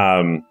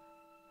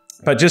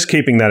 But just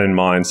keeping that in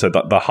mind, so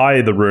the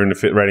higher the rune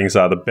ratings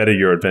are, the better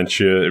your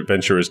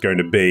adventure is going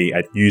to be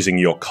at using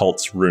your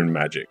cult's rune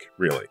magic,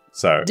 really.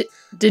 So,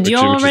 did you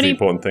already, which is the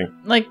important thing.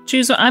 Like,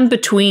 choose one? I'm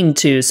between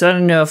two, so I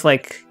don't know if,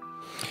 like,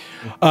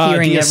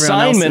 the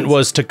assignment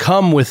was to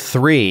come with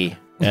 3.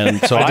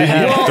 And so I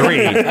have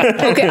 3.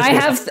 Okay,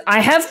 I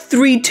have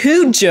 3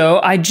 too,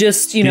 Joe. I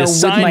just, you know,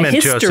 with my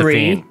history,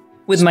 Josephine.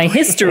 With my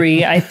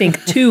history, I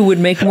think 2 would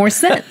make more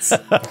sense.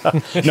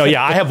 No,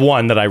 yeah, I have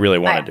 1 that I really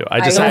want to do.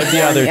 I just have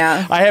the other.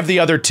 Yeah. I have the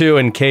other 2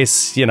 in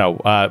case, you know,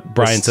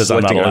 Brian says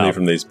I'm not allowed. Only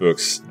from these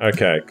books.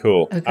 Okay,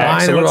 cool. Okay.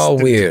 Mine are all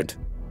weird.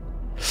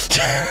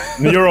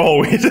 You're all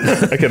weird.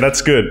 Okay,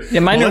 that's good. Yeah,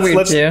 mine are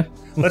weird too.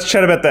 Let's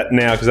chat about that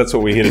now because that's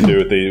what we're here to do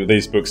with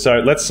these books. So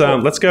let's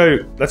go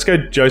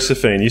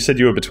Josephine. You said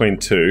you were between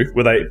 2.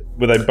 Were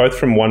they both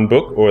from one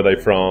book or are they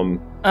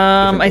from?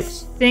 I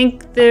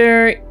think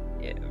they're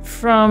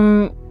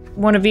from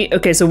one of each.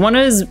 Okay, so one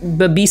is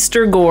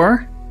Babista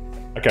Gore.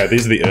 Okay,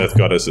 these are the Earth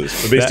Goddesses.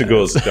 Babista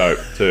Gore's dope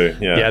too.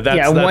 Yeah,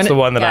 that's the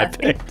one that I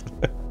picked.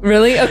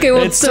 Really? Okay,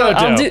 well,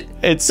 I'll do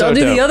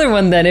the other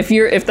one then.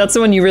 If that's the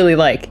one you really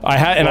like. I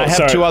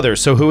have 2 others.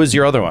 So who is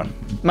your other one?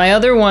 My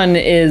other one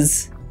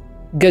is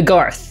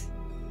Gagarth.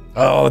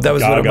 Oh, that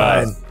was one of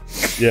mine.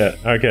 Yeah.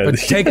 Okay. But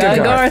take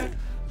Gagarth.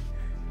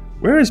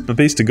 Where is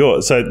Babista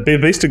Gore? So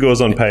Babista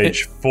Gore's on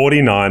page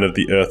 49 of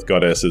the Earth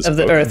Goddesses. Of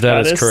the Earth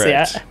Goddess, that is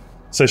correct. Yeah.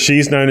 So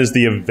she's known as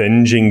the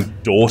avenging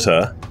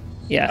daughter.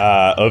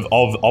 Yeah.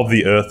 Of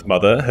the Earth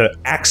Mother. Her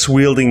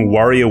axe-wielding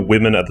warrior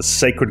women are the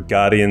sacred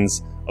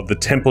guardians of the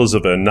temples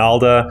of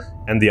Ernalda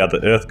and the other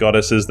Earth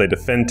Goddesses. They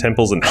defend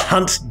temples and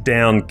hunt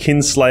down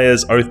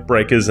kinslayers,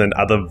 oathbreakers, and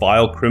other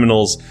vile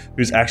criminals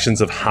whose actions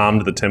have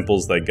harmed the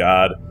temples they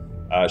guard.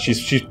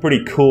 She's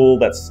pretty cool.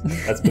 That's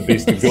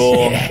Babista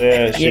Gore.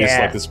 There, she's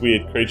like this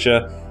weird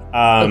creature.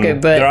 Okay,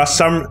 but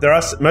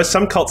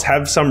some cults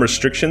have some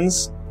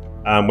restrictions.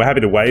 We're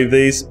happy to waive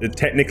these.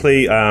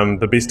 Technically,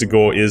 Babista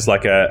Gore is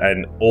like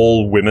an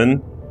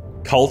all-women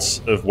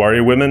cult of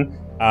warrior women.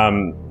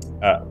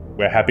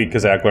 We're happy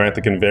because our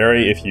Glorantha can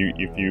vary. If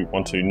you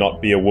want to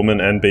not be a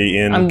woman and be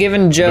in, I'm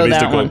giving Joe Babista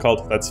that Gore one.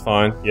 Cult, that's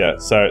fine. Yeah,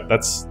 so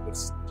that's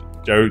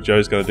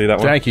Joe's going to do that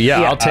one. Thank you.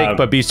 Yeah, I'll take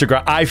Babista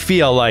Gore. I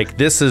feel like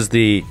this is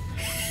the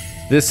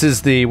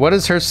what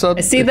is her sub?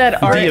 I see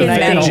that arc the in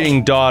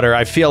avenging daughter.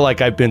 I feel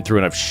like I've been through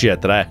enough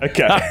shit that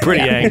I'm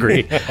pretty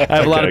angry. I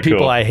have a lot of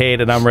people I hate,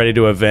 and I'm ready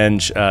to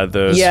avenge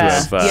those.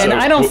 Yeah, who have, and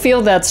I don't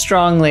feel that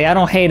strongly. I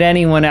don't hate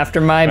anyone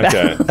after my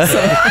battle.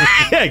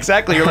 Yeah,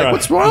 exactly. You're like,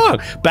 what's wrong?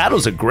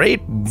 Battle's a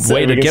great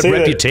way to get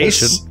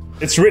reputation.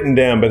 It's written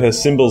down, but her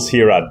symbols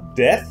here are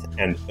death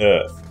and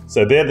earth.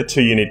 So they're the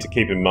 2 you need to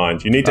keep in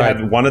mind. You need to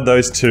have one of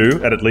those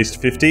 2 at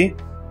least 50.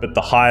 But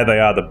the higher they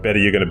are, the better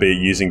you're going to be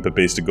using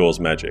Babista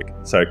Gore's magic.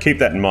 So keep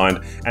that in mind.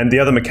 And the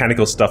other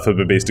mechanical stuff for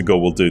Babista Gore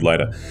we'll do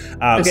later.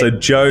 So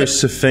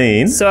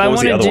Josephine, what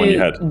was the other one you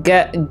had?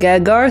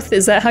 Gagarth,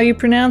 is that how you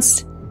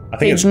pronounced? I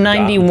think page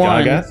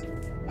 91.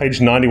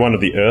 Page 91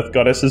 of the Earth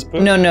Goddesses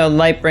book? No,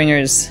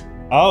 Lightbringers.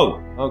 Oh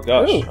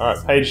gosh. Ooh. All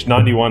right, page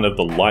 91 of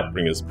the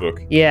Lightbringers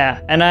book.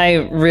 Yeah, and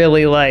I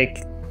really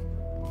like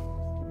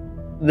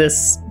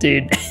this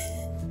dude.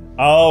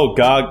 Oh,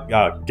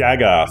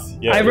 Gagarth.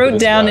 Yeah, I wrote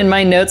down in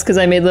my notes, because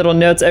I made little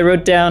notes, I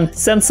wrote down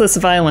senseless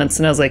violence,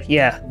 and I was like,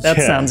 yeah, that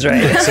sounds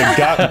right. So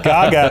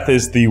Gagarth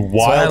is the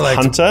wild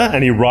hunter,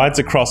 and he rides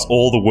across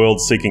all the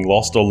world seeking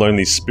lost or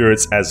lonely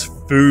spirits as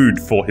food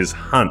for his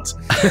hunt.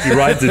 He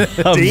rides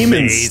a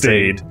demon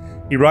steed.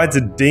 He rides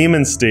a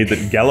demon steed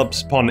that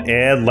gallops upon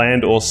air,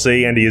 land, or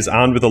sea, and he is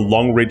armed with a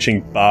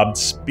long-reaching barbed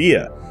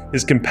spear.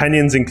 His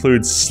companions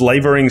include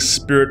slavering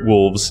spirit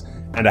wolves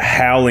and a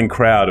howling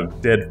crowd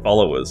of dead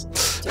followers.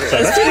 So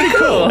that's pretty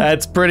cool.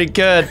 That's pretty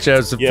good,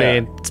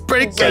 Josephine. Yeah. It's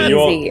pretty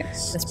good.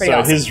 That's pretty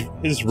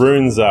awesome. His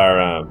runes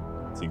are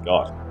what's he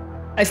got?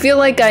 I feel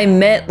like I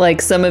met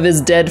like some of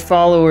his dead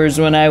followers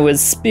when I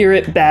was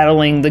spirit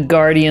battling the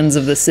guardians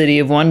of the City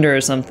of Wonder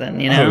or something,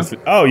 you know?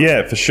 Oh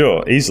yeah, for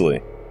sure.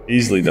 Easily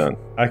done.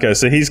 Okay,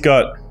 so he's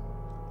got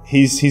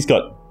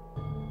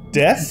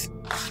death,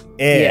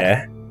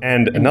 air,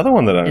 and another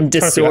one that I'm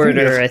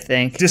disorder, I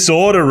think.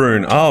 Disorder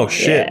rune. Oh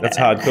shit, that's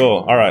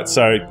hardcore. All right,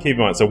 so keep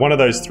in mind. So one of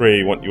those 3,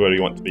 you want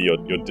to be your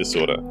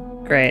disorder.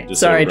 Great. Disorder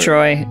Sorry, rune.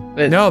 Troy.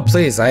 But no,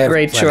 please. I have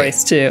great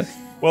choice too.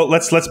 Well,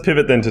 let's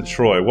pivot then to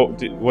Troy. What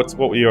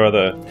were your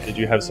other? Did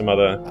you have some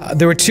other?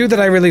 There were 2 that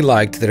I really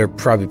liked that are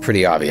probably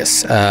pretty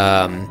obvious.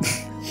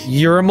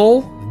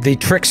 Urimal, the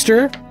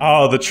trickster.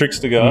 Oh, the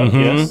trickster guy.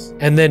 Yes.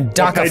 And then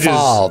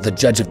Dakafal, the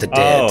judge of the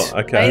dead. Oh,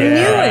 okay. I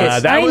knew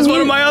it. That was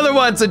one of my other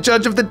ones, the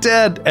Judge of the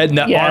Dead. And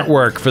the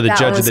artwork for the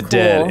Judge of the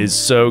Dead is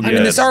so good. I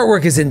mean, this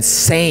artwork is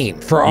insane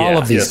for all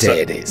of these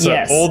deities. So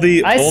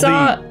I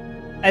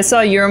saw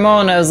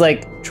Urimal and I was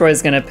like,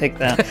 Troy's gonna pick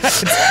that.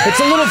 It's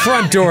a little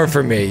front door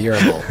for me,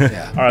 Urimal.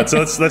 Yeah. All right, so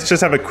let's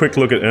just have a quick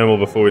look at Ermal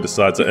before we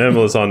decide. So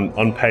Ermal is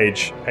on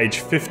page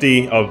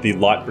 50 of the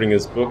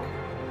Lightbringers book.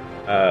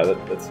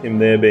 That's him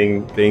there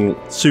being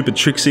super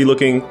tricksy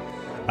looking.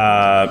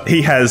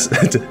 He has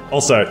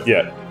also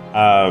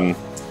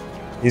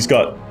he's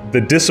got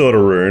the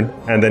Disorder rune,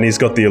 and then he's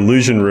got the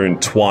Illusion rune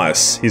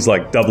twice. He's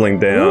like doubling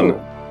down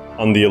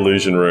on the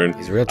Illusion rune.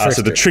 He's a real trickster.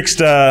 So the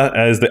Trickster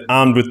is the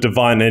armed with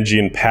divine energy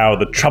and power.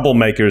 The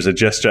Troublemaker is a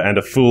gesture and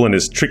a fool, and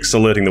his tricks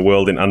alerting the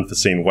world in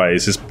unforeseen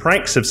ways. His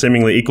pranks have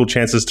seemingly equal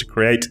chances to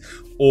create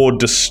or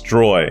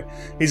destroy.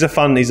 He's a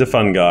fun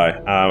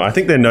guy. I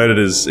think they're noted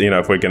as, you know,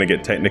 if we're going to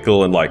get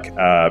technical and like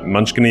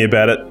munchkin-y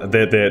about it,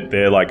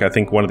 they're like, I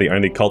think one of the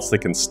only cults that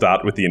can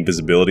start with the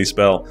invisibility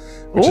spell,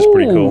 which is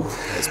pretty cool.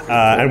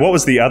 And what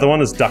was the other one?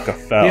 Is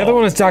Dakafel. The other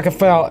one is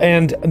Dakafel,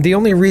 and the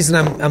only reason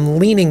I'm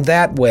leaning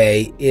that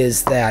way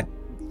is that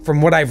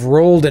from what I've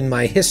rolled in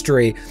my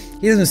history,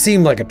 he doesn't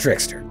seem like a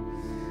trickster.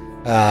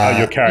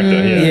 Your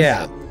character,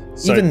 yeah.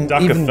 So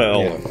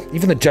Dakafel.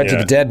 Even the Judge of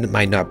the Dead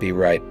might not be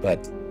right,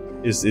 but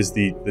is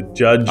the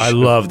judge. I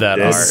love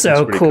that art.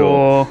 So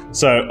cool.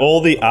 So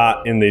all the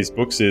art in these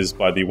books is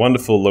by the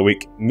wonderful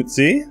Loic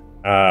Mutzi.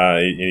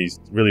 He's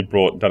really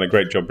done a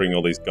great job bringing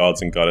all these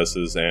gods and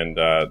goddesses and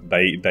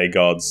they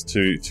gods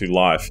to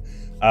life.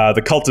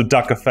 The cult of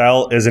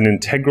Dakafel is an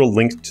integral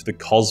link to the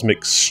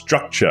cosmic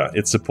structure.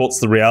 It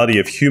supports the reality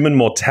of human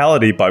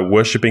mortality by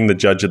worshipping the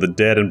Judge of the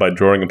Dead and by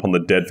drawing upon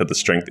the dead for the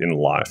strength in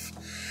life.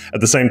 At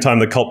the same time,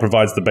 the cult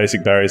provides the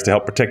basic barriers to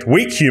help protect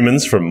weak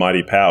humans from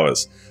mighty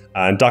powers.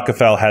 And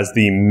Dakafel has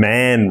the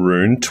Man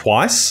rune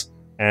twice.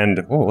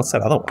 And, what's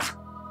that other one?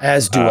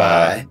 As do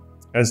I.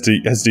 As do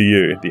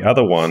you. The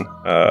other one,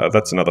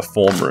 that's another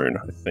form rune,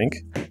 I think,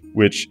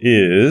 which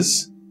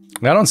is...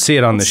 I don't see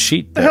it on the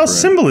sheet. What the hell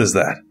symbol is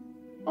that?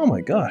 Oh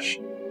my gosh.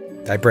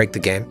 Did I break the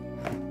game?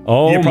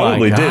 Oh you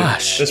probably my did.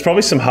 gosh. There's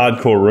probably some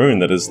hardcore rune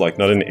that is like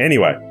not in...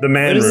 Anyway, the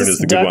Man rune is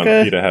the good one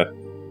for you to have.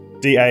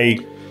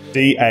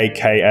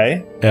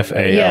 D-A-K-A?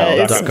 F-A-L.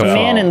 Yeah, it's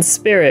man and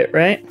spirit,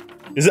 right?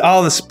 Is it?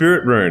 Oh, the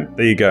spirit rune.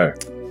 There you go.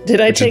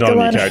 Did I take a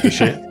lot character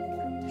sheet?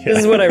 This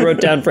is what I wrote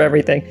down for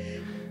everything.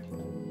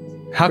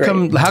 How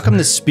come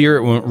the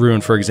spirit rune,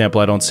 for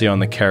example, I don't see on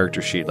the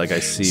character sheet like I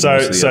see?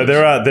 So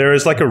there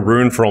is like a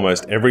rune for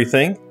almost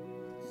everything.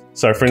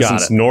 So for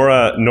instance,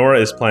 Noura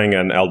is playing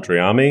an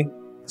Eldriami.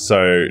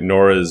 So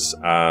Nora's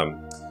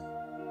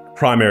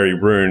primary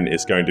rune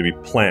is going to be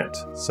plant.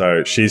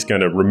 So she's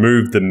going to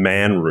remove the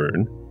Man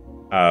rune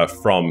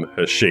from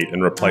her sheet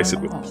and replace it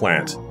with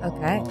plant.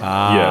 Okay.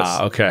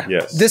 Yes. Okay.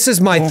 Yes. This is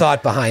my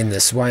thought behind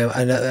this. Why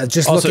I'm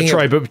just also, looking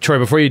Troy,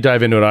 before you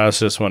dive into it, I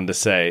also just wanted to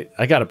say,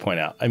 I got to point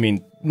out, I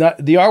mean,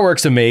 the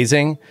artwork's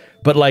amazing,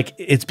 but like,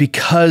 it's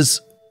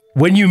because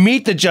when you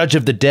meet the Judge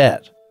of the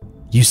Dead,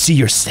 you see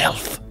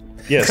yourself.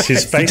 Yes,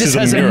 his face is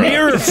has a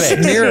mirror.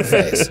 Mirror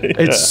face.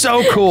 It's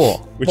so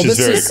cool. Which is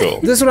very cool.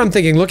 This is what I'm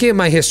thinking. Looking at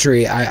my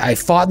history, I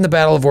fought in the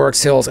Battle of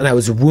Oryx Hills, and I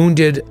was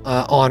wounded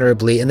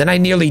honorably, and then I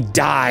nearly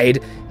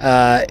died.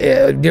 I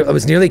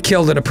was nearly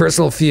killed in a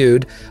personal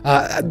feud.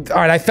 All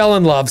right, I fell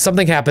in love.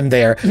 Something happened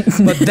there.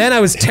 But then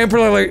I was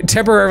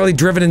temporarily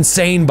driven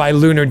insane by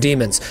lunar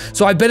demons.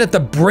 So I've been at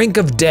the brink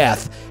of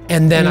death,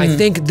 and then I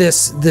think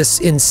this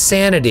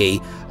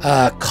insanity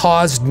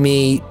caused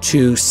me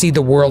to see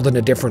the world in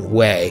a different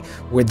way,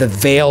 where the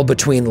veil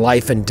between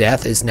life and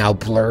death is now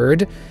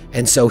blurred,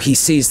 and so he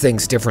sees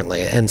things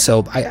differently. And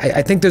so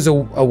I think there's a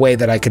way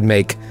that I could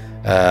make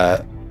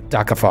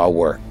Dakafel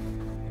work.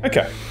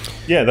 Okay.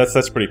 Yeah,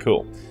 that's pretty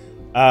cool.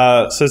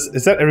 So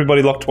is that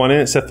everybody locked one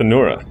in except for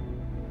Noura?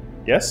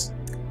 Yes?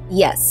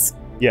 Yes.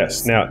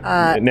 Yes.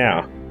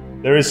 Now,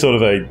 there is sort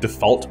of a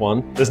default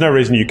one. There's no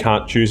reason you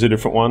can't choose a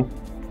different one,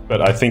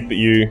 but I think that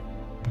you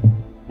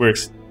were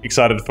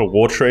excited for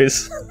War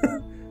Trees.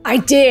 I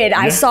did.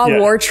 I saw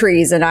War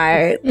Trees, and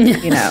I,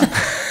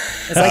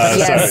 it's like,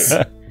 yes.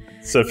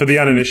 So for the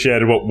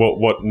uninitiated,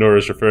 what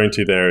Noura's referring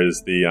to there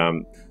is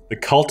the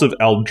Cult of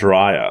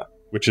Eldriah,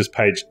 which is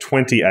page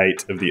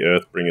 28 of the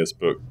Earthbringers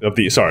book, of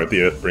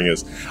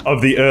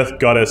the Earth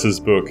Goddesses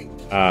book.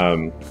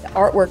 The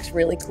artwork's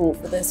really cool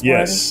for this one.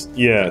 Yes,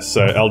 yeah.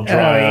 So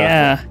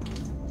Eldriah. Oh,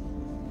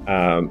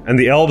 yeah. And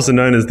the elves are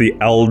known as the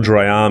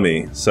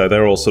Eldriami, so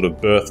they're all sort of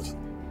birthed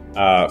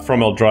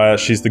from Eldriah.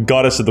 She's the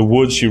goddess of the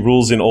woods. She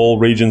rules in all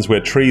regions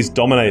where trees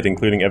dominate,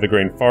 including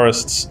evergreen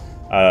forests,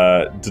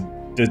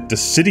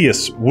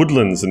 deciduous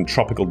woodlands, and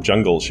tropical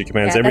jungles. She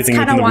commands everything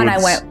within the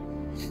woods.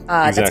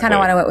 That's kind of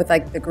why I went with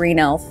like the green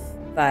elf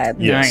vibe.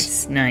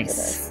 Yes.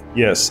 Nice.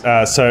 Yes.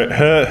 So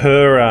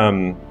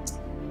her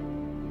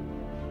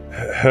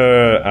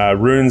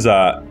runes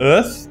are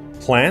earth,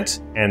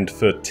 plant, and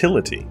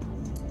fertility.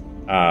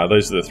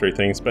 Those are the three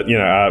things. But,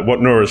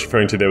 what Noura is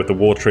referring to there with the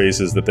War Trees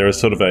is that there is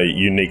sort of a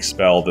unique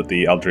spell that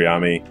the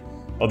Eldriami,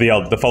 or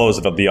the followers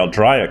of the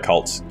Eldriah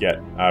cults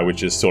get,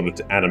 which is sort of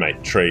to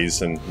animate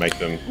trees and make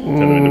them, turn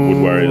them into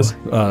wood warriors.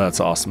 Oh, that's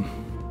awesome.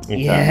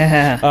 Okay.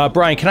 Yeah.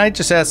 Brian, can I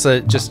just ask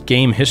just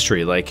game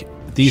history? Like,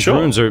 these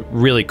runes are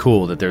really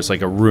cool that there's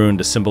like a rune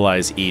to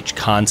symbolize each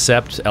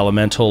concept,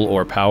 elemental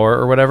or power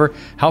or whatever.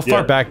 How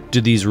far back do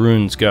these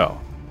runes go?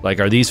 Like,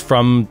 are these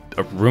from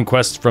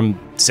RuneQuest from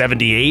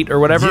 78 or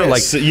whatever?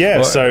 Yes, like,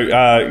 yeah. So,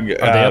 are they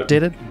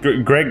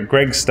updated?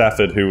 Greg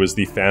Stafford, who was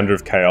the founder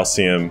of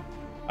Chaosium,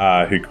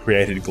 who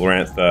created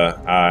Glorantha,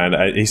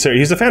 and he's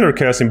the founder of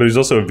Chaosium, but he's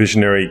also a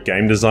visionary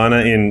game designer.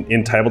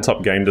 In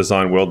tabletop game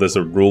design world, there's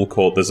a rule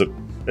called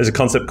there's a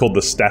concept called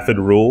the Stafford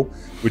rule,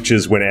 which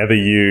is whenever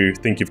you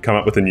think you've come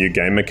up with a new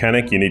game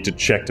mechanic, you need to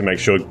check to make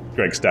sure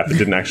Greg Stafford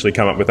didn't actually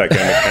come up with that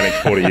game mechanic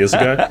 40 years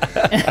ago.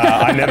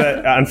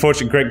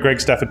 Unfortunately, Greg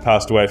Stafford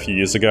passed away a few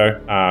years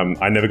ago.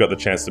 I never got the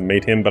chance to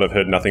meet him, but I've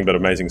heard nothing but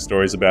amazing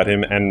stories about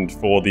him. And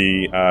for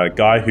the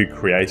guy who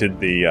created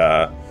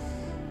the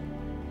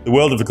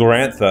world of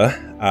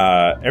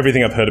Glorantha,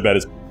 everything I've heard about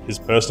is his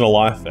personal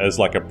life as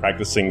like a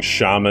practicing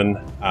shaman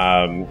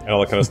and all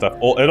that kind of stuff.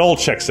 It all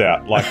checks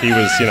out. Like he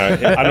was,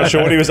 I'm not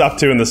sure what he was up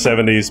to in the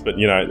 70s, but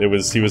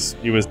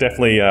he was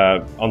definitely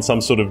on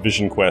some sort of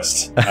vision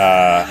quest.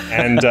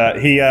 And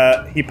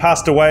he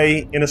passed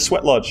away in a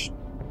sweat lodge.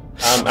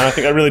 And I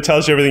think that really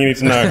tells you everything you need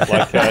to know.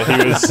 Like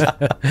he was,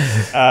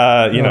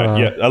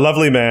 a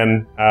lovely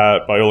man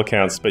by all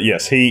accounts. But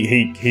yes,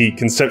 he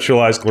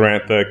conceptualized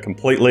Glorantha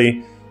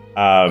completely.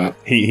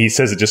 He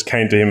says it just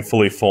came to him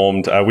fully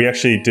formed. We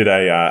actually did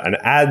an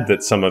ad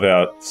that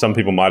some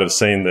people might have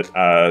seen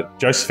that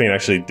Josephine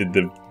actually did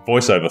the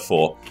voiceover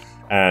for.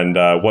 And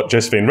what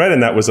Josephine read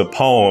in that was a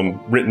poem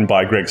written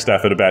by Greg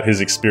Stafford about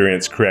his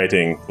experience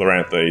creating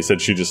Glorantha. He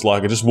said it just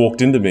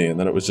walked into me, and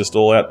then it was just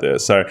all out there.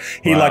 So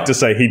he liked to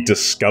say he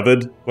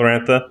discovered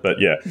Glorantha, but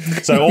yeah.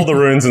 So all the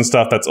runes and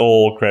stuff, that's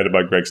all created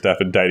by Greg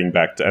Stafford, dating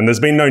back to, and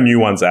there's been no new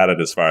ones added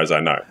as far as I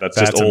know. That's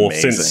just all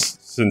amazing.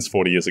 Since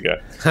 40 years ago.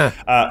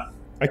 Huh.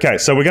 Okay,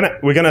 so we're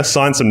gonna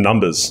assign some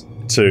numbers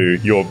to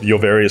your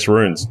various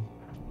runes.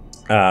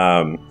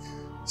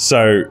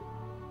 So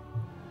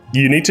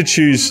you need to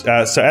choose.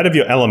 So out of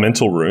your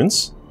elemental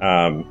runes,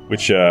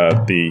 which are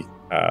the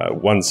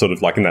ones sort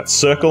of like in that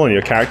circle in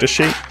your character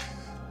sheet,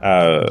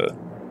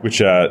 which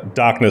are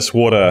darkness,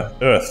 water,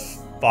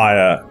 earth,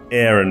 fire,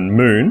 air, and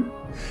moon.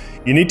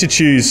 You need to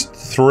choose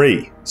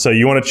 3. So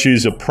you want to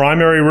choose a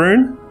primary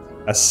rune,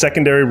 a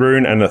secondary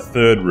rune, and a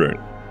third rune.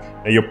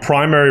 Now, your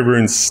primary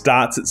rune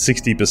starts at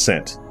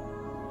 60%.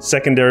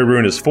 Secondary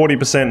rune is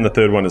 40%, and the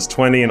third one is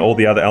 20%, and all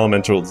the other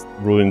elemental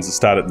runes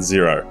start at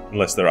 0,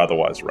 unless they're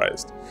otherwise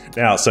raised.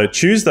 Now, so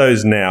choose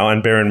those now,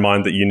 and bear in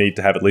mind that you need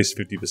to have at least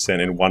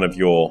 50% in one of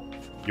your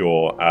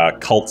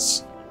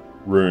cults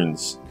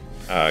runes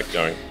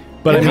going.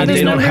 But I mean,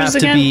 they don't have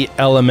to be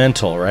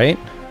elemental, right?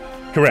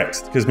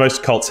 Correct, because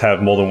most cults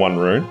have more than one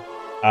rune.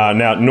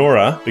 Now,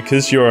 Noura,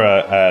 because you're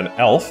an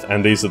elf,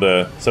 and these are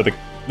the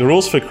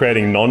rules for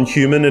creating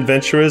non-human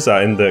adventurers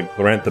are in the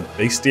Glorantha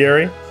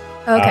bestiary.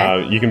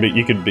 Okay. You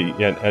could be.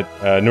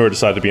 Noura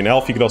decided to be an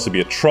elf. You could also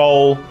be a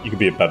troll. You could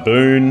be a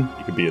baboon.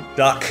 You could be a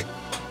duck.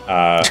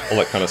 All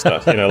that kind of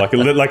stuff. Like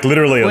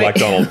literally like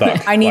Donald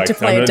Duck. I need to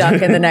play a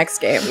duck in the next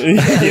game.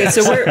 Yes.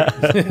 So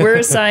we're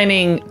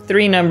assigning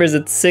 3 numbers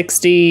at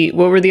 60.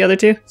 What were the other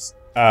 2?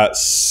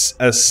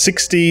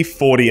 60,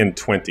 40, and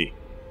 20.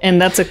 And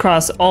that's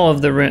across all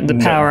of the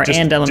power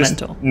and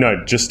elemental.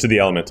 Just to the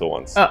elemental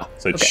ones. Oh,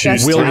 so okay.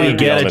 choose. Will we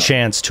get a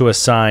chance to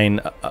assign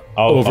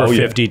over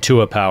 50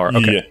 to a power?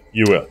 Okay, yeah,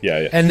 you will.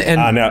 Yeah. And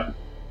now,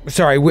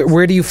 sorry,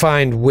 where do you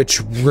find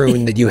which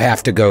rune that you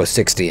have to go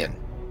 60 in?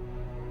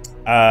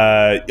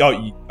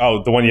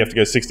 The one you have to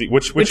go 60.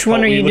 Which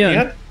one are you doing?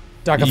 At?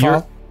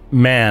 Darkafall?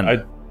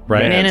 Man,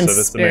 right? Man and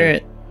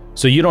spirit.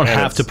 So you don't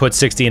have to put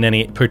 60 in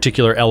any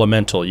particular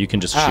elemental. You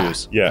can just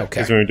choose. Yeah,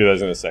 because we're going to do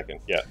those in a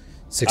second. Yeah.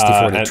 60,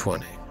 40,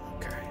 20.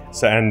 Okay.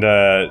 So, and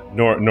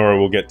Noura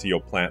will get to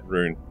your plant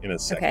rune in a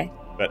second. Okay.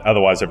 But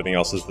otherwise, everything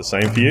else is the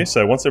same for you.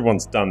 So once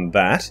everyone's done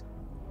that,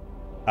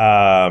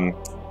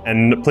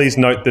 and please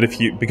note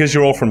that because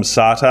you're all from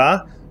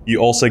Sartar, you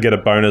also get a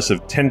bonus of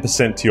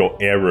 10% to your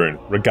air rune,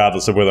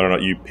 regardless of whether or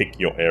not you pick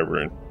your air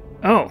rune.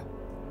 Oh.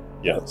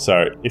 Yeah,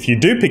 so if you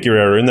do pick your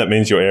air rune, that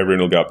means your air rune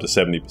will go up to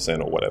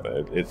 70% or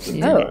whatever. It's a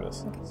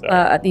bonus.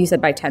 So. You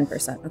said by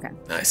 10%. Okay.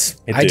 Nice.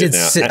 I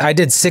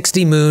did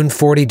 60 moon,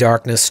 40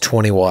 darkness,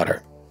 20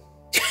 water.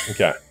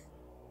 Okay.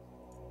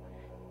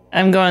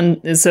 I'm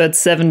going, so it's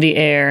 70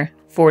 air,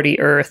 40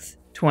 earth,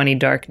 20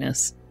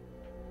 darkness.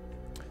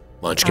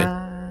 Munchkin.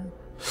 I'm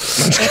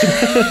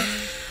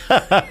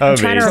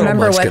trying to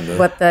remember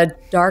what the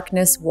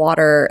darkness,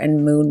 water,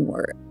 and moon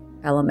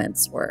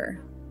elements were.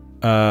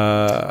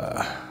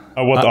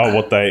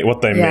 What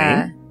they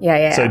mean?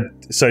 Yeah.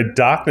 So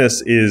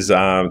darkness is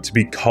to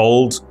be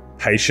cold,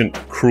 patient,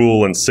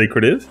 cruel, and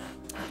secretive.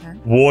 Okay.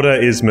 Water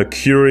is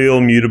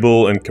mercurial,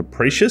 mutable, and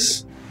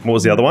capricious. What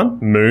was the other one?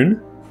 Moon.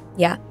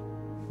 Yeah.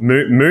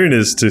 Moon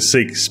is to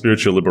seek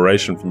spiritual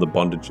liberation from the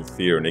bondage of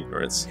fear and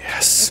ignorance.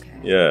 Yes.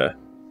 Okay. Yeah.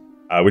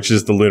 Which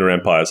is the Lunar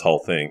Empire's whole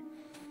thing.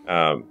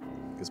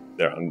 Because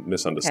they're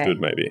misunderstood,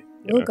 maybe.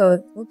 We'll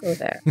go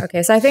there.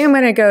 Okay, so I think I'm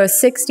going to go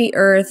 60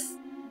 earth,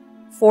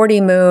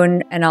 40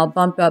 moon, and I'll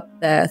bump up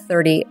the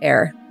 30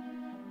 air.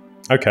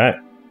 Okay,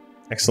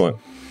 excellent.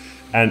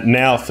 And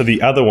now for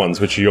the other ones,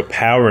 which are your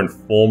power and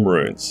form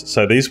runes.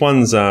 So these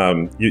ones,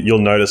 you'll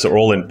notice, are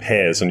all in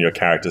pairs on your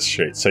character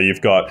sheet. So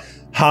you've got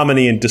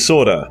harmony and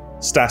disorder,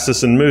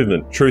 stasis and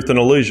movement, truth and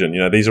illusion.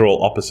 These are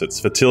all opposites.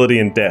 Fertility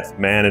and death,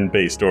 man and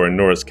beast, or in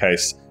Noura's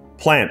case,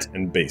 plant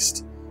and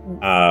beast.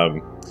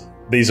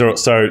 These are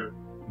so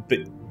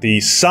the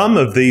sum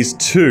of these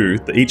two,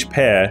 each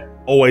pair,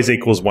 always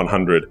equals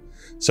 100.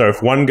 So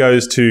if one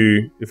goes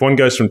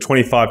from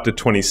 25 to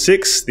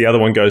 26, the other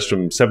one goes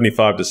from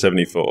 75 to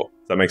 74. Does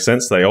that make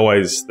sense? They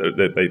always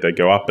they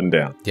go up and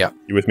down. Yeah.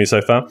 You with me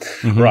so far?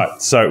 Mm-hmm.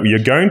 Right. So you're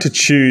going to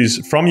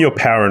choose from your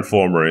power and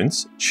form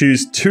runes,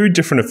 choose 2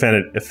 different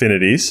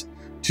affinities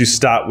to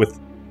start with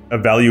a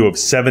value of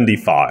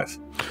 75,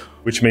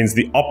 which means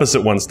the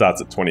opposite one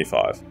starts at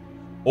 25.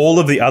 All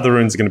of the other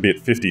runes are going to be at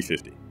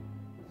 50-50.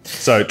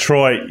 So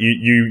Troy,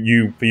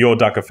 you for your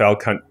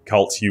Duckafel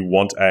cults, you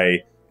want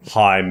a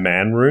high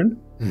man rune.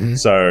 Mm-hmm.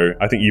 So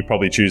I think you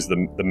probably choose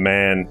the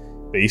man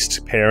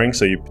beast pairing.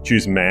 So you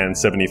choose man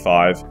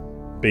 75,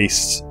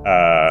 beast.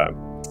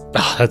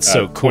 That's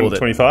so cool.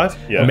 25.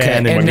 Yeah,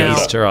 man and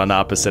beast are on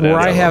opposite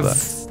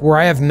ends. Where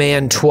I have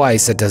man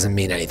twice, that doesn't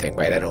mean anything,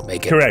 right? I don't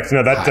make it. Correct.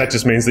 No, that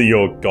just means that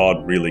your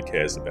god really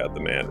cares about the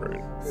man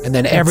rune. And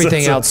then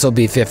everything else will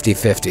be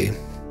 50-50.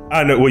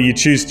 No, well, you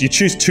choose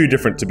 2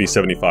 different to be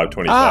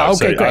 75-25. Ah,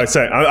 okay, great.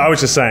 I was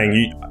just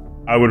saying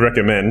I would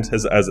recommend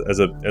as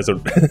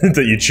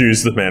that you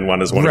choose the man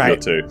one as one of your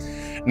 2.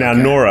 Now,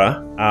 okay.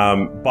 Noura,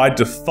 by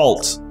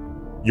default,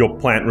 your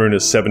plant rune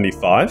is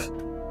 75.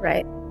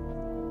 Right.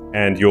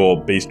 And your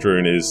beast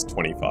rune is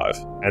 25.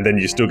 And then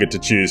you still get to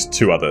choose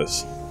 2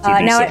 others.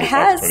 Now, it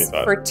has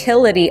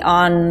fertility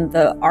on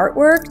the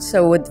artwork,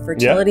 so would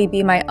fertility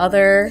be my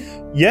other?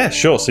 Yeah,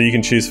 sure. So you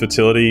can choose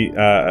fertility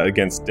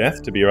against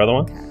death to be your other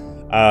one. Okay.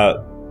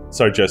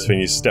 Sorry, Josephine,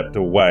 you stepped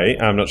away.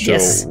 I'm not sure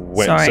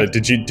when. Sorry. So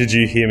did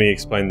you hear me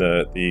explain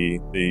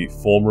the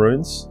form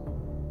runes?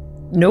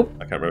 Nope.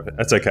 I can't remember.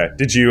 That's okay.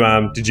 Did you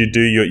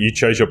do you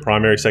chose your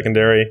primary,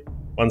 secondary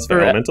ones for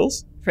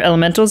elementals? For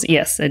elementals,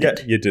 yes, I did.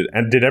 Yeah, you did.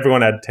 And did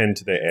everyone add 10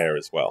 to their air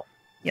as well?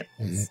 Yep.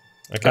 Mm-hmm.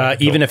 Okay.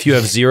 Cool. Even if you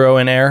have 0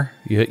 in air,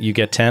 you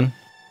get 10.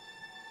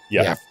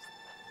 Yeah.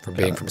 From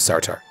being from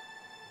Sartar.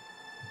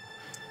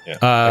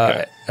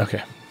 Yeah.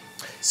 Okay.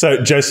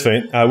 So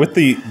Josephine, with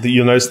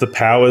you'll notice the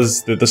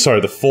powers,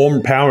 the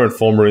form power and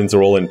form runes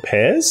are all in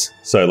pairs.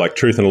 So like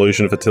truth and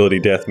illusion, fertility,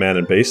 death, man,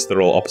 and beast,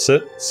 they're all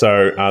opposite.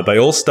 So they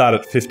all start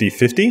at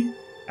 50-50,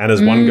 and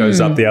as one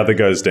goes up, the other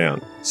goes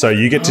down. So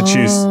you get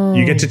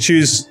to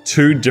choose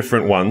 2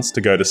 different ones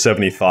to go to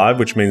 75,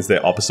 which means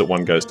their opposite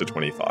one goes to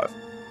 25.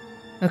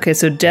 Okay,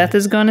 so death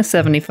is going to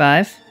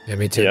 75. Yeah,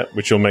 me too. Yeah,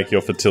 which will make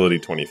your fertility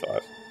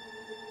 25.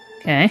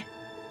 Okay.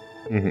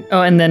 Mm-hmm.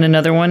 Oh, and then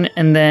another one,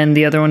 and then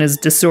the other one is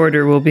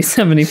disorder will be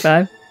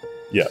 75.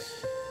 Yeah.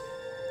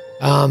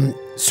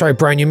 Sorry,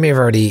 Brian, you may have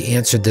already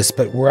answered this,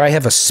 but where I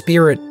have a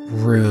spirit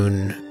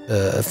rune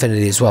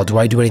affinity as well, do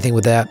I do anything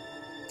with that?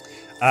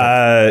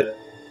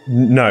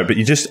 No, but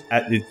you just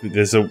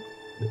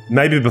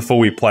maybe before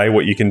we play,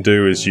 what you can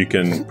do is you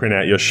can print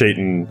out your sheet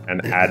and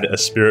add a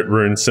spirit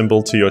rune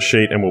symbol to your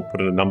sheet, and we'll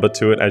put a number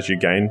to it as you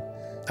gain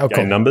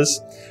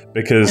numbers.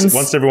 Because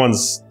once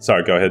everyone's...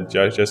 Sorry, go ahead,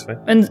 Josephine.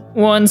 And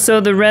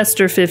so the rest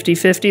are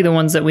 50-50, the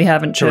ones that we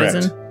haven't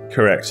chosen?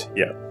 Correct,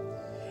 yeah.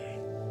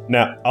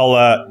 Now,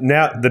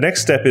 the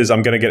next step is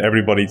I'm going to get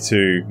everybody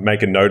to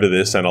make a note of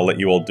this, and I'll let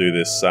you all do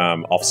this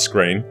off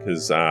screen,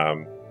 because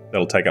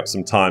that'll take up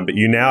some time. But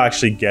you now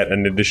actually get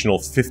an additional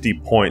 50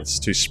 points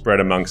to spread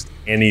amongst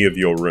any of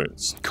your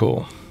runes.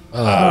 Cool.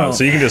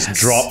 So you can just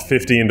drop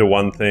 50 into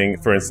one thing.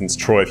 For instance,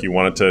 Troy, if you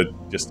wanted to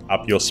just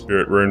up your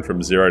spirit rune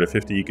from 0 to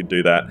 50, you could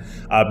do that.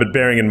 But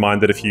bearing in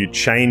mind that if you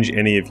change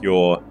any of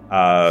your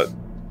power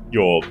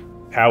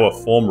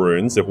form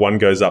runes, if one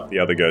goes up, the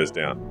other goes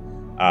down.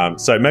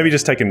 So maybe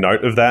just take a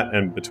note of that,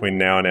 and between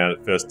now and our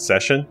first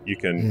session, you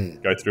can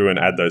go through and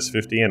add those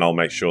 50, and I'll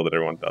make sure that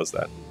everyone does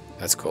that.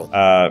 That's cool.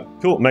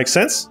 Cool. Makes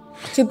sense?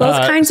 To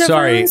both kinds of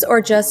runes,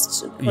 or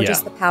just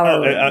the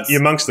power runes?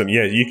 Amongst them,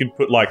 yeah. You could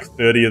put like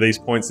 30 of these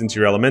points into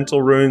your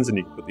elemental runes, and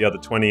you can put the other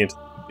 20 into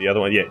the other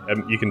one. Yeah,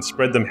 you can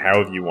spread them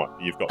however you want.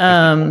 You've got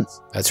 50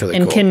 points. That's really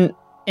cool.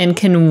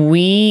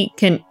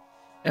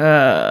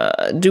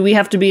 Do we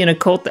have to be in a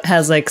cult that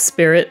has like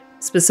spirit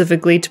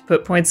specifically to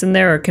put points in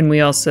there, or can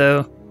we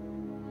also...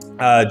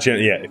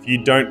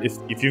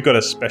 if you've got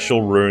a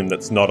special rune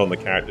that's not on the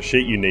character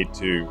sheet, you need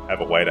to have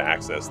a way to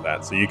access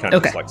that. So you can't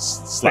just like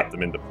slap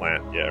them into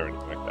plant, or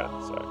anything like that.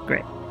 So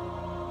great.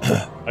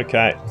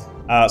 Okay,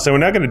 so we're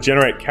now going to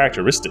generate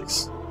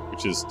characteristics,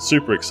 which is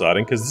super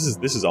exciting because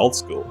this is old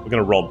school. We're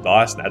going to roll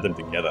dice and add them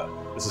together.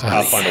 This is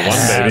Pathfinder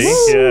 1, baby.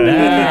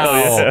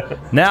 Yeah.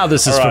 Now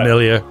this is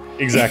familiar.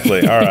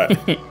 Exactly. All right.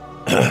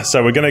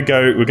 So we're going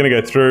to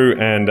go through,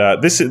 and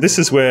this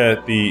is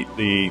where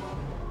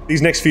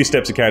these next few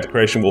steps of character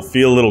creation will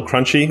feel a little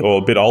crunchy or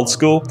a bit old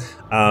school,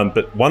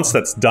 but once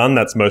that's done,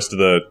 that's most of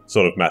the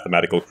sort of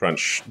mathematical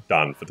crunch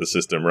done for the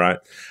system, right?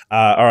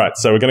 All right,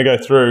 so we're going to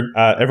go through.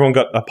 Everyone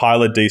got a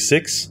pile of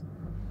D6?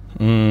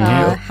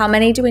 How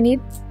many do we need?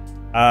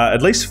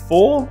 At least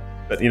 4,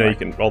 but you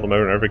can roll them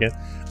over and over again.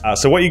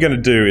 So what you're going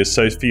to do is,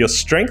 so for your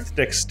strength,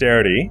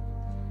 dexterity,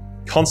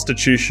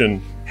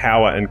 constitution,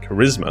 power, and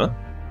charisma,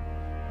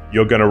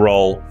 you're going to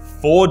roll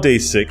 4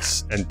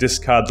 D6 and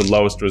discard the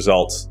lowest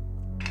results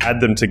add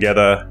them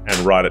together and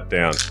write it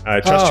down. I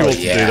trust you all to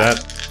do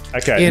that.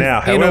 Okay, now,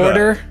 however... In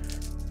order?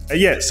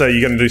 Yeah, so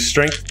you're going to do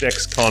strength,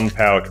 dex, con,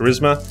 power,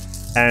 charisma.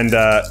 And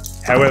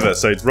however,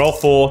 so roll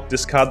 4,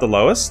 discard the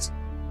lowest,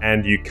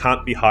 and you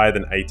can't be higher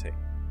than 18.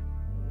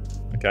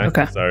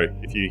 Okay. So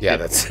if you... Yeah,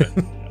 that's...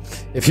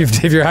 if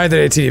you're higher than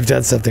 18, you've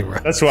done something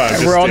wrong. That's why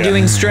we're all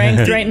doing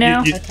strength right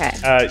now? Okay.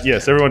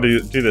 Yes, everyone do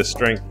their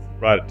strength.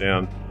 Write it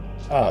down.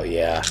 Oh,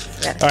 yeah.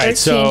 All right,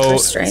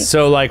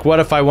 so like, what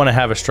if I want to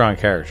have a strong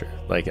character?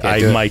 Like,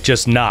 I might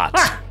just not.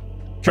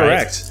 Correct.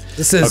 Right?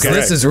 This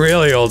is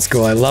really old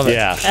school. I love it.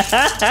 Yeah.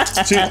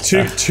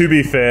 to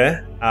be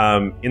fair,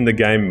 in the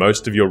game,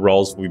 most of your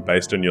rolls will be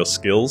based on your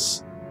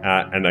skills,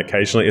 and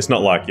occasionally it's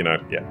not like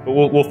but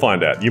we'll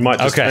find out. You might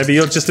just maybe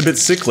you're just a bit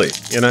sickly,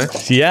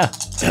 Yeah.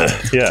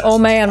 Yeah. Oh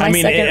man, my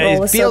second roll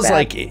was feels so bad.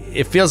 like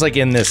it feels like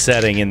in this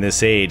setting, in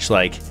this age,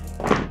 like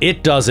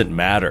it doesn't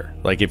matter.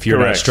 Like if you're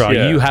not strong,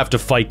 you have to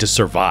fight to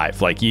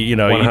survive. Like you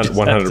know,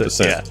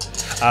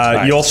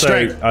 100%. You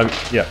also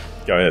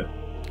go ahead.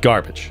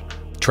 Garbage.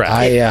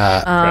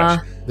 Trash.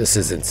 This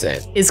is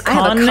insane. Is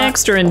con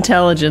next or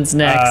intelligence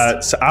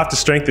next? So after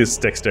strength is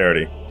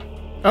dexterity.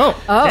 Oh,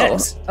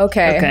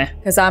 okay.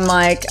 Because I'm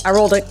like, I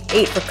rolled an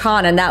 8 for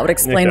con, and that would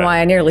explain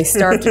why I nearly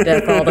starved to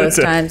death all those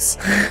times.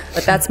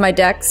 But that's my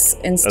dex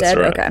instead.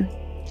 That's right.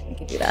 Okay, I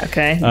can do that.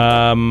 Okay.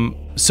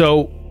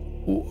 So,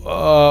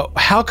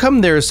 how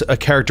come there's a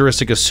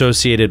characteristic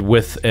associated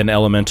with an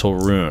elemental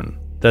rune?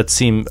 I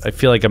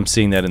feel like I'm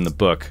seeing that in the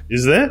book.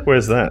 Is there?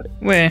 Where's that?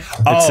 Where?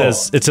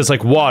 It says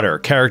like water,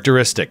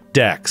 characteristic,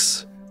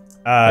 dex.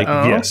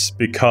 Yes,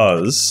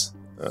 because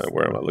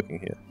where am I looking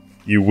here?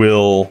 You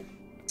will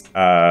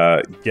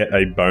get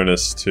a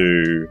bonus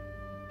to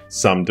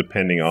some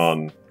depending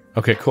on...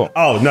 Okay, cool.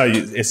 Oh, no,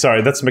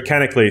 sorry, that's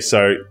mechanically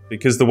so,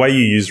 because the way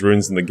you use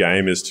runes in the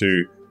game is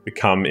to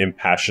become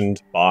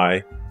impassioned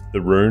by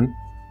the rune.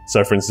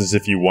 So, for instance,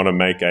 if you want to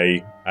make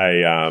a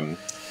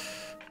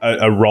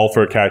roll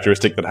for a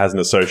characteristic that has an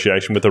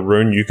association with a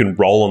rune, you can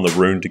roll on the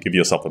rune to give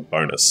yourself a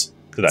bonus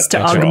to that. It's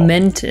to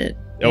augment it.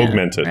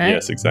 Augment it, right?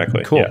 yes,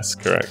 exactly. Cool. Yes,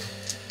 correct.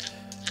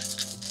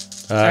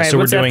 So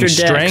we're doing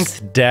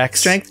strength,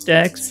 dex,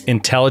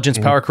 intelligence,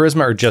 power,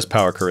 charisma, or just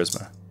power,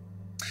 charisma?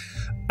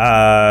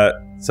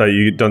 So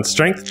you've done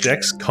strength,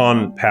 dex,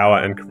 con, power,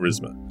 and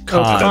charisma.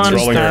 Con,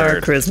 power,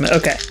 charisma.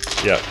 Okay.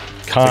 Yeah.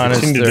 Con is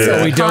third.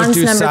 So we don't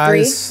do Con's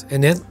number size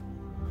and int?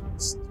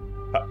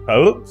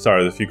 Oh,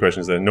 sorry, there's a few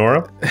questions there.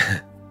 Noura?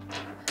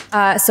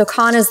 So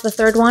con is the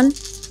third one?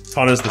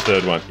 Con is the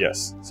third one,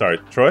 yes. Sorry,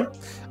 Troy?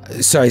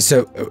 Sorry,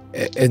 so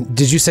and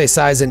did you say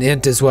size and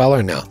int as well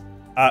or no?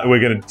 We're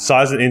going to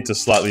size it into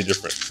slightly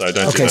different, so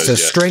don't do those so yet.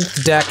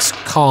 strength, dex,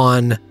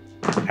 con,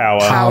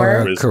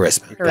 power,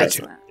 charisma.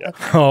 Charisma. Yeah.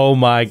 Okay. Oh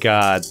my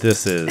god,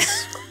 this is...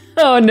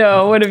 Oh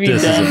no, what have you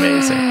This done? is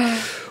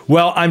amazing.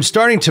 Well, I'm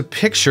starting to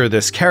picture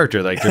this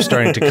character, like they're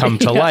starting to come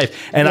to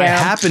life. And I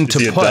happen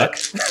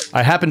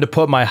to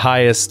put my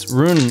highest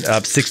rune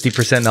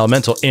 60%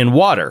 elemental in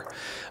water.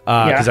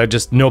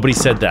 Because nobody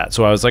said that.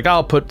 So I was like,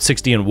 I'll put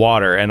 60 in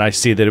water, and I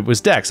see that it was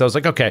dex. I was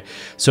like, okay,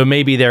 so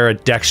maybe they're a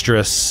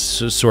dexterous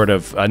sort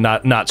of,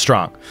 not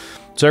strong.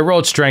 So I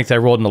rolled strength, I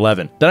rolled an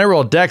 11. Then I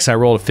rolled dex, and I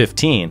rolled a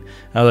 15.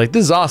 I was like,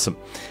 this is awesome.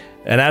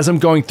 And as I'm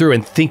going through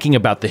and thinking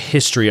about the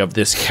history of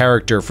this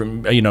character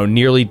from,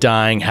 nearly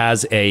dying,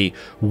 has a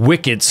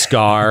wicked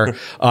scar,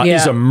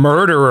 is a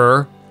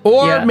murderer,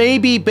 or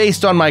maybe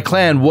based on my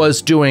clan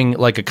was doing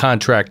like a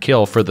contract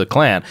kill for the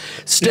clan,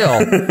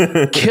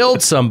 still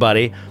killed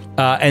somebody,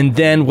 and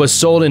then was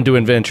sold into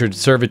indentured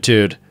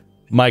servitude.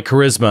 My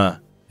charisma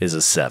is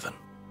a 7.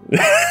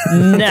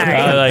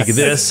 Nice. Like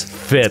this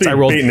fits. I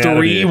rolled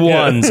 3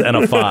 ones and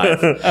a 5.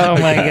 Oh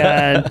my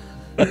god.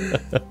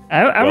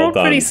 I rolled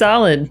pretty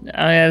solid,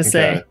 I gotta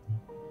say.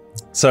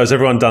 So has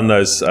everyone done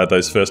those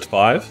first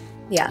 5?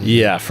 Yeah.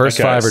 Yeah, first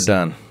 5 are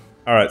done.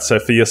 All right, so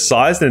for your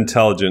size and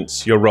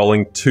intelligence, you're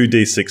rolling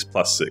 2d6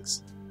 plus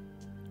 6.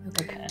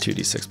 Okay.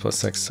 2d6 plus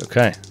 6,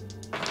 okay.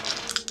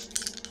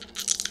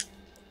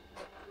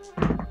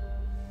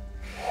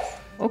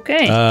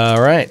 Okay.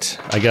 All right,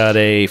 I got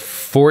a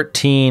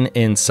 14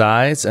 in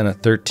size and a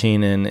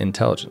 13 in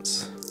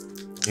intelligence.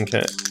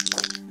 Okay.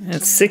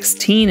 It's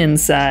 16 in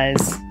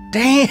size.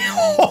 Damn.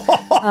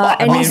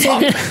 And you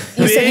said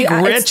Big,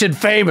 rich, and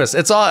famous.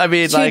 It's all,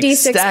 like,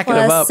 stacking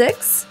them up.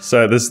 6?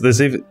 So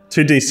there's even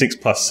 2d6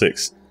 plus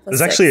 6.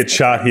 There's actually a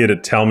chart here to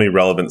tell me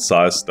relevant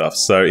size stuff.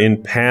 So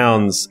in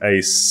pounds,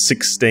 a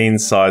 16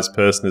 size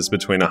person is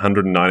between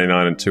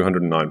 199 and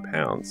 209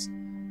 pounds.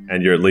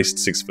 And you're at least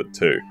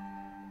 6'2".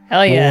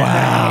 Hell yeah.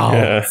 Wow.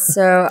 Yeah.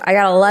 So I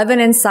got 11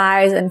 in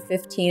size and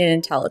 15 in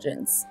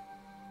intelligence.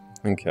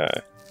 Okay.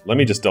 Let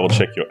me just double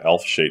check your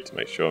elf sheet to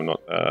make sure I'm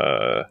not...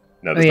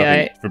 No, there's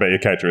nothing about your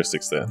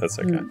characteristics there. That's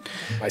okay.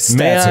 My stats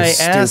May I are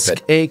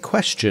stupid. ask a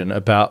question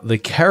about the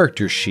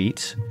character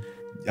sheet?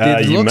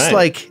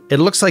 It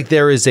looks like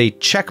there is a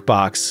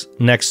checkbox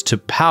next to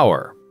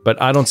power,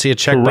 but I don't see a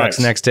checkbox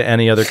next to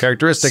any other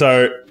characteristic.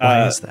 So,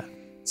 why is that?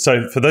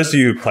 So for those of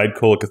you who played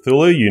Call of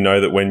Cthulhu, you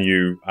know that when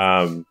you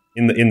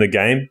in the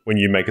game, when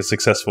you make a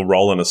successful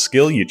roll on a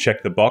skill, you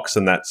check the box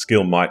and that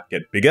skill might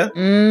get bigger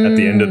at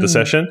the end of the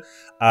session.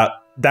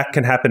 That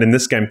can happen in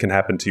this game, can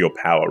happen to your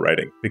power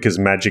rating because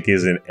magic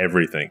is in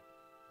everything.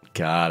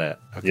 Got it.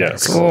 Okay,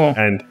 yes. Cool.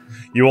 And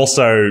you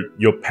also,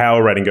 your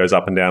power rating goes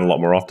up and down a lot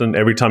more often.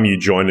 Every time you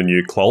join a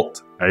new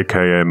cult,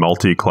 aka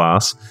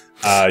multi-class,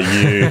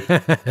 you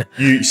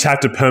have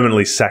to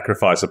permanently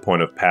sacrifice a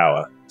point of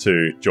power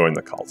to join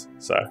the cult.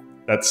 So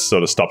that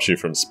sort of stops you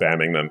from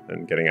spamming them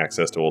and getting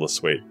access to all the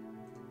sweet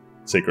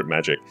secret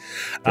magic.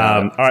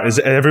 All right, has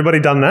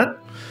everybody done that?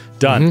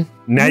 Done.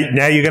 Now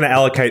you're going to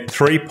allocate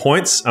 3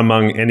 points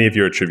among any of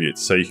your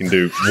attributes. So you can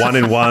do 1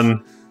 in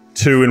 1,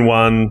 2 in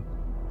 1,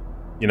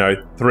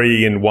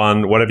 3 in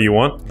 1, whatever you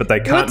want, but they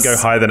can't go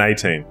higher than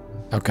 18.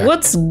 Okay.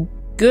 What's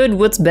good?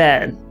 What's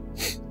bad?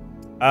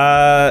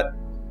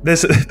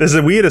 There's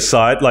a weird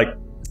aside. Like,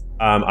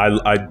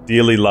 I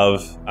dearly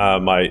love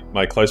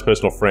my close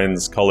personal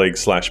friends,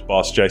 colleagues /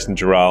 boss Jason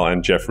Giral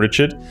and Jeff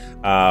Richard.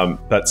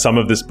 But some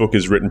of this book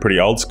is written pretty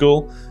old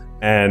school,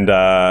 and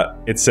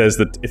it says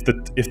that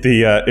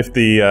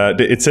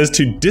it says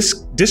to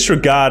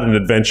disregard an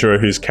adventurer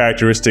whose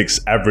characteristics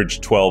average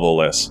 12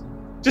 or less.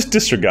 Just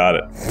disregard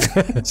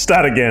it.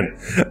 Start again.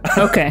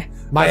 Okay.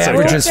 My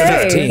average is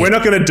 15. We're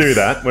not going to do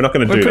that. We're not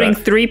going to do that. We're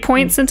putting 3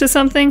 points into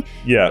something?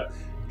 Yeah.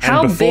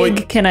 How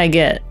big can I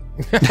get?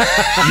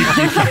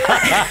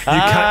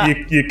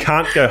 You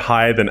can't go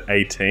higher than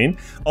 18.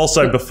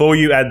 Also, before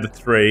you add the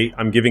 3,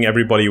 I'm giving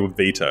everybody a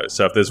veto.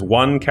 So if there's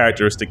one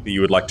characteristic that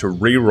you would like to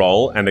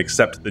re-roll and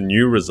accept the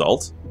new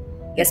result,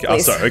 yes,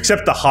 please.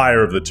 Accept the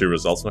higher of the 2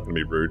 results. Not going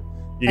to be rude.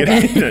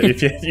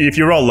 If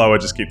you roll lower,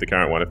 just keep the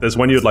current one. If there's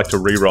one you'd like to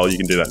re-roll, you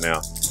can do that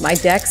now. My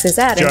dex is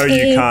at Joe, an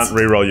 8. you can't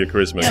re-roll your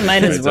charisma. I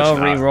might as well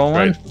re-roll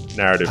one.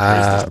 Narrative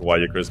reasons for why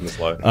your charisma's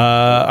low.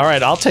 All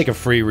right, I'll take a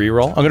free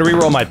re-roll. I'm going to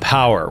re-roll my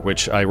power,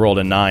 which I rolled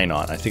a 9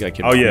 on. I think I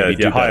can. Oh yeah,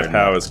 do higher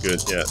power is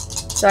good. Yeah.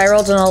 So I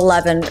rolled an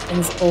 11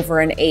 and over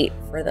an 8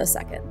 for the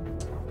second.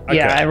 Okay.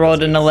 Yeah, I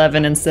rolled an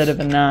 11 instead of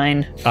a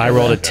 9. I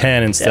rolled a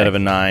 10 instead of a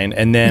 9,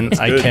 and then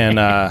I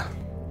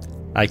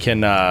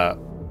can.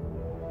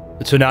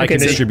 So now I can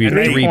distribute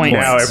 3 points.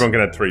 Now everyone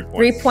can have 3 points.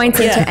 3 points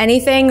into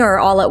anything or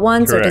all at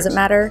once, Correct. or does it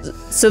matter?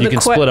 So you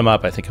can split them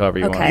up, I think, however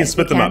you want. You can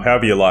split them up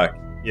however you like.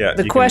 Yeah.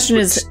 The question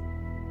is,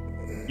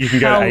 you can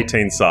go to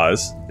 18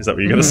 size. Is that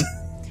what you're going to say?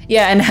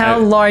 Yeah, and how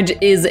large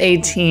is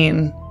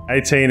 18?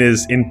 18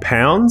 is in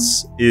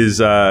pounds is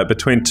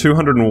between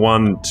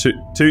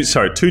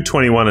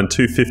 221 and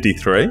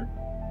 253,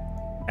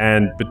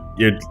 and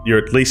you're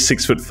at least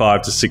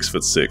 6'5" to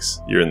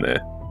 6'6". You're in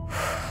there.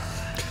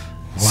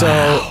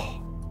 So.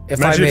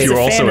 Imagine if you were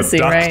also fantasy,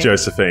 a duck, right?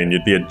 Josephine.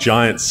 You'd be a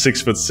giant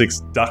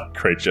 6'6" duck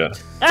creature.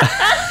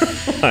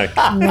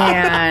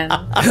 Man.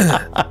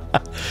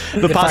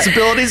 The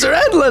possibilities are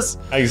endless.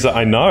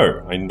 I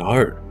know.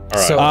 All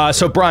right.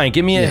 So Brian,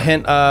 give me a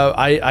hint.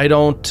 I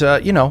don't.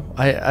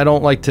 I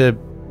don't like to.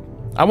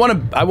 I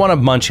want to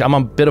munch. I'm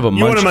a bit of a munchkin.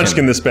 You want to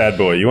munchkin this bad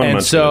boy. You want to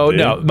munchkin. So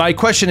no, my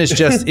question is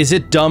just: is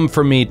it dumb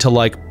for me to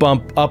like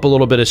bump up a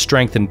little bit of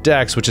strength and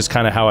dex, which is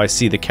kind of how I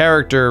see the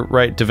character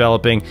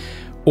developing?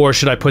 Or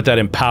should I put that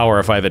in power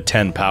if I have a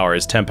 10 power?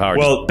 Is 10 power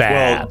just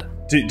bad? Well,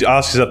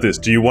 ask yourself this.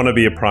 Do you want to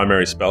be a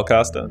primary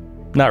spellcaster?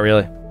 Not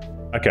really.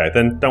 Okay,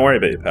 then don't worry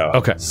about your power.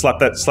 Okay. Slap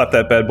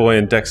that bad boy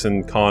in dex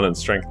and con and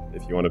strength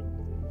if you want to.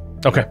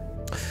 Okay.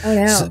 Oh,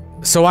 no.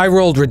 So I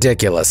rolled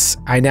ridiculous.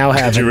 I now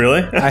have... Did you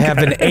really? I have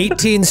an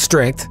 18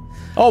 strength.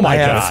 Oh my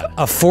God. I have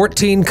a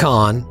 14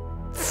 con,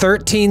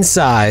 13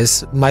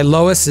 size. My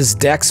lowest is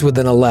dex with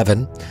an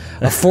 11.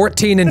 A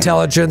 14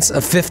 intelligence,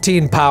 a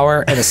 15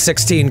 power, and a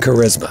 16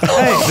 charisma.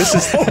 Hey,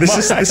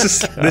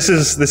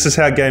 this is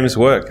how games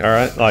work, all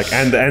right? Like,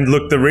 and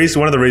look,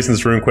 one of the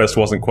reasons RuneQuest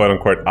wasn't quote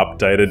unquote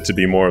updated to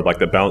be more of like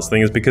the balance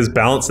thing is because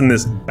balance in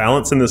this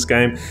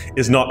game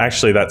is not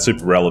actually that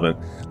super relevant.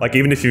 Like,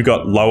 even if you've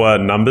got lower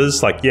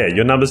numbers, like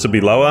your numbers will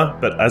be lower,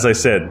 but as I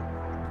said,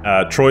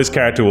 Troy's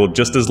character will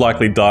just as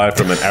likely die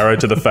from an arrow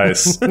to the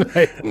face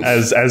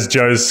as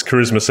Joe's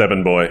charisma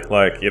 7 boy.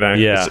 Like,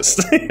 yeah. It's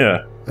just,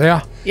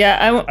 Yeah.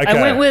 Yeah, I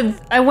went with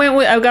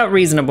I got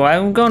reasonable.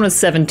 I'm going with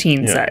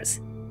 17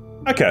 size.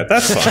 Okay,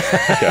 that's fine.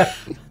 Okay.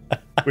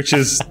 Which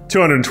is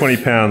 220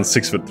 pounds,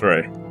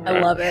 6'3". I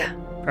love it.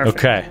 Perfect.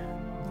 Okay.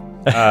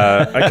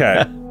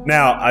 Okay.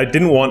 Now, I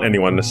didn't want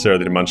anyone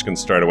necessarily to munchkin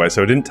straight away,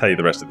 so I didn't tell you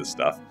the rest of this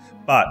stuff.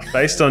 But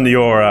based on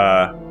your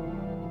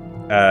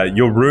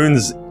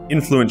runes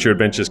influence your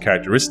adventure's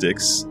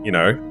characteristics,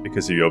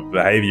 because of your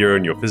behavior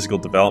and your physical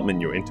development,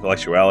 your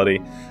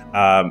intellectuality.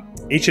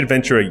 Each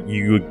adventurer,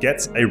 you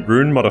get a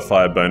rune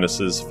modifier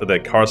bonuses for their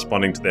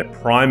corresponding to their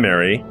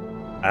primary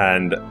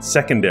and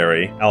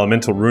secondary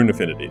elemental rune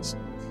affinities.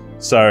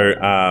 So,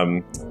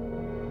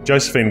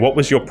 Josephine, what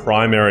was your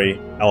primary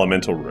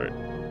elemental rune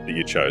that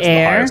you chose?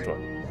 Air. The highest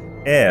one.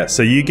 Air.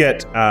 So you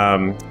get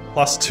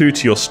 +2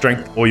 to your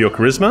strength or your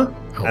charisma,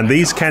 and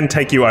these can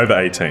take you over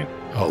 18.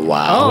 Oh,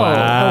 wow. Oh,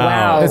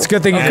 wow. It's a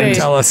good thing you didn't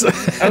tell us.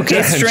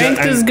 Okay,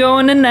 strength is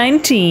going to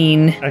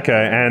 19.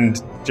 Okay,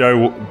 and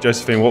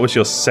Josephine, what was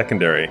your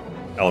secondary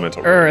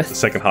elemental rune? Earth. The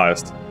second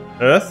highest.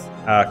 Earth,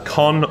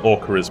 con or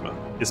charisma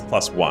is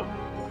 +1.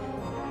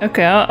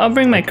 Okay, I'll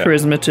bring my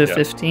charisma to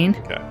 15.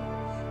 Okay.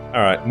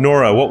 All right,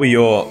 Noura, what were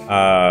your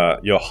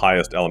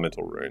highest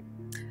elemental rune?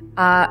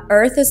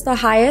 Earth is the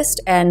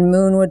highest, and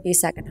Moon would be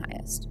second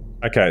highest.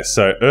 Okay,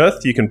 so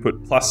Earth you can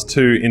put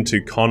 +2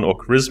 into con or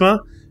charisma,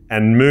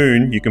 and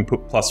Moon you can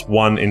put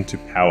 +1 into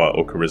power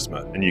or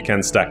charisma, and you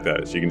can stack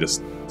those. You can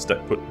just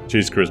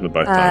choose charisma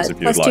both times if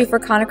you like. +2 for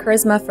con or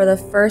charisma for the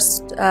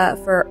first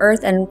for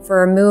Earth, and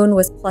for Moon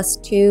was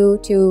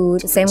 +2 to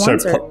the same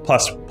ones. So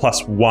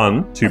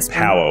 +1 to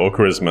power or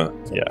charisma.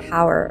 Yeah.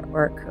 Power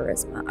or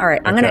charisma. All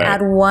right, I'm going to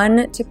add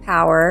 1 to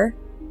power.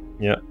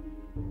 Yeah.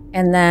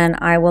 And then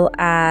I will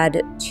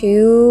add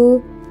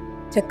 2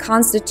 to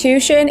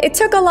Constitution. It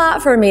took a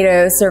lot for me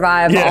to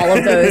survive all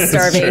of those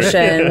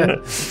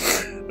starvation.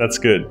 That's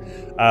good.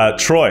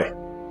 Troy,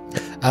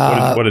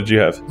 what did you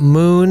have?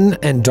 Moon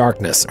and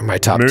darkness are my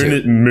top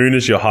two. Moon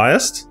is your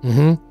highest.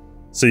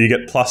 So you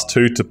get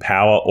 +2 to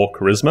power or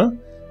charisma.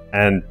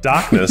 And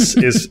darkness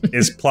is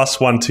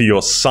 +1 to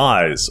your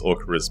size or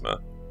charisma.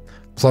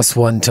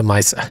 +1 to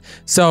my size.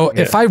 So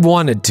if I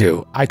wanted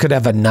to, I could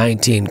have a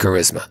 19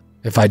 charisma.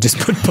 If I just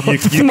put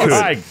both. You could.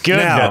 My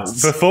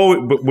goodness. Now, before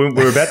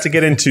we're about to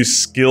get into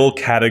skill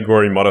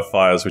category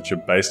modifiers, which are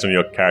based on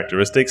your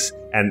characteristics,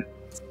 and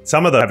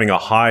some of them having a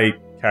high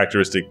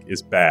characteristic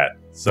is bad.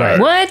 So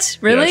what?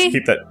 Really? Yeah,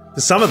 keep that.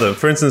 For some of them,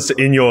 for instance,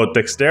 in your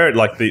dexterity,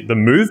 like the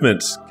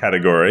movement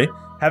category,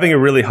 having a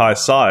really high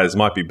size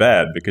might be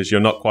bad because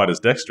you're not quite as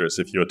dexterous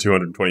if you're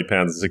 220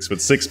 pounds and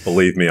 6'6".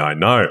 Believe me, I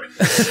know.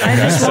 I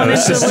just wanted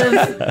to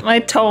live my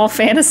tall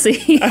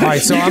fantasy. All right,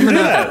 so I'm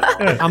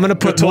gonna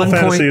put 1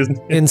 point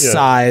in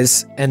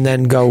size and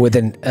then go with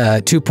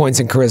 2 points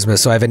in charisma.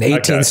 So I have an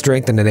 18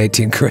 strength and an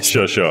 18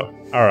 charisma. Sure.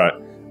 All right,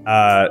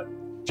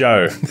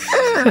 Joe.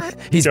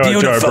 He's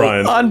beautiful. Joe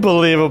O'Brien.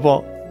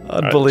 Unbelievable.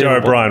 Joe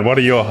O'Brien, what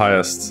are your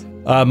highest?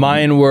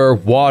 Mine were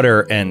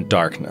water and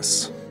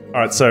darkness. All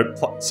right, so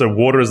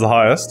water is the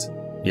highest.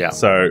 Yeah.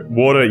 So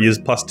water is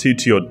 +2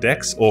 to your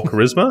dex or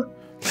charisma,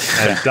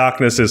 and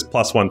darkness is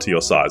 +1 to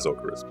your size or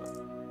charisma.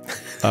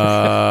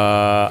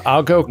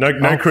 I'll go. No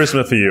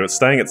charisma for you. It's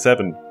staying at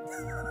 7.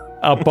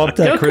 I'll bump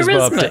that charisma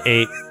up to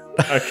 8.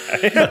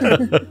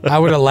 Okay. I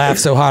would have laughed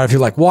so hard if you're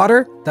like,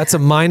 water, that's a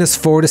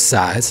 -4 to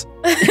size.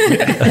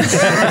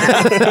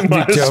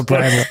 Joe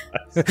Brian.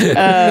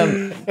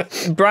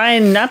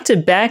 Brian, not to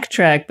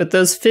backtrack, but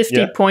those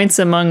 50 points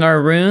among our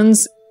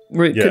runes,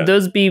 could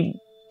those be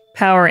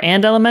power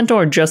and elemental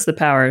or just the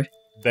power?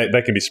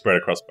 They can be spread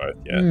across both,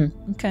 yeah.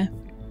 Okay.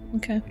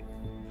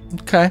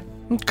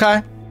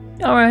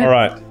 All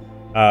right.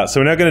 So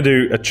we're now going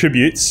to do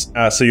attributes.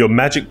 So your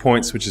magic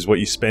points, which is what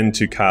you spend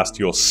to cast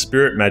your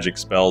spirit magic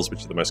spells,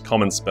 which are the most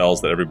common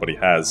spells that everybody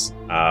has,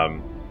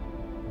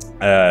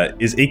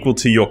 is equal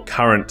to your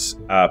current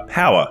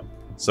power.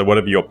 So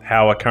whatever your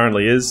power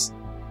currently is,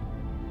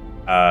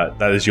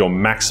 that is your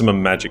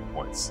maximum magic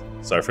points.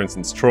 So for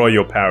instance, Troy,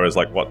 your power is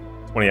like what,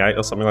 28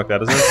 or something like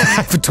that, isn't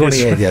it? For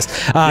 28, yes.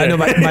 No,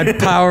 my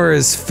power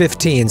is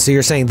 15. So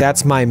you're saying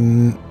that's my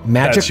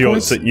magic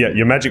points? So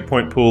your magic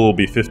point pool will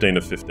be 15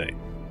 of 15.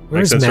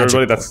 Where's Makes sense magic? for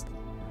everybody? That's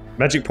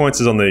magic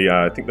points is on the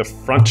I think the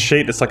front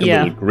sheet. It's like a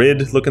little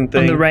grid looking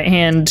thing. On the right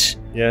hand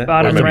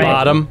bottom right.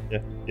 Bottom.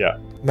 Yeah.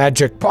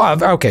 Magic.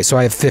 Okay, so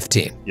I have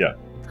 15. Yeah.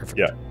 Perfect.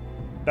 Yeah.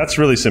 That's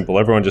really simple.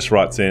 Everyone just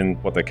writes in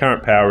what their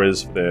current power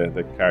is for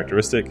their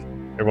characteristic.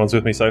 Everyone's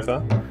with me so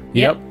far?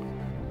 Yep.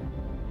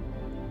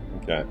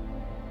 Okay.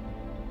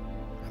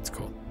 That's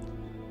cool.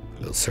 A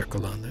little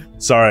circle on there.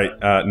 Sorry,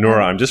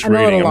 Noura, I'm just reading.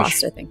 I'm a little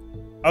lost, I think.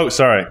 Oh,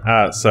 sorry.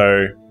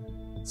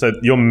 So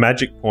your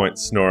magic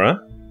points, Noura,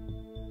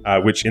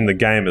 which in the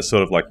game is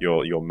sort of like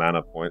your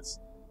mana points,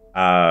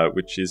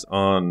 which is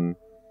on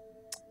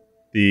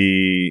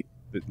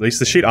at least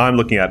the sheet I'm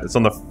looking at. It's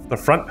on the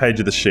front page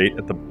of the sheet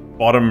at the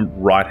bottom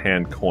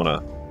right-hand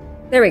corner.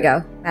 There we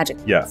go. Magic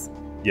points.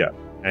 Yeah.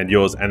 And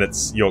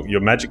it's your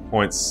magic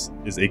points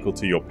is equal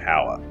to your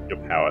power. Your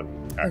power.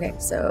 Okay,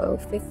 so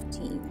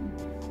 15.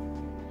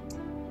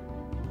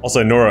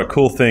 Also, Noura, a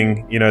cool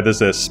thing,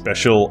 there's a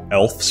special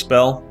elf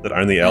spell that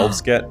only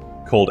elves get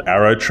called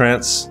Arrow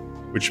Trance,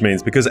 which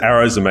means because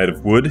arrows are made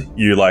of wood,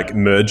 you like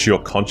merge your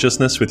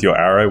consciousness with your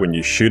arrow when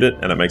you shoot it,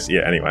 and it makes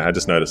anyway, I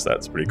just noticed that.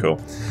 It's pretty cool.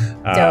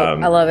 Dope.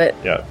 I love it.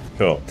 Yeah,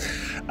 cool.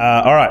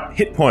 All right,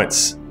 hit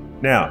points.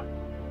 Now,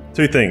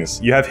 2 things.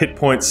 You have hit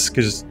points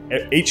because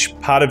each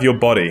part of your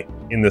body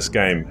in this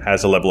game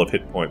has a level of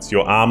hit points.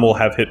 Your arm will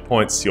have hit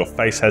points, your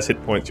face has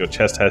hit points, your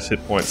chest has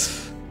hit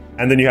points.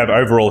 And then you have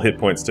overall hit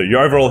points too.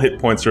 Your overall hit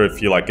points are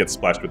if you like get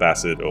splashed with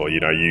acid or you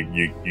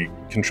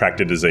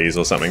contract a disease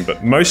or something.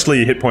 But mostly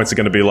your hit points are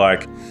going to be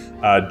like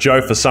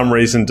Joe for some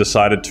reason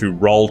decided to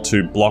roll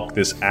to block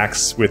this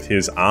axe with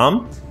his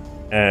arm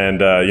and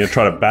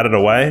try to bat it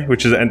away.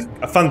 And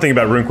a fun thing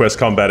about RuneQuest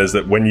combat is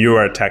that when you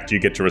are attacked, you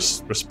get to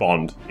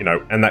respond.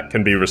 And that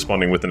can be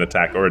responding with an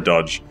attack or a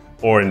dodge.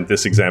 Or in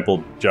this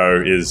example,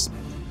 Joe is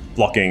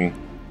blocking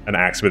an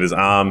axe with his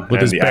arm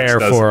with his bare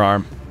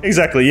forearm.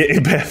 Exactly,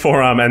 bare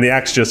forearm, and the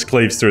axe just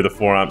cleaves through the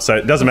forearm. So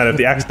it doesn't matter if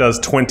the axe does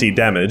 20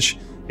 damage.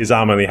 his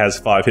arm only has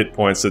 5 hit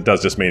points, it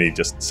does just mean he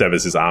just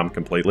severs his arm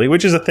completely,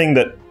 which is a thing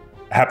that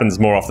happens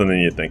more often than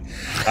you think.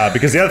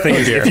 Because the other thing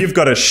is, if you've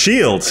got a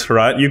shield,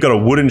 right, you've got a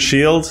wooden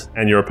shield,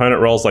 and your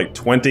opponent rolls like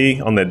 20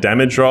 on their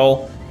damage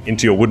roll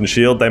into your wooden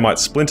shield, they might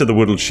splinter the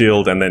wooden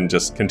shield and then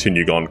just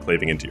continue on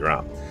cleaving into your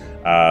arm.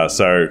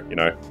 So, you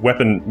know,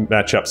 weapon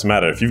matchups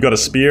matter. If you've got a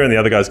spear and the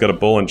other guy's got a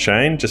ball and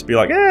chain, just be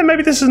like,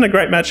 maybe this isn't a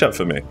great matchup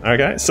for me.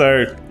 Okay,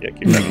 so yeah,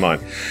 keep that in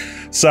mind.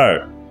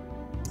 So,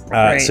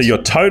 so your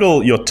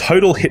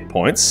total hit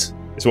points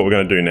is what we're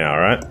going to do now, all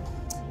right?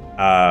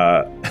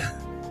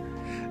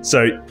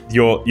 So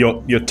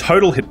your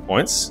total hit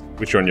points,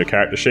 which are on your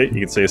character sheet, you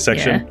can see a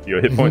section. Yeah.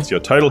 Your hit points, your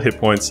total hit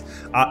points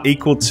are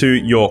equal to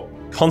your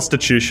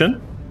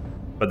Constitution,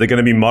 but they're going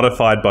to be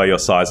modified by your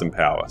size and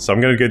power. So I'm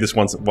going to do this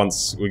once.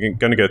 We're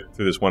going to go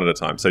through this one at a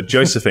time. So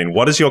Josephine,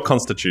 what is your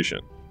Constitution?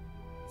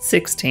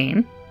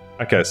 16.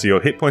 Okay, so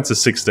your hit points are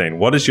 16.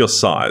 What is your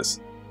size?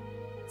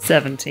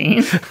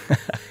 17.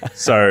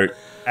 So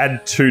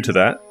add 2 to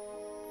that.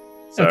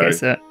 So, okay,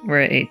 so we're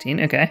at 18.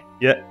 Okay.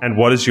 Yeah, and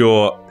what is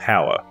your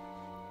power?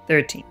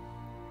 13.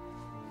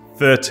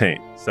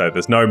 13. So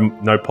there's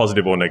no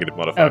positive or negative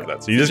modifier for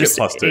that. So you just get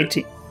plus 2.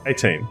 18.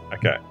 18.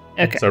 Okay.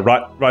 Okay. So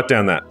write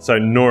down that. So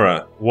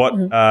Noura, what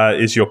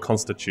is your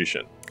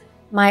Constitution?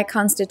 My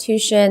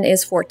Constitution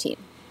is 14.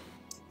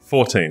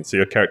 14. So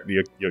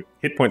your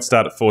hit points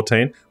start at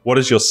 14. What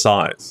is your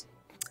size?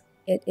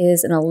 It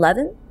is an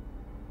 11.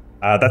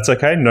 That's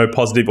okay. No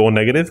positive or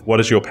negative. What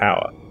is your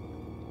power?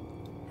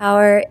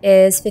 Power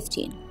is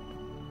 15.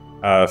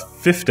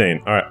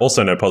 15. All right.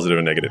 Also no positive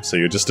or negative. So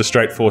you're just a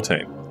straight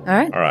 14. All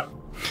right. All right.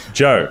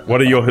 Joe,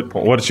 what are your hit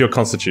points? What is your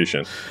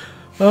Constitution?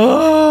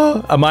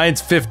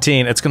 Mine's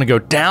 15. It's going to go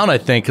down, I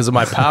think, because of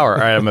my power.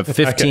 All right, I'm at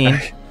 15.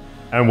 Okay.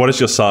 And what is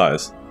your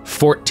size?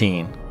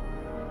 14.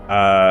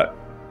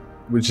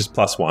 Which is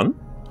plus 1.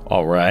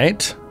 All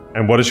right.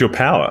 And what is your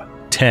power?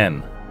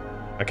 10.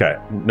 Okay.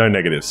 No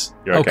negatives.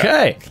 You're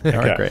okay. All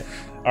right, great.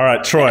 All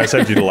right, Troy, I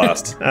saved you the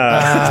last.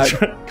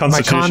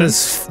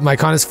 Constitution? My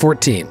con is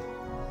 14.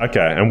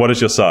 Okay, and what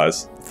is your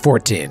size?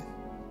 14.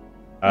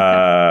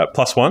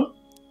 Plus 1?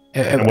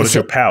 And what is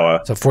your power?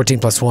 So 14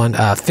 plus 1,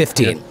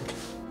 15. Yeah.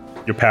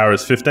 Your power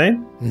is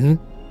 15?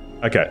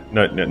 Mm-hmm. Okay,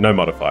 no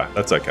modifier.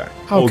 That's okay.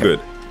 All good.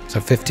 So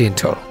 15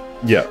 total.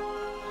 Yeah.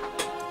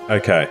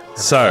 Okay,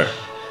 so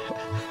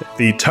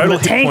the total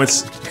hit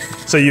points.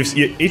 So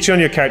each on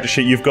your character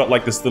sheet, you've got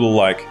like this little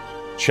like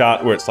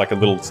chart where it's like a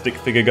little stick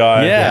figure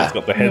guy. Yeah. It's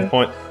got the head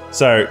point.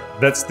 So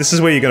this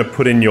is where you're going to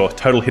put in your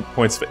total hit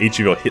points for each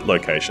of your hit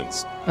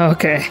locations.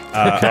 Okay.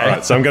 All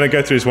right, so I'm going to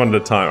go through this one at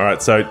a time. All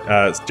right, so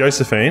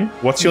Josephine,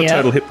 what's your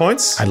total hit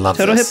points? I love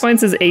total hit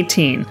points is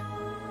 18.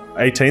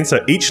 18,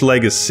 so each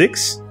leg is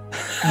 6.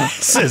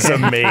 This is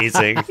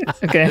amazing.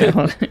 Okay,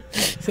 hold on.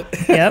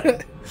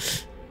 Yep.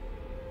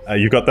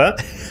 You got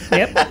that?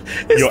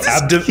 Yep.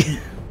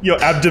 Your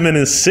abdomen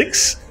is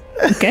 6.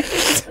 Okay.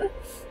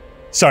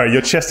 Sorry,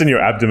 your chest and your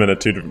abdomen are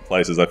 2 different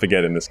places. I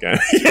forget in this game.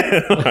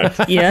 Yeah.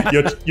 Right. Yeah.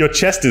 Your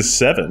chest is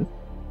 7.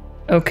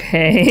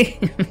 Okay.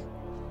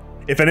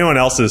 If anyone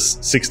else is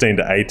 16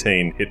 to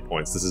 18 hit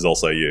points, this is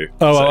also you.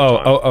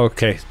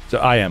 Okay. So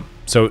I am.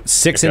 So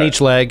 6 in each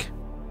leg,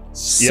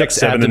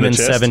 6 abdomen,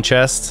 7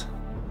 chest.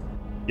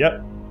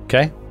 Yep.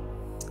 Okay.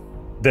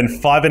 Then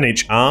 5 in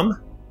each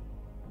arm,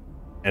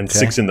 and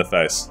 6 in the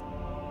face.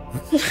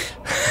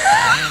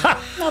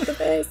 Not the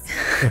face.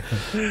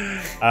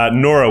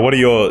 Noura, what are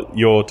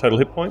your total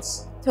hit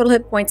points? Total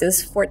hit points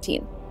is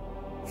 14.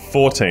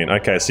 14.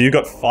 Okay, so you've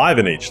got 5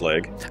 in each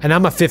leg. And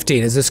I'm a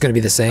 15. Is this going to be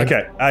the same?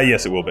 Okay.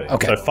 Yes, it will be.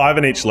 Okay. So 5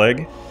 in each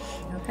leg.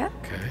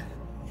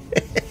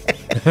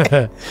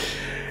 Okay.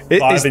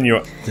 5 in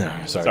your...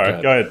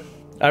 Sorry, go ahead.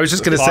 I was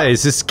just going to say,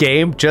 does this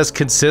game just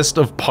consist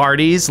of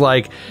parties,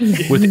 like,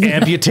 with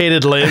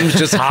amputated limbs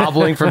just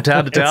hobbling from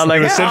town to town? Like,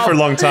 it was said for a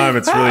long time,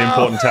 it's really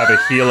important to have a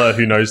healer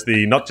who knows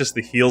not just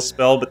the heal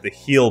spell, but the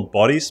heal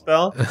body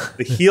spell.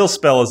 The heal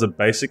spell is a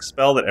basic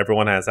spell that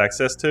everyone has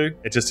access to.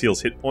 It just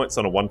heals hit points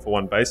on a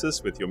 1-for-1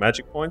 basis with your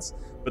magic points.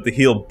 But the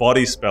heal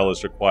body spell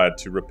is required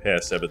to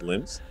repair severed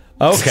limbs.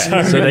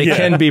 Okay, so they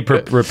can be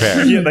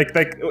repaired. Yeah,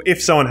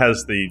 if someone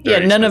has the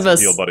none of us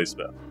heal body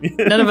spell.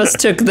 None of us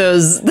took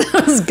those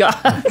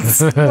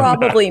gods.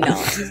 Probably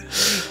not.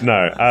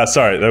 No,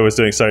 sorry, that was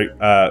doing so.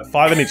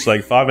 5 in each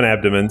leg, 5 in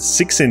abdomen,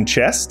 6 in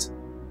chest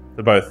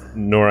for both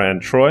Noura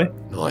and Troy.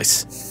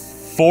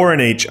 Nice. 4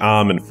 in each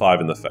arm and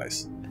 5 in the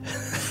face.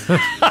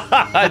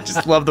 I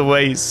just love the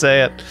way you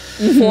say it.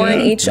 4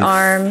 in each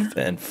arm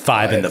and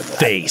 5 in the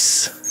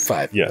face.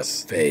 5 in the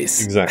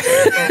face.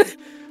 Exactly.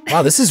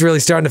 Wow, this is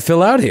really starting to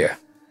fill out here.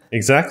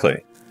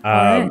 Exactly.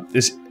 Right.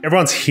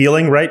 Everyone's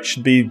healing rate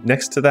should be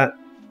next to that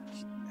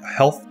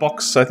health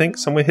box, I think,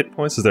 somewhere hit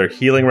points. Is there a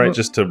healing rate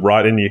just to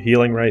write in your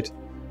healing rate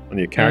on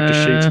your character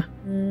sheet?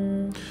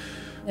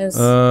 It's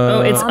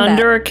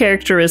under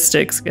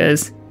characteristics,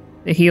 guys.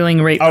 The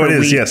healing rate per week. Oh, it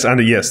is, yes.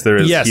 Yes, there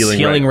is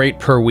healing rate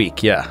per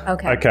week, yeah.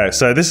 Okay,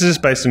 so this is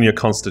just based on your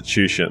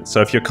constitution.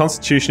 So if your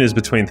constitution is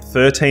between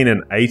 13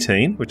 and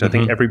 18, which I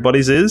think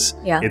everybody's is,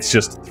 it's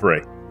just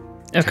 3.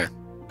 Okay.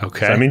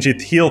 Okay. So it means you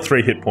heal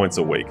 3 hit points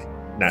a week,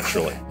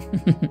 naturally.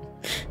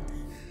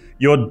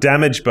 Your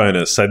damage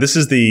bonus. So this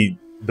is the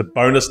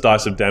bonus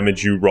dice of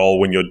damage you roll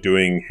when you're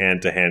doing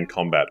hand-to-hand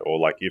combat, or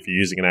like if you're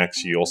using an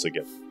axe, you also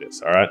get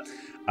this, all right?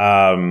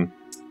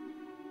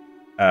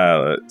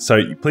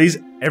 So please,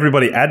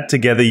 everybody, add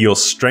together your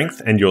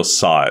strength and your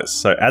size.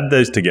 So add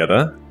those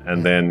together,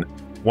 and then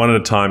one at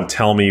a time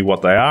tell me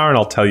what they are, and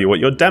I'll tell you what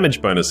your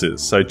damage bonus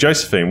is. So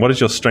Josephine, what is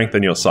your strength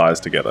and your size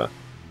together?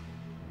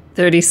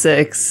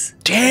 36.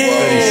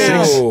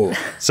 Damn! 36.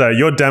 So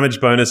your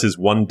damage bonus is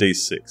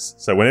 1d6.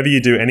 So whenever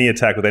you do any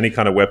attack with any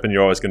kind of weapon,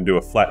 you're always going to do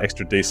a flat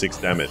extra d6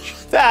 damage.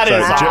 That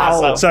is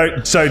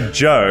awesome. So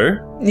Joe,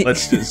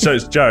 let's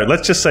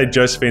just say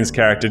Josephine's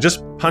character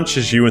just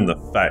punches you in the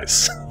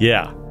face.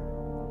 Yeah.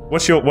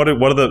 What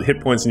are the hit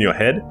points in your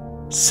head?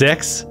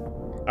 6.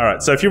 All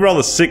right. So if you roll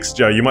a 6,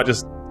 Joe, you might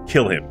just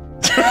kill him.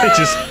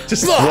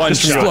 just one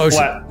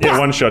explosion. Yeah,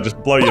 one shot. Just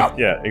blow you.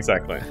 Yeah,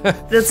 exactly.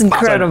 That's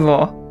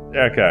incredible.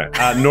 Okay.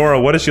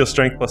 Nora, what is your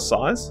strength plus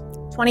size?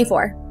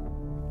 24.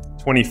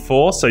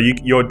 24. So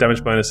your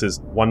damage bonus is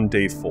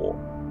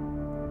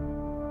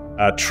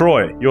 1d4.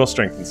 Troy, your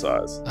strength and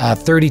size?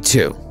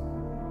 32.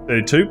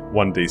 32,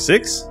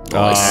 1d6.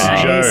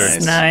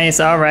 Nice.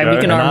 Nice. All right, Joe,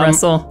 we can arm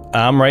wrestle.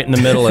 I'm right in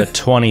the middle at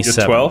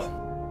 27. You're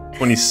 12?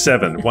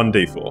 27,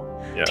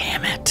 1d4. Yeah.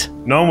 Damn it.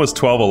 No one was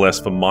 12 or less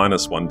for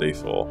minus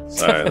 1d4,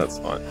 so that's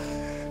fine.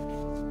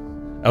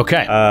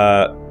 Okay.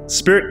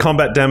 Spirit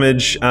combat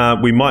damage.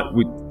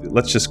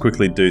 Let's just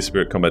quickly do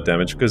spirit combat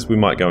damage because we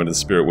might go into the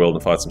spirit world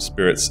and fight some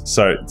spirits.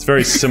 So it's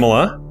very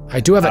similar. I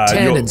do have a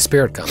 10 in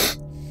spirit combat.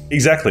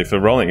 Exactly, for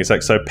rolling. It's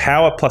like, so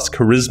power plus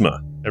charisma,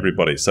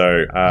 everybody.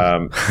 So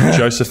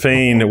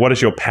Josephine, what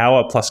is your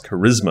power plus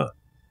charisma?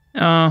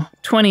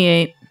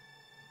 28.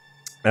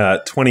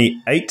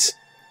 28.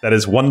 That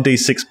is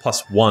 1d6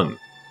 plus 1.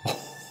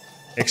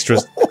 Extra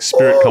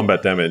spirit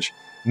combat damage.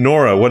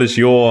 Noura, what is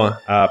your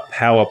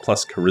power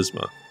plus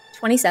charisma?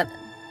 27.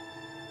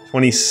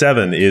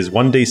 27 is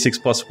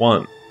 1d6 plus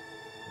 1.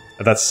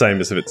 That's the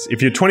same as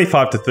if you're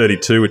 25 to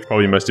 32, which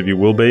probably most of you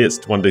will be, it's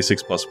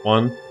 1d6 plus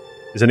 1.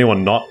 Is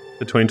anyone not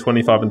between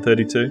 25 and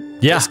 32?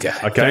 Yeah. Okay.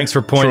 Thanks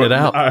for pointing it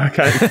out.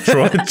 Okay.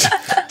 Troy,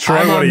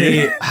 I'm on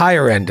the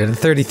higher end at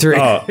 33.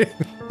 Oh,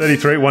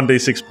 33,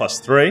 1d6 plus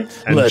 3.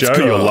 And Let's Joe,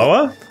 go. you're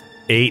lower?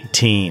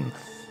 18.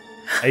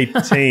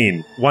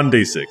 18.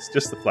 1d6.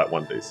 Just the flat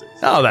 1d6.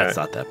 Oh, that's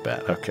not that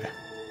bad. Okay.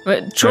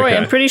 But Troy, Okay.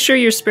 I'm pretty sure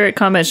your spirit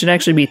combat should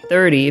actually be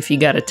 30 if you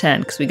got a 10,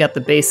 because we got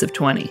the base of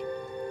 20.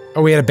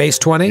 Oh, we had a base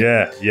 20?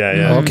 Yeah.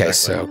 Okay, exactly.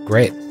 so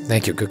great.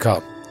 Thank you. Good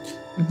call.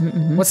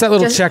 What's that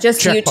little check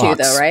Just you box? two,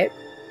 though, right?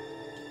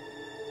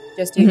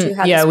 Just you two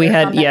had Yeah, the we spirit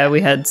had. combat? Yeah,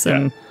 we had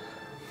some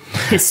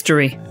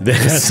history.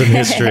 There's some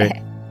history.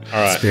 All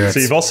right. Spirits. So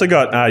you've also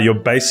got your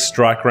base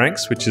strike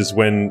ranks, which is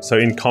so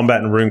in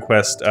combat and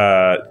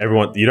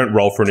RuneQuest, you don't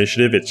roll for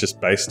initiative. It's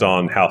just based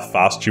on how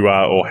fast you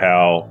are or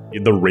how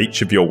the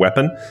reach of your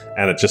weapon,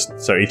 and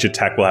so each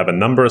attack will have a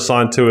number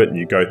assigned to it, and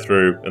you go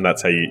through, and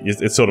that's how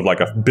it's sort of like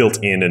a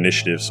built-in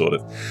initiative, sort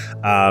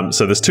of.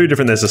 So there's two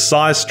different. There's a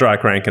size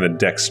strike rank and a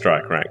dex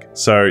strike rank.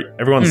 So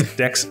everyone's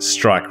dex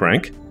strike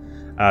rank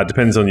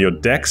depends on your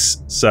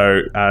dex.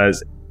 So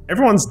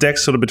everyone's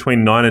dex sort of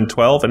between 9 and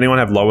 12. Anyone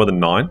have lower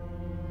than 9?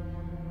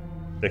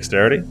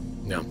 Dexterity?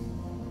 No.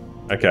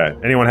 Okay.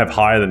 Anyone have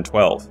higher than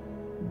 12?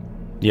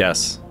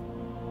 Yes.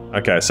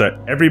 Okay, so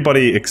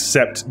everybody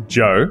except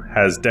Joe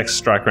has Dex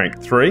Strike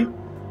Rank 3.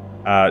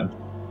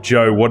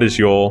 Joe, what is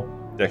your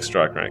Dex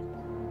Strike rank?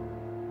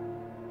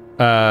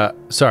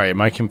 Sorry,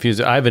 am I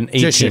confused? I have an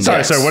 18.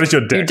 Sorry, what is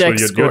your Dex?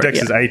 Your Dex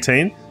yeah. is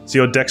 18, so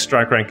your Dex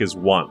Strike rank is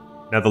 1.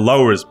 Now, the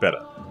lower is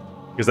better,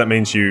 because that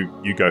means you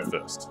go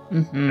first,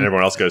 and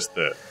everyone else goes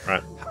third,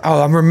 right?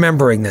 Oh, I'm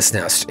remembering this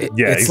now. It's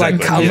exactly.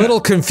 like a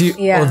little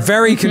confusing, or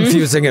very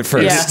confusing at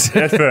first.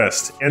 At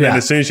first, and then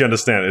as soon as you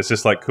understand it, it's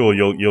just like, cool,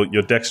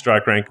 your Dex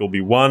Strike rank will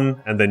be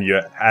 1, and then you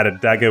add a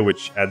dagger,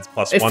 which adds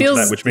plus 1 to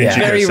that, which means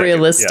you go very second.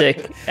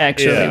 realistic,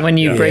 actually. When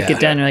you break it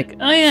down, you're like,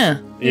 oh yeah.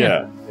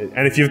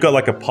 And if you've got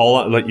like a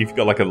pole, like you've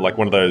got like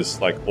one of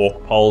those like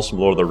orc poles from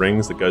Lord of the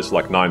Rings that goes for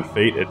like 9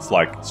 feet, it's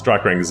like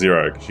strike rank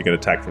 0 because you can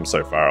attack from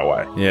so far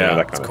away. Yeah,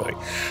 that kind of thing.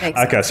 Makes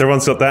Okay, sense. so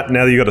everyone's got that.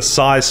 Now that you've got a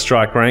size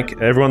strike rank,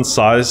 everyone's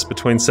size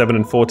between 7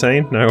 and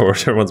 14? No, or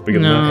everyone's bigger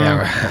than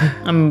that?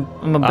 I'm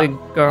a big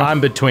girl. I'm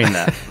between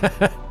that.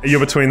 You're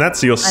between that,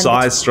 so your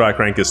size strike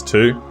rank is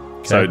 2.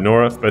 So Okay.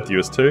 Noura, both of you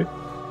is 2.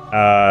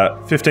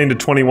 15 to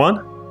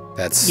 21,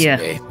 That's Yeah.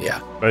 me.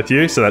 Yeah. both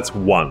you, so that's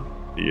 1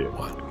 for you.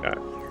 Okay.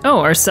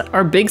 Oh,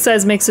 our big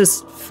size makes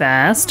us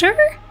faster?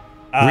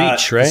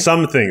 Reach, right?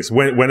 Some things.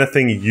 When a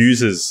thing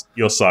uses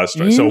your size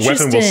strike. So a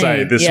weapon will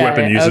say, this Interesting.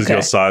 weapon Yeah, uses okay.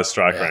 your size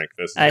strike rank.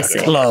 Versus I your see.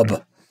 dex.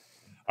 Club.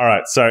 All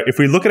right, so if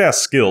we look at our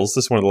skills,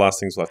 this is one of the last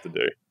things we'll have to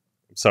do.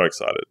 I'm so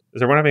excited.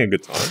 Is everyone having a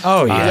good time?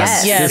 Oh,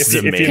 yes. Yes. This is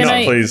If you're amazing.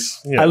 not,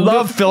 please. Yeah. I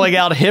love filling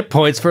out hit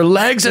points for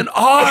legs and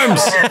arms.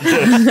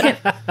 I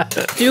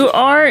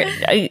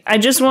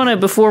just want to,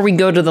 before we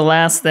go to the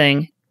last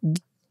thing,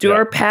 do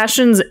our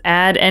passions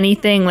add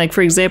anything? Like,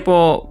 for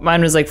example,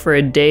 mine was like for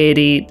a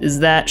deity.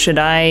 Should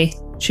I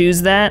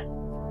choose that?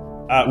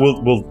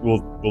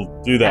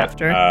 We'll do that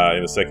After?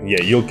 In a second.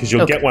 Yeah, you'll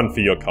get one for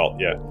your cult.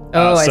 Yeah.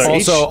 Oh, I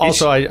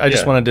see. I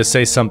just wanted to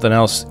say something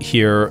else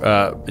here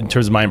in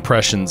terms of my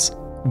impressions.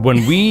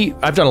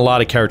 I've done a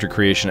lot of character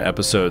creation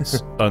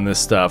episodes on this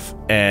stuff,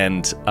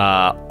 and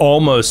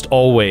almost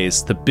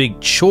always the big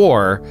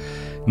chore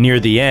near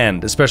the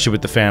end, especially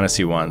with the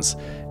fantasy ones,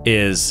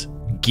 is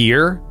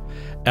gear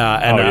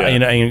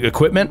and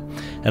equipment.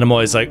 And I'm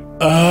always like,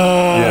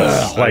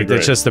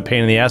 it's just the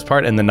pain in the ass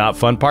part and the not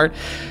fun part.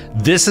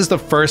 This is the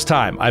first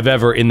time I've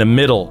ever in the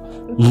middle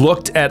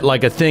looked at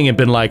like a thing and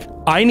been like,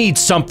 I need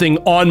something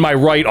on my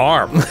right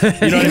arm. You know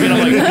what I mean?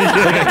 I'm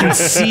like I can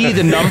see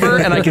the number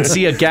and I can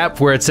see a gap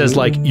where it says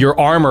like your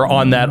armor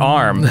on that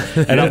arm.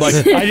 And I'm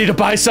like, I need to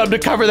buy something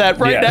to cover that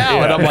right now.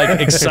 Yeah. And I'm like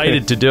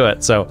excited to do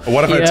it. So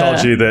what if I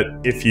told you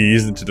that if you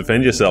use it to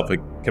defend yourself, it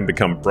can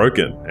become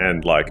broken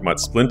and like might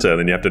splinter,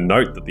 then you have to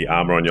note that the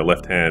armor on your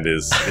left hand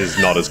is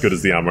not as good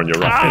as the armor on your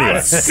right. Anyway,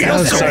 it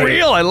feels so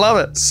real. I love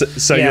it.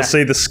 So you'll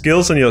see the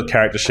skills on your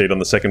character sheet on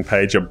the second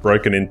page are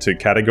broken into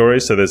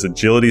categories. So there's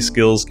agility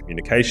skills,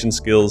 communication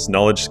skills,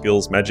 knowledge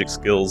skills, magic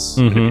skills.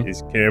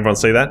 Can everyone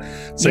see that?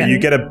 So you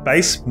get a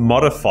base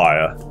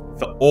modifier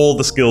for all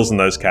the skills in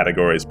those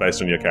categories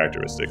based on your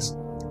characteristics.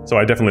 So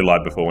I definitely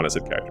lied before when I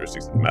said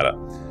characteristics didn't matter.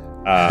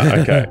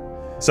 Okay.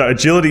 So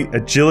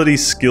agility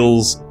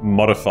skills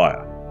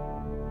modifier.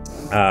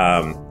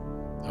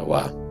 Oh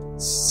wow.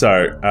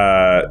 So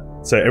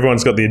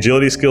everyone's got the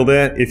agility skill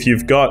there. If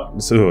you've got,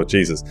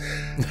 Jesus,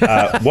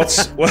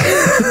 does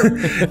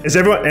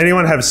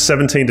anyone have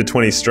 17 to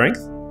 20 strength?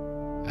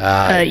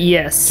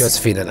 Yes.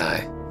 Josephine and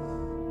I.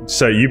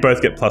 So you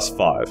both get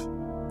 +5.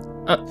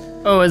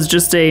 It's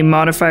just a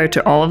modifier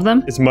to all of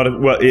them?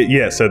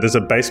 So there's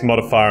a base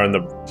modifier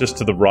just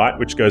to the right,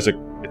 which goes.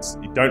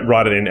 You don't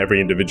write it in every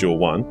individual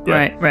one.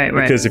 Yeah? Right.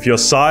 Because if your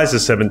size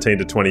is 17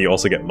 to 20, you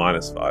also get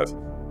 -5.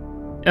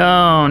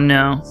 Oh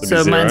no!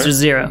 So mine's just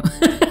 0.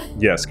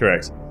 Yes,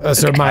 correct.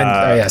 So mine.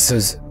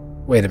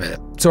 Wait a minute.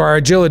 So our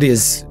agility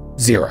is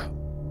 0.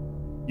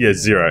 Yeah,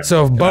 0.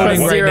 So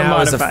boating right now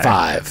modifier. is a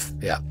 5.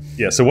 Yeah.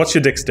 Yeah. So what's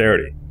your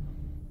dexterity?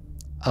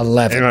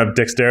 11. Anyone have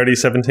dexterity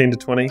 17 to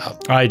 20?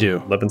 I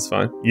do. 11's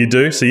fine. You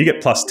do. So you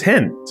get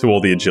 +10 to all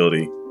the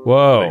agility.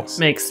 Whoa. Things.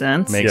 Makes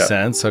sense. Makes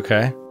sense.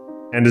 Okay.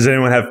 And does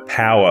anyone have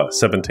power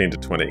 17 to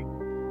 20?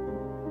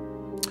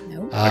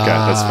 No. Okay,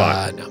 that's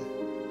fine.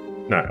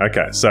 No.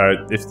 Okay. So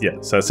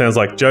so it sounds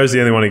like Joe's the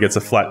only one who gets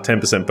a flat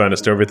 10%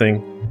 bonus to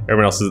everything.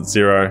 Everyone else is at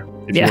 0.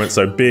 If you weren't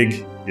so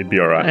big, you'd be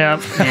all right.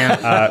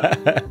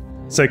 Yeah.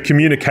 So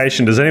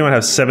communication. Does anyone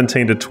have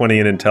 17 to 20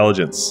 in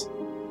intelligence?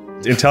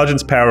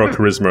 Intelligence, power, or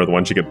charisma are the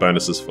ones you get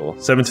bonuses for.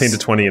 17 to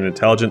 20 in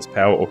intelligence,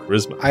 power, or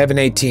charisma. I have an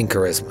 18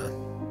 charisma.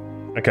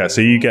 Okay,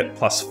 so you get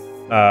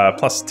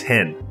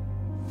 +10.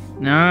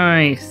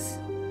 Nice.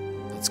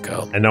 Let's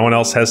go. And no one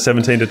else has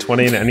 17 to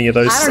 20 in any of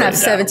those? I don't have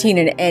 17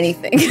 in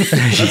anything.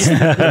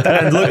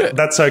 And look,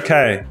 that's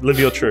okay. Live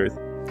your truth.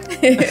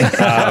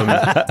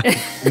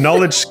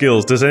 Knowledge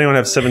skills. Does anyone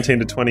have 17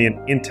 to 20 in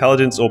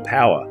intelligence or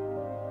power?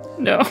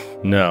 No.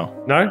 No.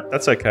 No?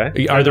 That's okay.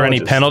 Are there any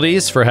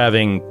penalties for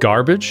having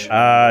garbage?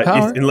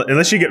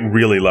 Unless you get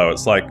really low.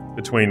 It's like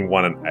between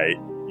 1 and 8.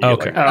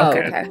 Okay.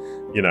 Okay.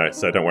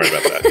 So don't worry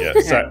about that. Yeah.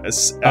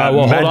 So,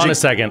 hold on a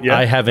second. Yeah.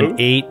 I have an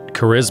 8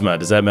 charisma.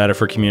 Does that matter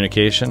for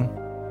communication?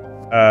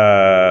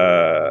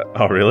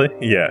 Oh, really?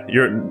 Yeah.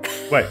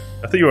 Wait,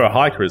 I thought you were a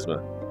high charisma.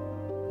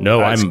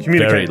 No, I'm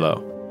very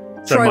low.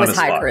 So Troy was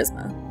high -5.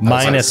 charisma.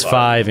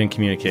 -5 in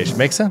communication.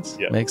 Makes sense.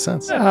 Yeah. Makes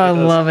sense. I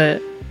love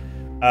it.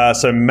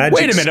 So magic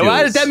Wait a minute.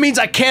 skills. That means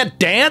I can't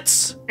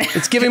dance?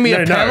 It's giving me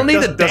a penalty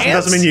to dance?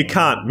 Doesn't mean you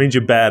can't. It means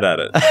you're bad at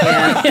it.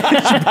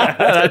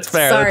 That's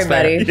fair. Sorry,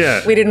 buddy. Yeah.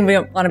 We didn't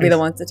want to be the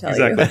ones to tell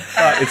you.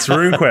 It's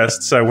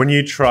RuneQuest, so when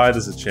you try,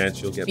 there's a chance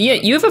you'll get. Yeah,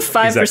 you have a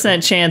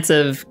 5% chance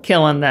of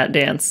killing that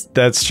dance.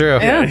 That's true.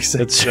 Yeah,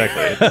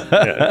 exactly.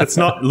 It's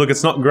not. Look,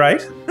 it's not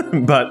great,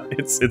 but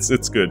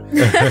it's good.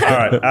 All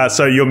right.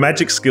 So your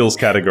magic skills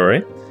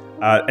category.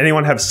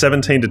 Anyone have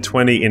 17 to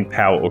 20 in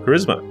power or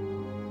charisma?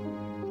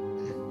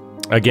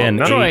 Again,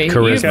 Troy,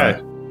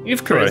 charisma.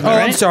 You've charisma, Oh,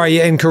 right? I'm sorry.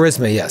 Yeah, in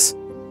charisma, yes.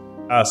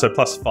 So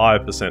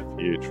 +5%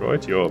 for you, Troy,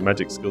 to your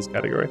magic skills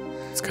category.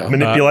 Let's go.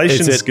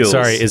 Manipulation skills.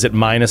 Sorry, is it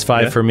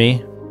 -5 for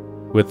me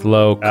with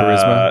low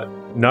charisma?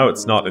 No,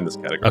 it's not in this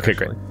category. Okay,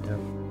 great. Yeah.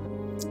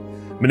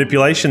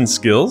 Manipulation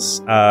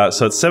skills.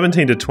 So it's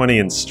 17 to 20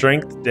 in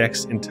strength,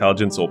 dex,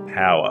 intelligence, or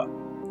power.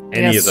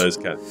 Any of those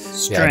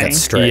categories. Yeah, that's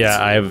strength.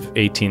 Yeah, I have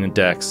 18 in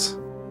dex.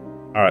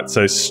 All right,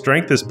 so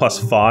strength is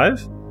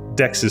 +5,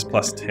 dex is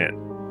 +10.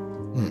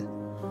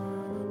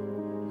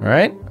 All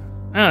right.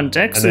 Oh,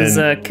 Dex is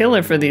a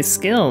killer for these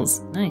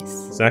skills.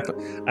 Nice. Exactly.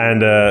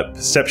 And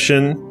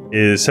perception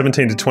is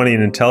 17 to 20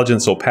 in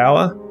intelligence or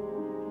power.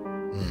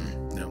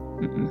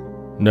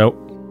 Nope.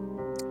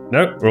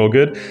 Nope, we're all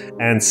good.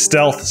 And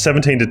stealth,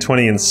 17 to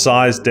 20 in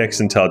size, dex,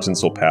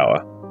 intelligence, or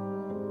power.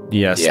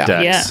 Yes, Yeah.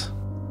 dex. Yeah.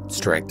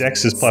 Strength.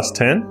 Dex is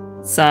 +10,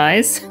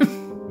 Size.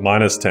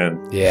 -10.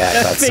 Yeah,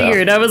 I that's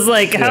figured. I was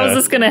like, how is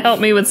this going to help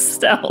me with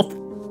stealth?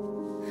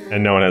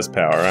 And no one has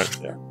power, right?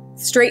 Yeah.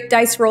 Straight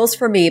dice rolls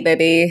for me,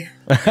 baby.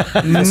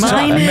 Minus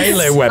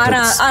melee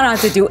weapons. I don't have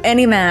to do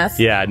any math.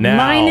 Yeah, now.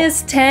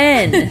 minus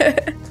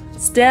 10.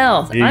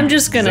 Stealth. I'm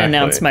just going to Exactly.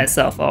 announce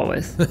myself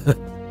always.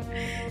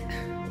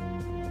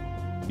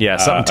 Yeah,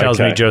 something tells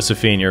okay. me,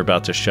 Josephine, you're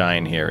about to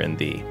shine here in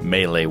the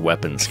melee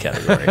weapons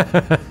category.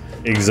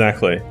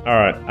 Exactly. All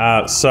right.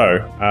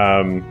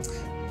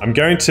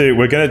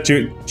 We're going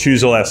to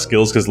choose all our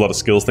skills because a lot of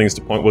skills things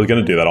to point. We're going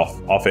to do that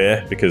off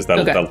air because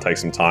that'll take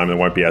some time and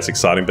it won't be as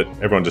exciting, but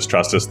everyone just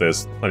trust us.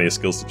 There's plenty of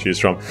skills to choose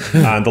from.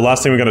 And the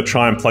last thing we're going to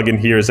try and plug in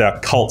here is our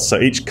cults.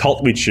 So each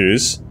cult we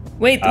choose.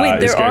 Wait,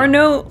 there are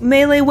no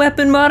melee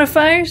weapon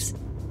modifiers?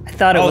 I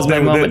thought it was my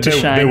moment to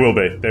shine. There will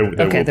be. There will be.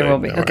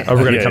 Okay. Oh,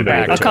 we're going to come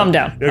back. I'll calm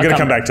down. We're going to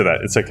come back to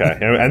that. It's okay.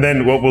 And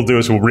then what we'll do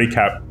is we'll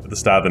recap at the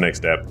start of the next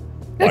step.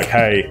 Like,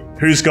 hey,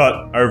 who's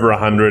got over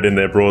 100 in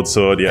their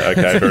broadsword? Yeah,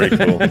 okay, very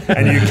cool.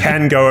 And you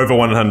can go over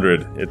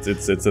 100.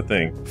 It's a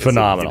thing.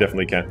 Phenomenal. You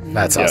definitely can.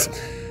 That's awesome.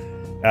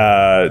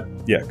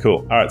 Yeah,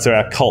 cool. All right, so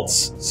our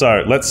cults.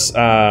 So let's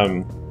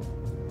do.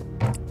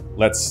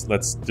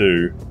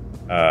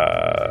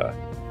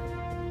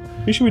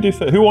 Who should we do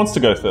first? Who wants to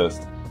go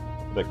first?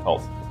 The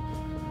cult.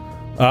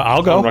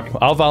 I'll go.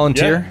 I'll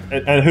volunteer.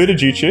 Yeah. And who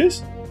did you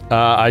choose?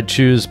 I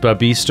choose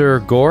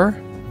Babeester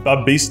Gore.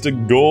 Babeester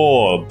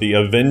Gore, the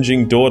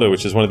Avenging Daughter,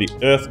 which is one of the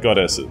Earth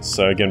Goddesses.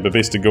 So again,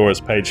 Babeester Gore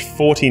is page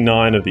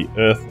 49 of the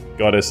Earth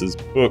Goddesses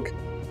book.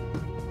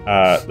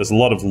 There's a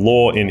lot of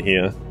lore in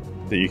here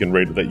that you can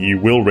read, that you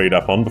will read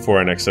up on before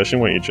our next session,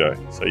 won't you, Joe?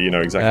 So you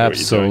know exactly what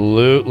you're doing.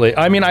 Absolutely.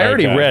 I mean, I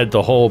already read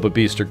the whole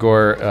Babeester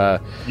Gore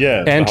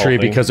entry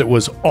because it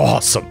was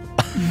awesome.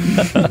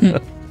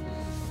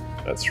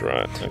 That's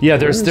right. Okay. Yeah,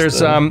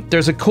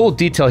 there's a cool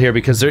detail here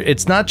because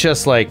it's not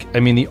just like, I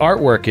mean, the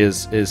artwork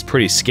is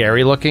pretty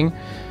scary looking,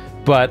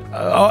 but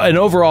an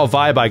overall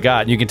vibe I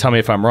got, and you can tell me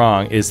if I'm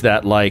wrong, is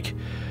that like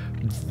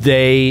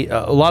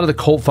a lot of the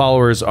cult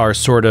followers are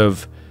sort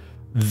of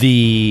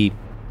the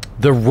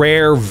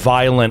rare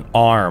violent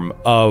arm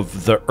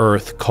of the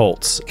Earth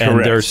cults.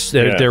 Correct.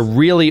 And they're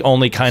really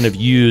only kind of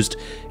used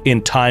in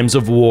times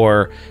of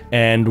war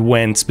and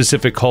when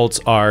specific cults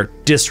are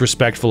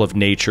disrespectful of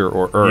nature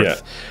or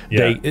Earth.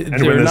 Yeah.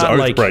 And when there's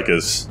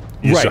Oathbreakers,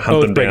 you used to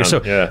hunt them down.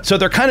 So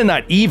they're kind of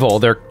not evil.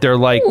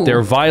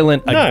 They're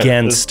violent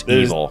against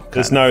evil.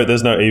 There's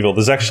no evil.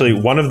 There's actually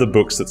one of the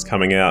books that's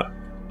coming out,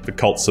 the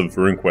Cults of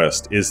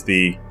RuneQuest, is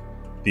the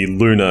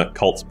Lunar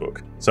Cults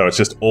book. So it's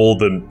just all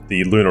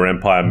the Lunar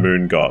Empire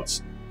moon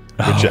gods.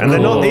 And they're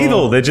not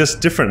evil, they're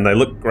just different. They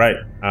look great.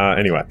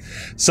 Anyway.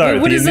 So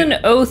what is an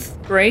oath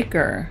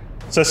breaker?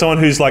 So someone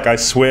who's like, I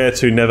swear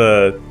to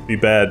never be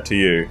bad to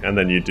you, and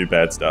then you do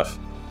bad stuff.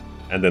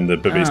 And then the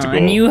Babeester Gore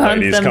and you hunt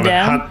ladies them come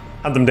down? and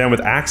hunt them down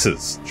with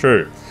axes.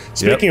 True.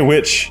 Speaking of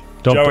which,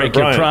 don't Joe break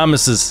O'Brien, your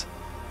promises.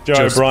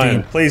 Joe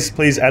O'Brien,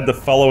 please add the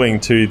following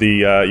to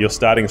the your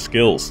starting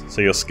skills. So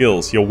your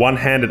skills, your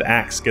one-handed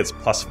axe gets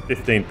plus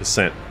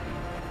 15%.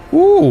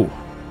 Ooh.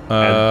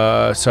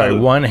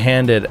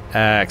 One-handed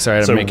axe. All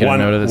right, I'm making a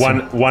note of this.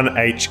 One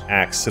H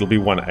axe. It'll be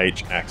one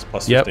H axe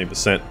plus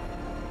 15%.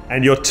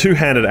 And your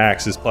two-handed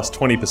axe is plus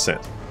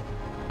 20%.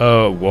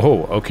 Oh,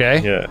 whoa.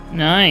 Okay. Yeah.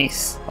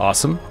 Nice.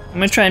 Awesome. I'm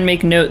gonna try and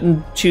make note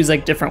and choose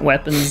like different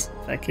weapons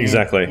if I can.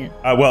 Exactly.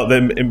 Yeah. Well,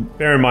 then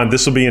bear in mind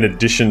this will be in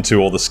addition to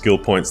all the skill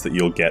points that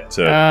you'll get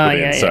to put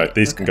in. So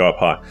these can go up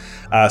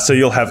high. So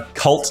you'll have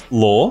Cult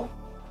Lore,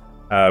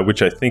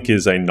 which I think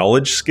is a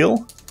knowledge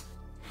skill.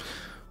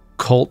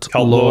 Cult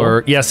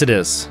lore. Yes, it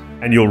is.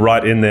 And you'll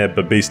write in there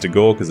Babeester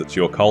Gore because it's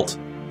your cult.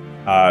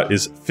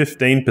 Is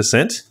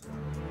 15%.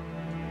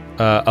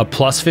 A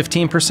plus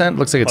 15%?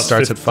 Looks like it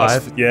starts at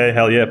 5. Yeah,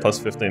 hell yeah, plus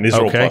 15. These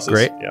are all pluses.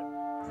 Great. Yeah.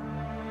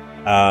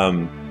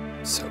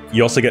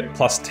 You also get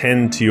plus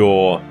 10 to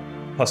your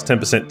plus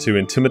 10% to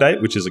Intimidate,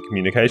 which is a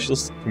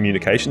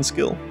communication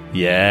skill.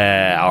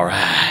 Yeah, all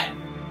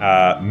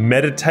right.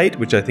 Meditate,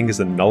 which I think is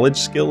a knowledge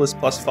skill, is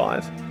plus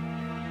 5.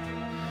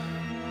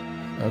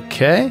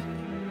 Okay.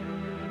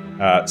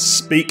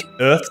 Speak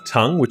Earth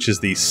Tongue, which is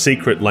the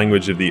secret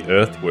language of the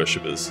Earth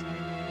worshippers,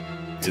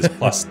 is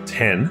plus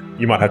 10.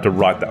 You might have to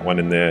write that one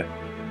in there.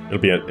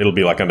 It'll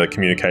be like under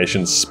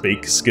communication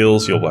speak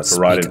skills. You'll have to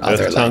write in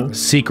Earth Tongue.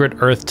 Secret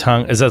Earth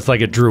Tongue. Is that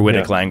like a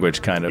druidic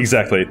language kind of?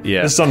 Exactly.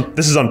 Yeah.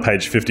 This is on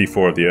page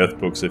 54 of the Earth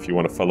books if you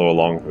want to follow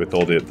along with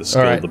all the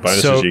skill, the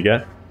bonuses you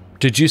get.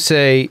 Did you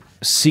say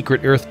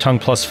Secret Earth Tongue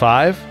plus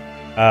 5?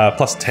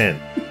 Plus 10.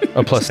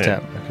 Oh, plus 10.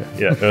 Okay.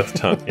 Yeah, Earth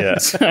Tongue. Yeah.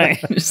 Sorry.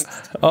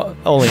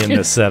 Only in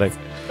this setting.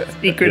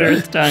 Secret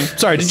Earth Tongue.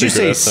 Sorry, did you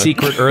say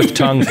Secret Earth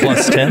Tongue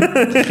plus 10?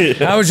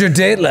 How was your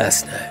date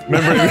last night?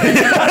 Remember?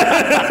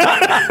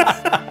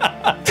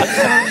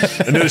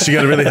 I noticed you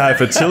got a really high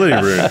fertility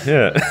rune.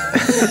 Yeah.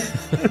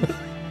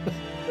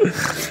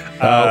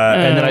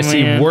 And then I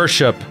see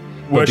worship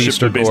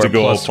Babeester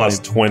Gore plus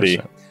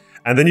 20.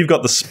 And then you've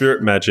got the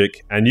spirit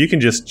magic, and you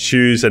can just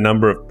choose a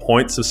number of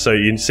points. So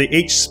you can see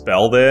each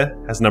spell there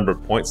has a number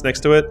of points next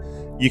to it.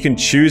 You can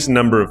choose a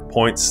number of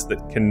points that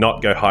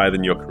cannot go higher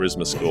than your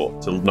charisma score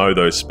to know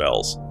those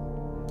spells.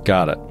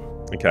 Got it.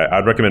 Okay,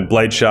 I'd recommend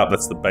Blade Sharp.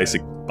 That's the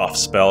basic buff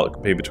spell. It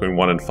can be between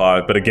 1 and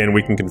 5. But again,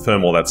 we can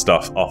confirm all that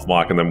stuff off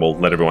mic, and then we'll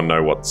let everyone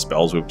know what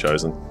spells we've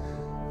chosen.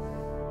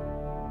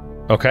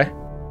 Okay.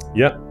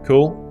 Yeah,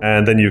 cool.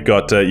 And then you've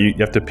got you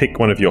have to pick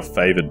one of your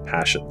favored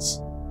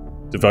passions: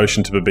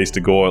 devotion to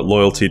Babista Gore,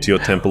 loyalty to your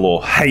temple,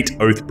 or hate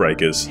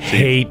Oathbreakers. So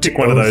hate pick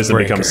one of those and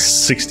becomes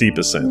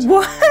 60%.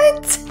 What?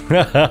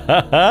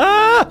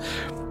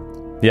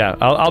 Yeah,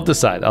 I'll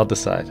decide.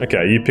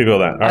 Okay, you pick all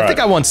that. I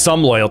think I want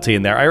some loyalty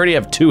in there. I already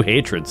have 2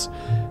 hatreds.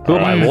 Who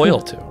am I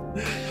loyal to?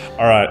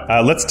 All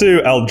right, let's do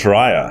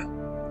Eldrya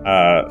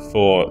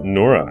for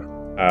Noura.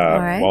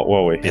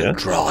 While we're here.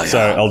 Eldrya. So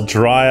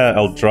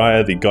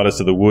Eldrya, the goddess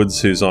of the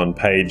woods, who's on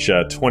page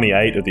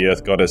 28 of the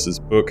Earth Goddesses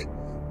book.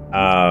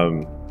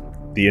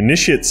 The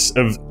initiates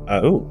of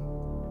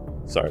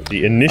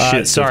the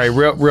initiates.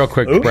 Real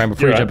quick, Brian,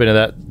 before you jump into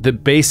that, the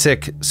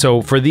basic.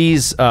 So for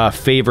these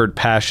favored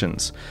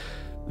passions,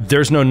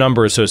 there's no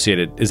number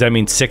associated. Does that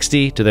mean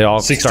 60? Do they all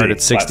 60, start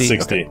at 60?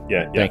 60. Okay.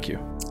 Yeah. Thank you.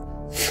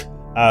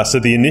 So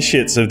the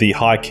initiates of the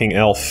High King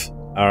Elf.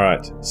 All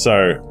right.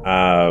 So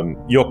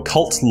your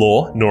cult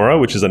lore, Noura,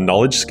 which is a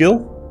knowledge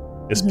skill,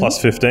 is plus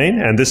 15,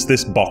 and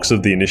this box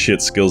of the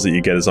initiate skills that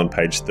you get is on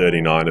page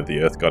 39 of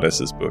the Earth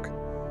Goddesses book.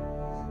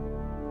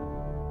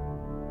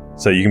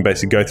 So you can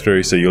basically go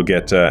through, so you'll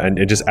get, and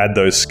just add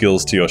those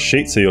skills to your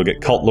sheet. So you'll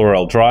get Cult Lore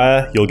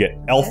Eldrya, you'll get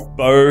Elf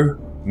Bow,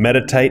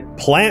 Meditate,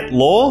 Plant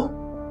Lore,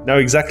 know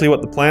exactly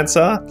what the plants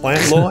are,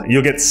 Plant Lore.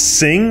 You'll get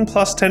Sing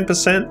plus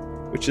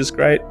 10%, which is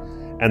great,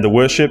 and the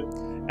Worship.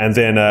 And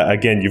then,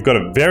 again, you've got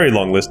a very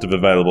long list of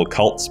available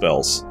cult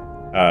spells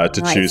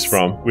to choose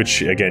from,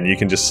 which, again, you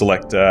can just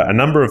select a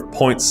number of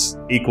points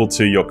equal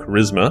to your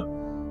charisma,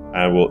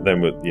 and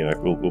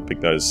we'll pick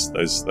those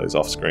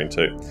off screen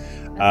too.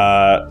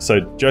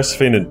 So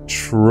Josephine and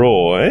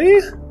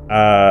Troy,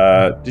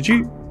 did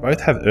you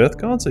both have Earth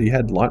Gods, or you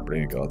had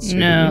Lightbringer Gods?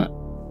 No.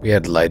 We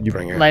had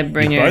Lightbringer.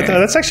 Lightbringer.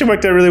 That's actually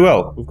worked out really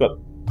well. We've got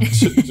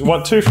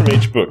two from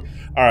each book.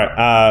 All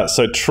right.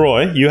 So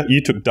Troy,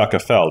 you took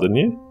Duckafell, didn't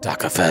you?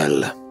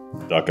 Duckafell.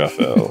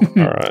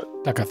 All right.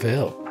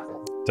 Duckafell.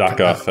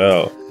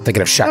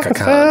 Thinking of Shaka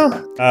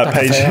Khan.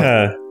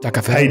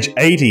 Page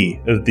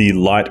 80 of the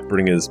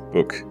Lightbringer's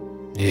book.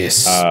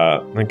 Yes.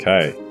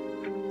 Okay.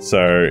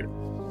 So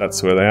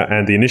that's where they are.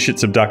 And the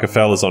Initiates of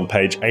Duckafell is on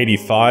page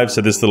 85. So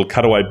this little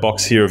cutaway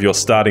box here of your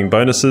starting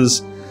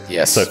bonuses.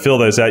 Yes. So fill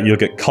those out. You'll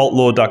get Cult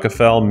Lore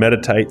Duckafell,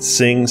 Meditate,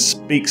 Sing,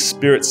 Speak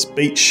Spirit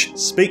Speech.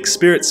 Speak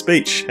Spirit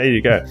Speech. Here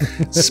you go.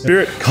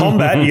 Spirit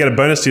Combat. You get a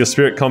bonus to your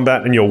Spirit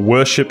Combat and your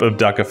Worship of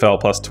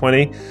Duckafell plus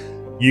 20.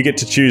 You get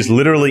to choose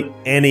literally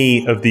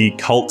any of the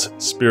cult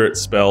spirit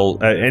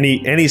spell,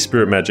 any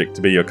spirit magic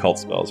to be your cult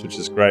spells, which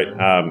is great.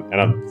 And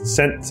I've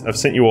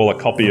sent you all a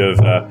copy of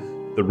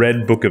the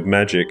Red Book of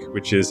Magic,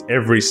 which is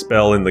every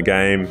spell in the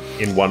game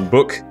in one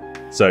book.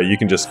 So you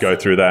can just go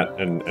through that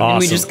and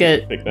we just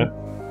get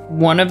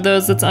one of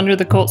those that's under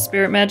the cult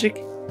spirit magic?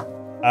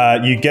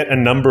 You get a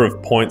number of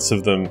points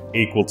of them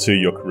equal to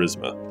your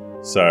charisma.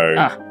 So,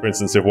 for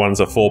instance, if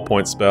one's a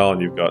 4-point spell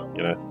and you've got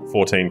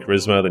 14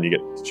 charisma, then you get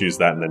to choose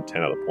that and then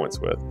 10 other points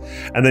worth.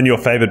 And then your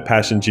favored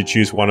passions, you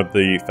choose one of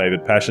the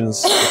favored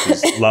passions,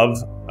 which is love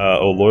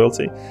or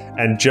loyalty.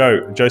 And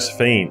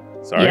Josephine,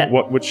 sorry, yeah.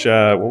 what was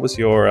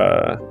your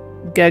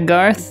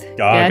Gargarth?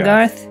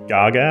 Gargarth?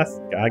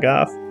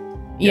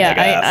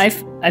 Yeah,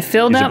 I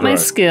filled out my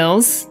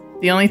skills.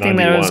 The only thing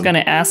 91. That I was going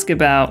to ask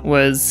about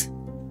was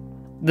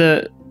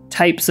the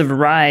types of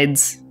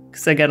rides,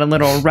 because I got a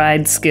little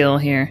ride skill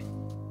here.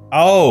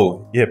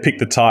 Oh, yeah, pick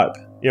the type.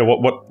 Yeah,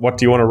 what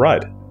do you want to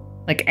ride?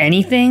 Like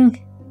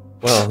anything?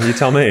 Well, you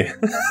tell me.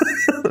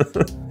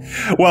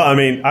 Well, I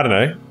mean, I don't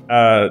know.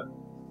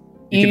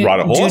 You could ride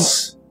a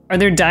horse. Are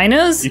there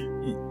dinos?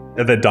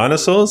 Are there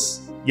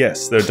dinosaurs?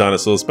 Yes, there are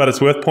dinosaurs, but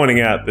it's worth pointing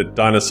out that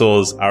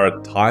dinosaurs are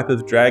a type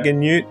of dragon,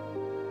 Newt.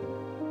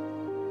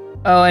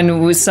 Oh,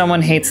 and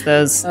someone hates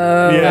those.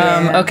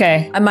 Yeah.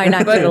 Okay. I might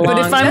not get along. But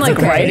if I'm like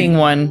riding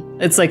one,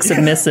 it's like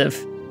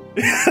submissive.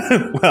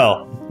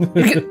 Well.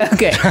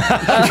 Okay.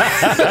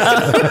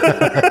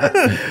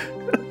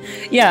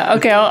 Yeah,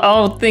 okay,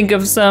 I'll think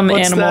of some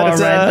animal I'll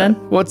ride then.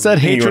 What's that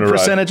hatred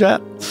percentage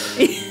at?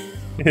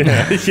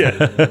 Yeah.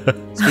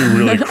 It's been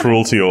really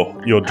cruel to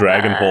your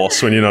dragon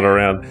horse when you're not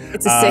around.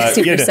 It's a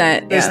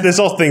 60%. There's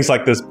all things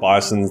like there's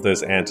bisons,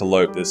 there's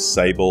antelope, there's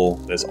sable,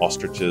 there's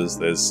ostriches,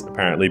 there's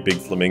apparently big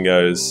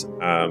flamingos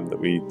that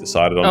we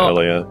decided on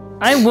earlier.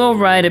 I will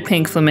ride a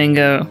pink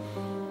flamingo.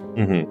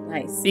 Mm-hmm.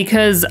 Nice.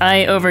 Because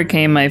I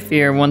overcame my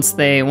fear once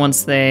they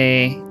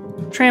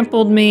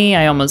trampled me.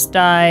 I almost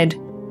died.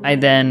 I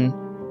then,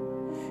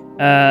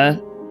 I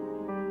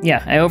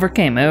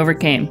overcame.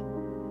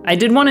 I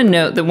did want to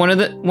note that one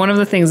of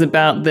the things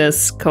about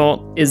this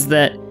cult is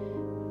that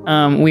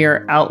we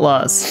are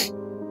outlaws,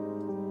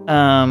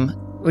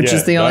 which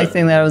is the only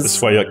thing that I was.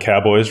 That's why you got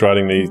cowboys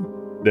riding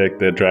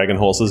their dragon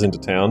horses into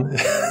town.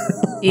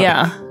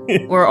 Yeah,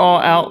 we're all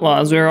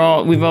outlaws.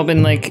 We've all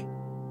been like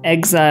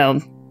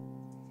exiled.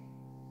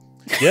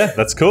 Yeah,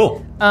 that's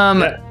cool.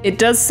 It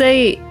does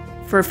say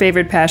for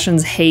favored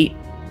passions, hate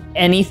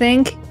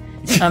anything.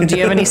 Do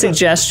you have any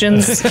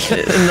suggestions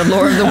in the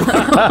lore of the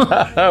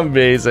world?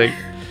 Amazing.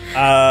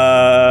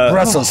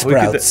 Brussels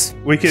sprouts.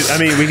 We could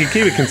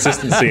keep a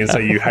consistency and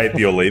say you hate the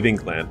You're Leaving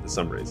clan for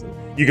some reason.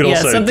 You could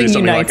also something do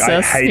something unites like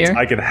us here.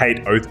 I could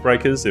hate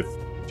Oathbreakers if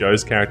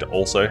Joe's character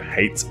also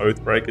hates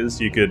Oathbreakers.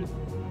 You could,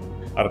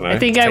 I don't know. I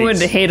think I would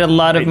hate a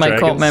lot of my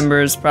dragons. cult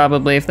members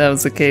probably if that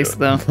was the case,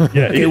 though.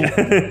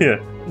 Yeah.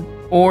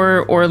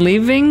 Or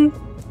leaving.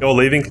 Or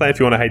Leaving clan if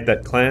you want to hate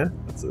that clan.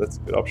 That's a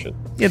good option.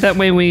 Yeah, that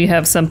way we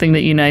have something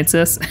that unites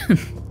us.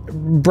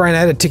 Brian, I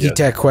had a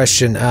ticky-tack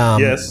question.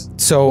 Yes.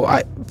 So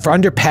for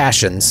under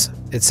passions,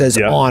 it says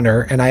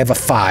honor, and I have a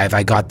 5.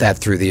 I got that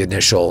through the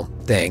initial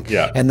thing.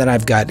 Yeah. And then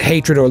I've got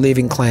hatred or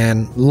leaving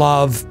clan,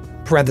 love,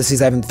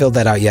 parentheses, I haven't filled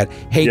that out yet,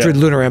 hatred,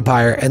 lunar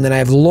empire, and then I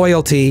have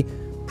loyalty,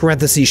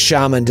 parentheses,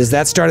 shaman. Does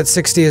that start at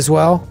 60 as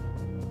well?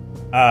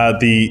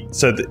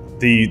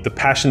 The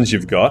passions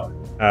you've got,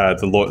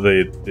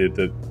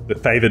 the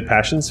favored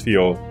passions for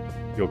your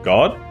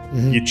god,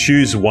 you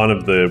choose one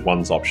of the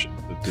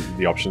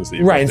the options that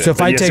you've got. Right, and so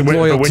if I take but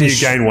loyalty, when you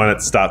gain one,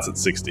 it starts at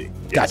 60. Yes.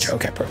 Gotcha.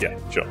 Okay, perfect.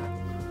 Yeah, sure.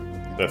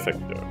 Perfect.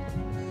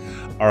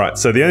 All right.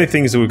 So the only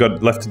things that we've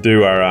got left to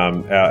do are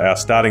our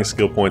starting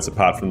skill points,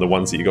 apart from the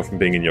ones that you got from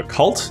being in your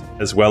cult,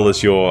 as well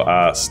as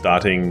your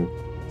starting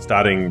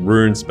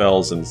rune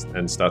spells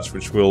and such,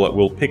 which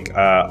we'll pick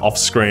off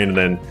screen, and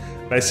then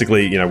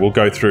basically, we'll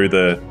go through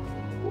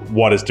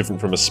what is different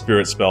from a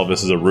spirit spell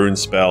versus a rune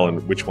spell,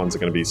 and which ones are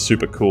going to be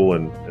super cool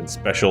and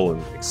special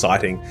and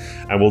exciting.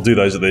 And we'll do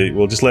those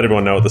we'll just let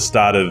everyone know at the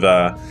start of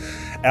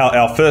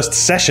our first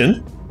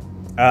session.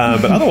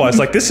 But otherwise,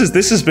 like this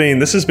has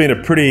been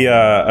a pretty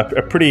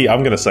I'm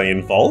going to say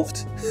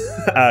involved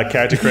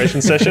character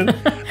creation session.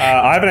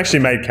 I haven't actually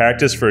made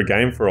characters for a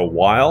game for a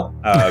while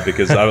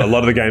because a lot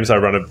of the games I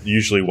run are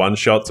usually one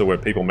shots or where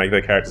people make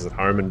their characters at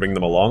home and bring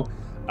them along.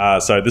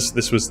 So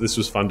this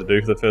was fun to do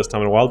for the first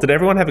time in a while. Did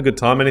everyone have a good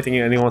time? Anything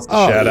anyone wants to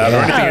shout out, or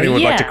anything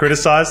anyone would like to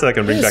criticize that I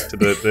can bring back to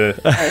the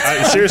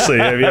seriously?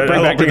 Bring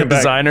back to the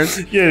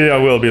designers. Yeah, I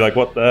will be like,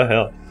 what the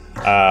hell?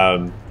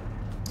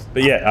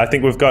 But yeah, I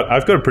think I've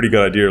got a pretty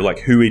good idea of like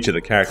who each of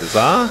the characters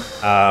are.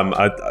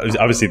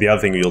 Obviously, the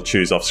other thing you'll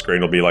choose off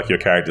screen will be like your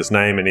character's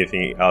name,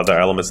 anything other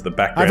elements of the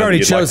background. I've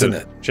already chosen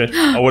it. What's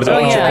your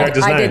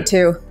character's name? I did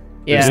too.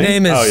 Yeah. His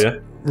name is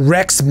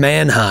Rex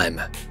Mannheim.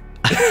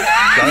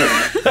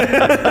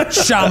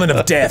 Shaman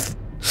of Death.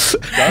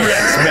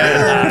 Rex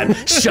Mannheim,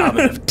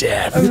 Shaman of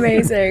Death.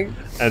 Amazing.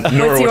 And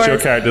Noura, what's your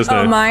character's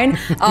name? Mine?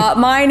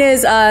 Mine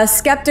is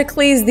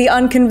Skepticles the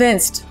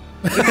Unconvinced.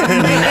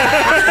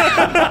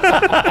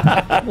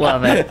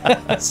 Love it.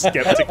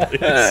 Skepticles.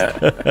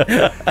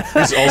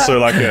 He's also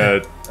like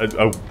a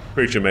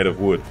creature made of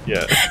wood.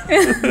 Yeah.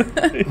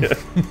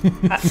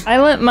 I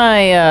let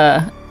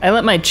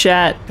my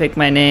chat pick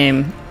my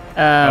name.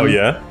 Oh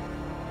yeah.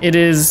 It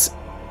is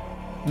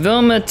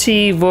Vilma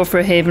T.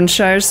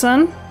 Wolferhavenshire's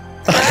son.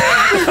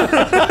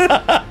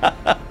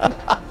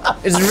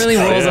 It really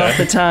rolls off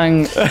the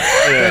tongue.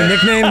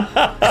 Nickname?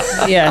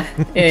 Yeah.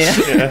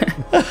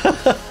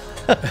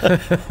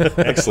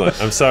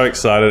 Excellent. I'm so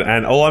excited.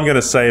 And all I'm going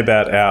to say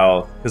about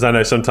because I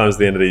know sometimes at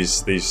the end of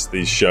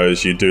these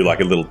shows you do like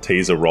a little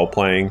teaser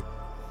role-playing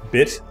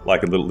bit,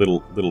 like a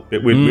little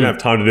bit. We don't have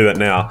time to do that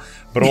now.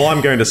 But all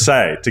I'm going to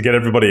say to get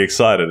everybody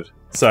excited.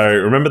 So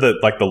remember that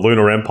like the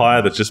Lunar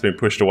Empire that's just been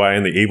pushed away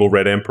and the evil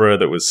Red Emperor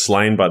that was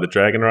slain by the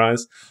Dragon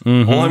Rise?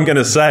 All I'm going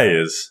to say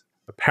is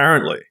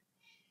apparently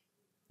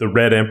the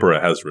Red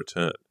Emperor has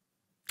returned.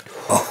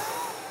 What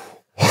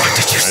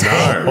did you say?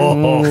 I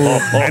know.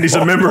 And he's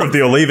a member of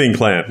the Leaving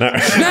clan. No. We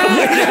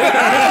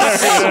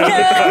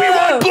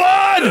want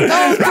blood!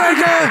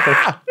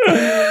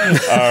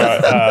 All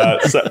right.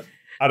 So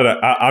I don't know.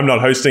 I'm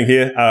not hosting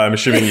here. I'm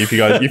assuming if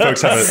you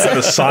folks have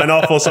a sign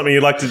off or something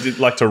you'd like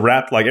to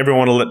wrap, like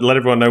everyone to let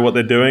everyone know what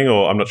they're doing,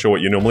 or I'm not sure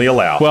what you normally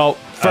allow. Well,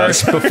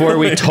 first, before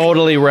we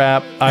totally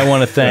wrap, I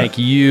want to thank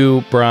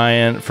you,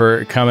 Brian,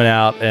 for coming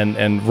out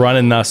and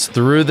running us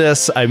through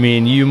this. I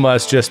mean, you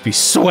must just be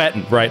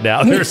sweating right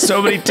now. There's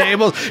so many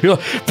tables. You're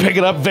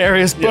picking up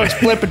various books,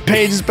 flipping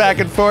pages back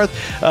and forth.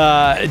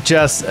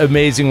 Just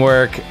amazing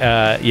work.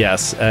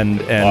 Yes,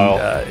 and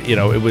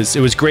it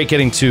was great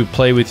getting to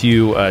play with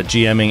you,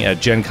 GMing at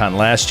Gen Con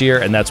last year,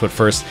 and that's what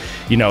first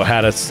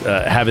had us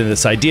having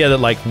this idea that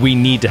like we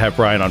need to have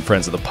Brian on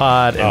Friends of the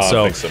Pod, and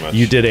so much.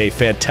 You did a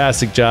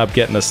fantastic job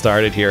getting us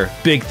started here.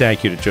 Big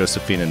thank you to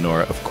Josephine and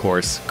Noura, of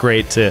course.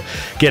 Great to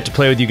get to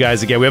play with you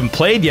guys again. We haven't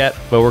played yet,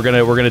 but we're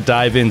gonna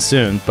dive in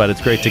soon. But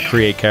it's great to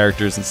create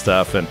characters and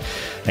stuff and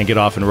get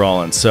off and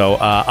rolling. So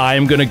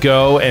I'm gonna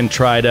go and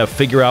try to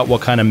figure out what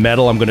kind of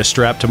medal I'm gonna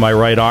strap to my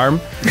right arm,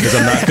 because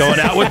I'm not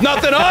going out with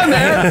nothing on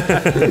there.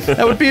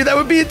 That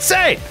would be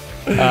insane.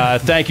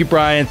 Thank you,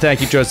 Brian.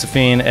 Thank you,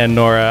 Josephine and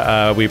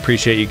Noura. We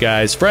appreciate you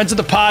guys. Friends of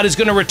the Pod is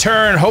going to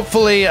return,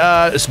 hopefully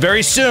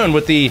very soon,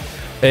 with the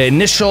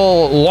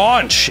initial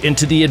launch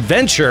into the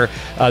adventure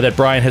that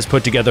Brian has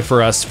put together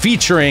for us,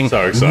 featuring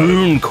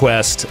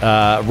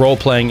RuneQuest,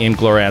 role-playing in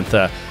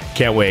Glorantha.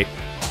 Can't wait.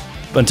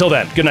 Until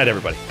then, good night,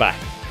 everybody. Bye.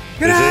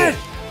 Good night.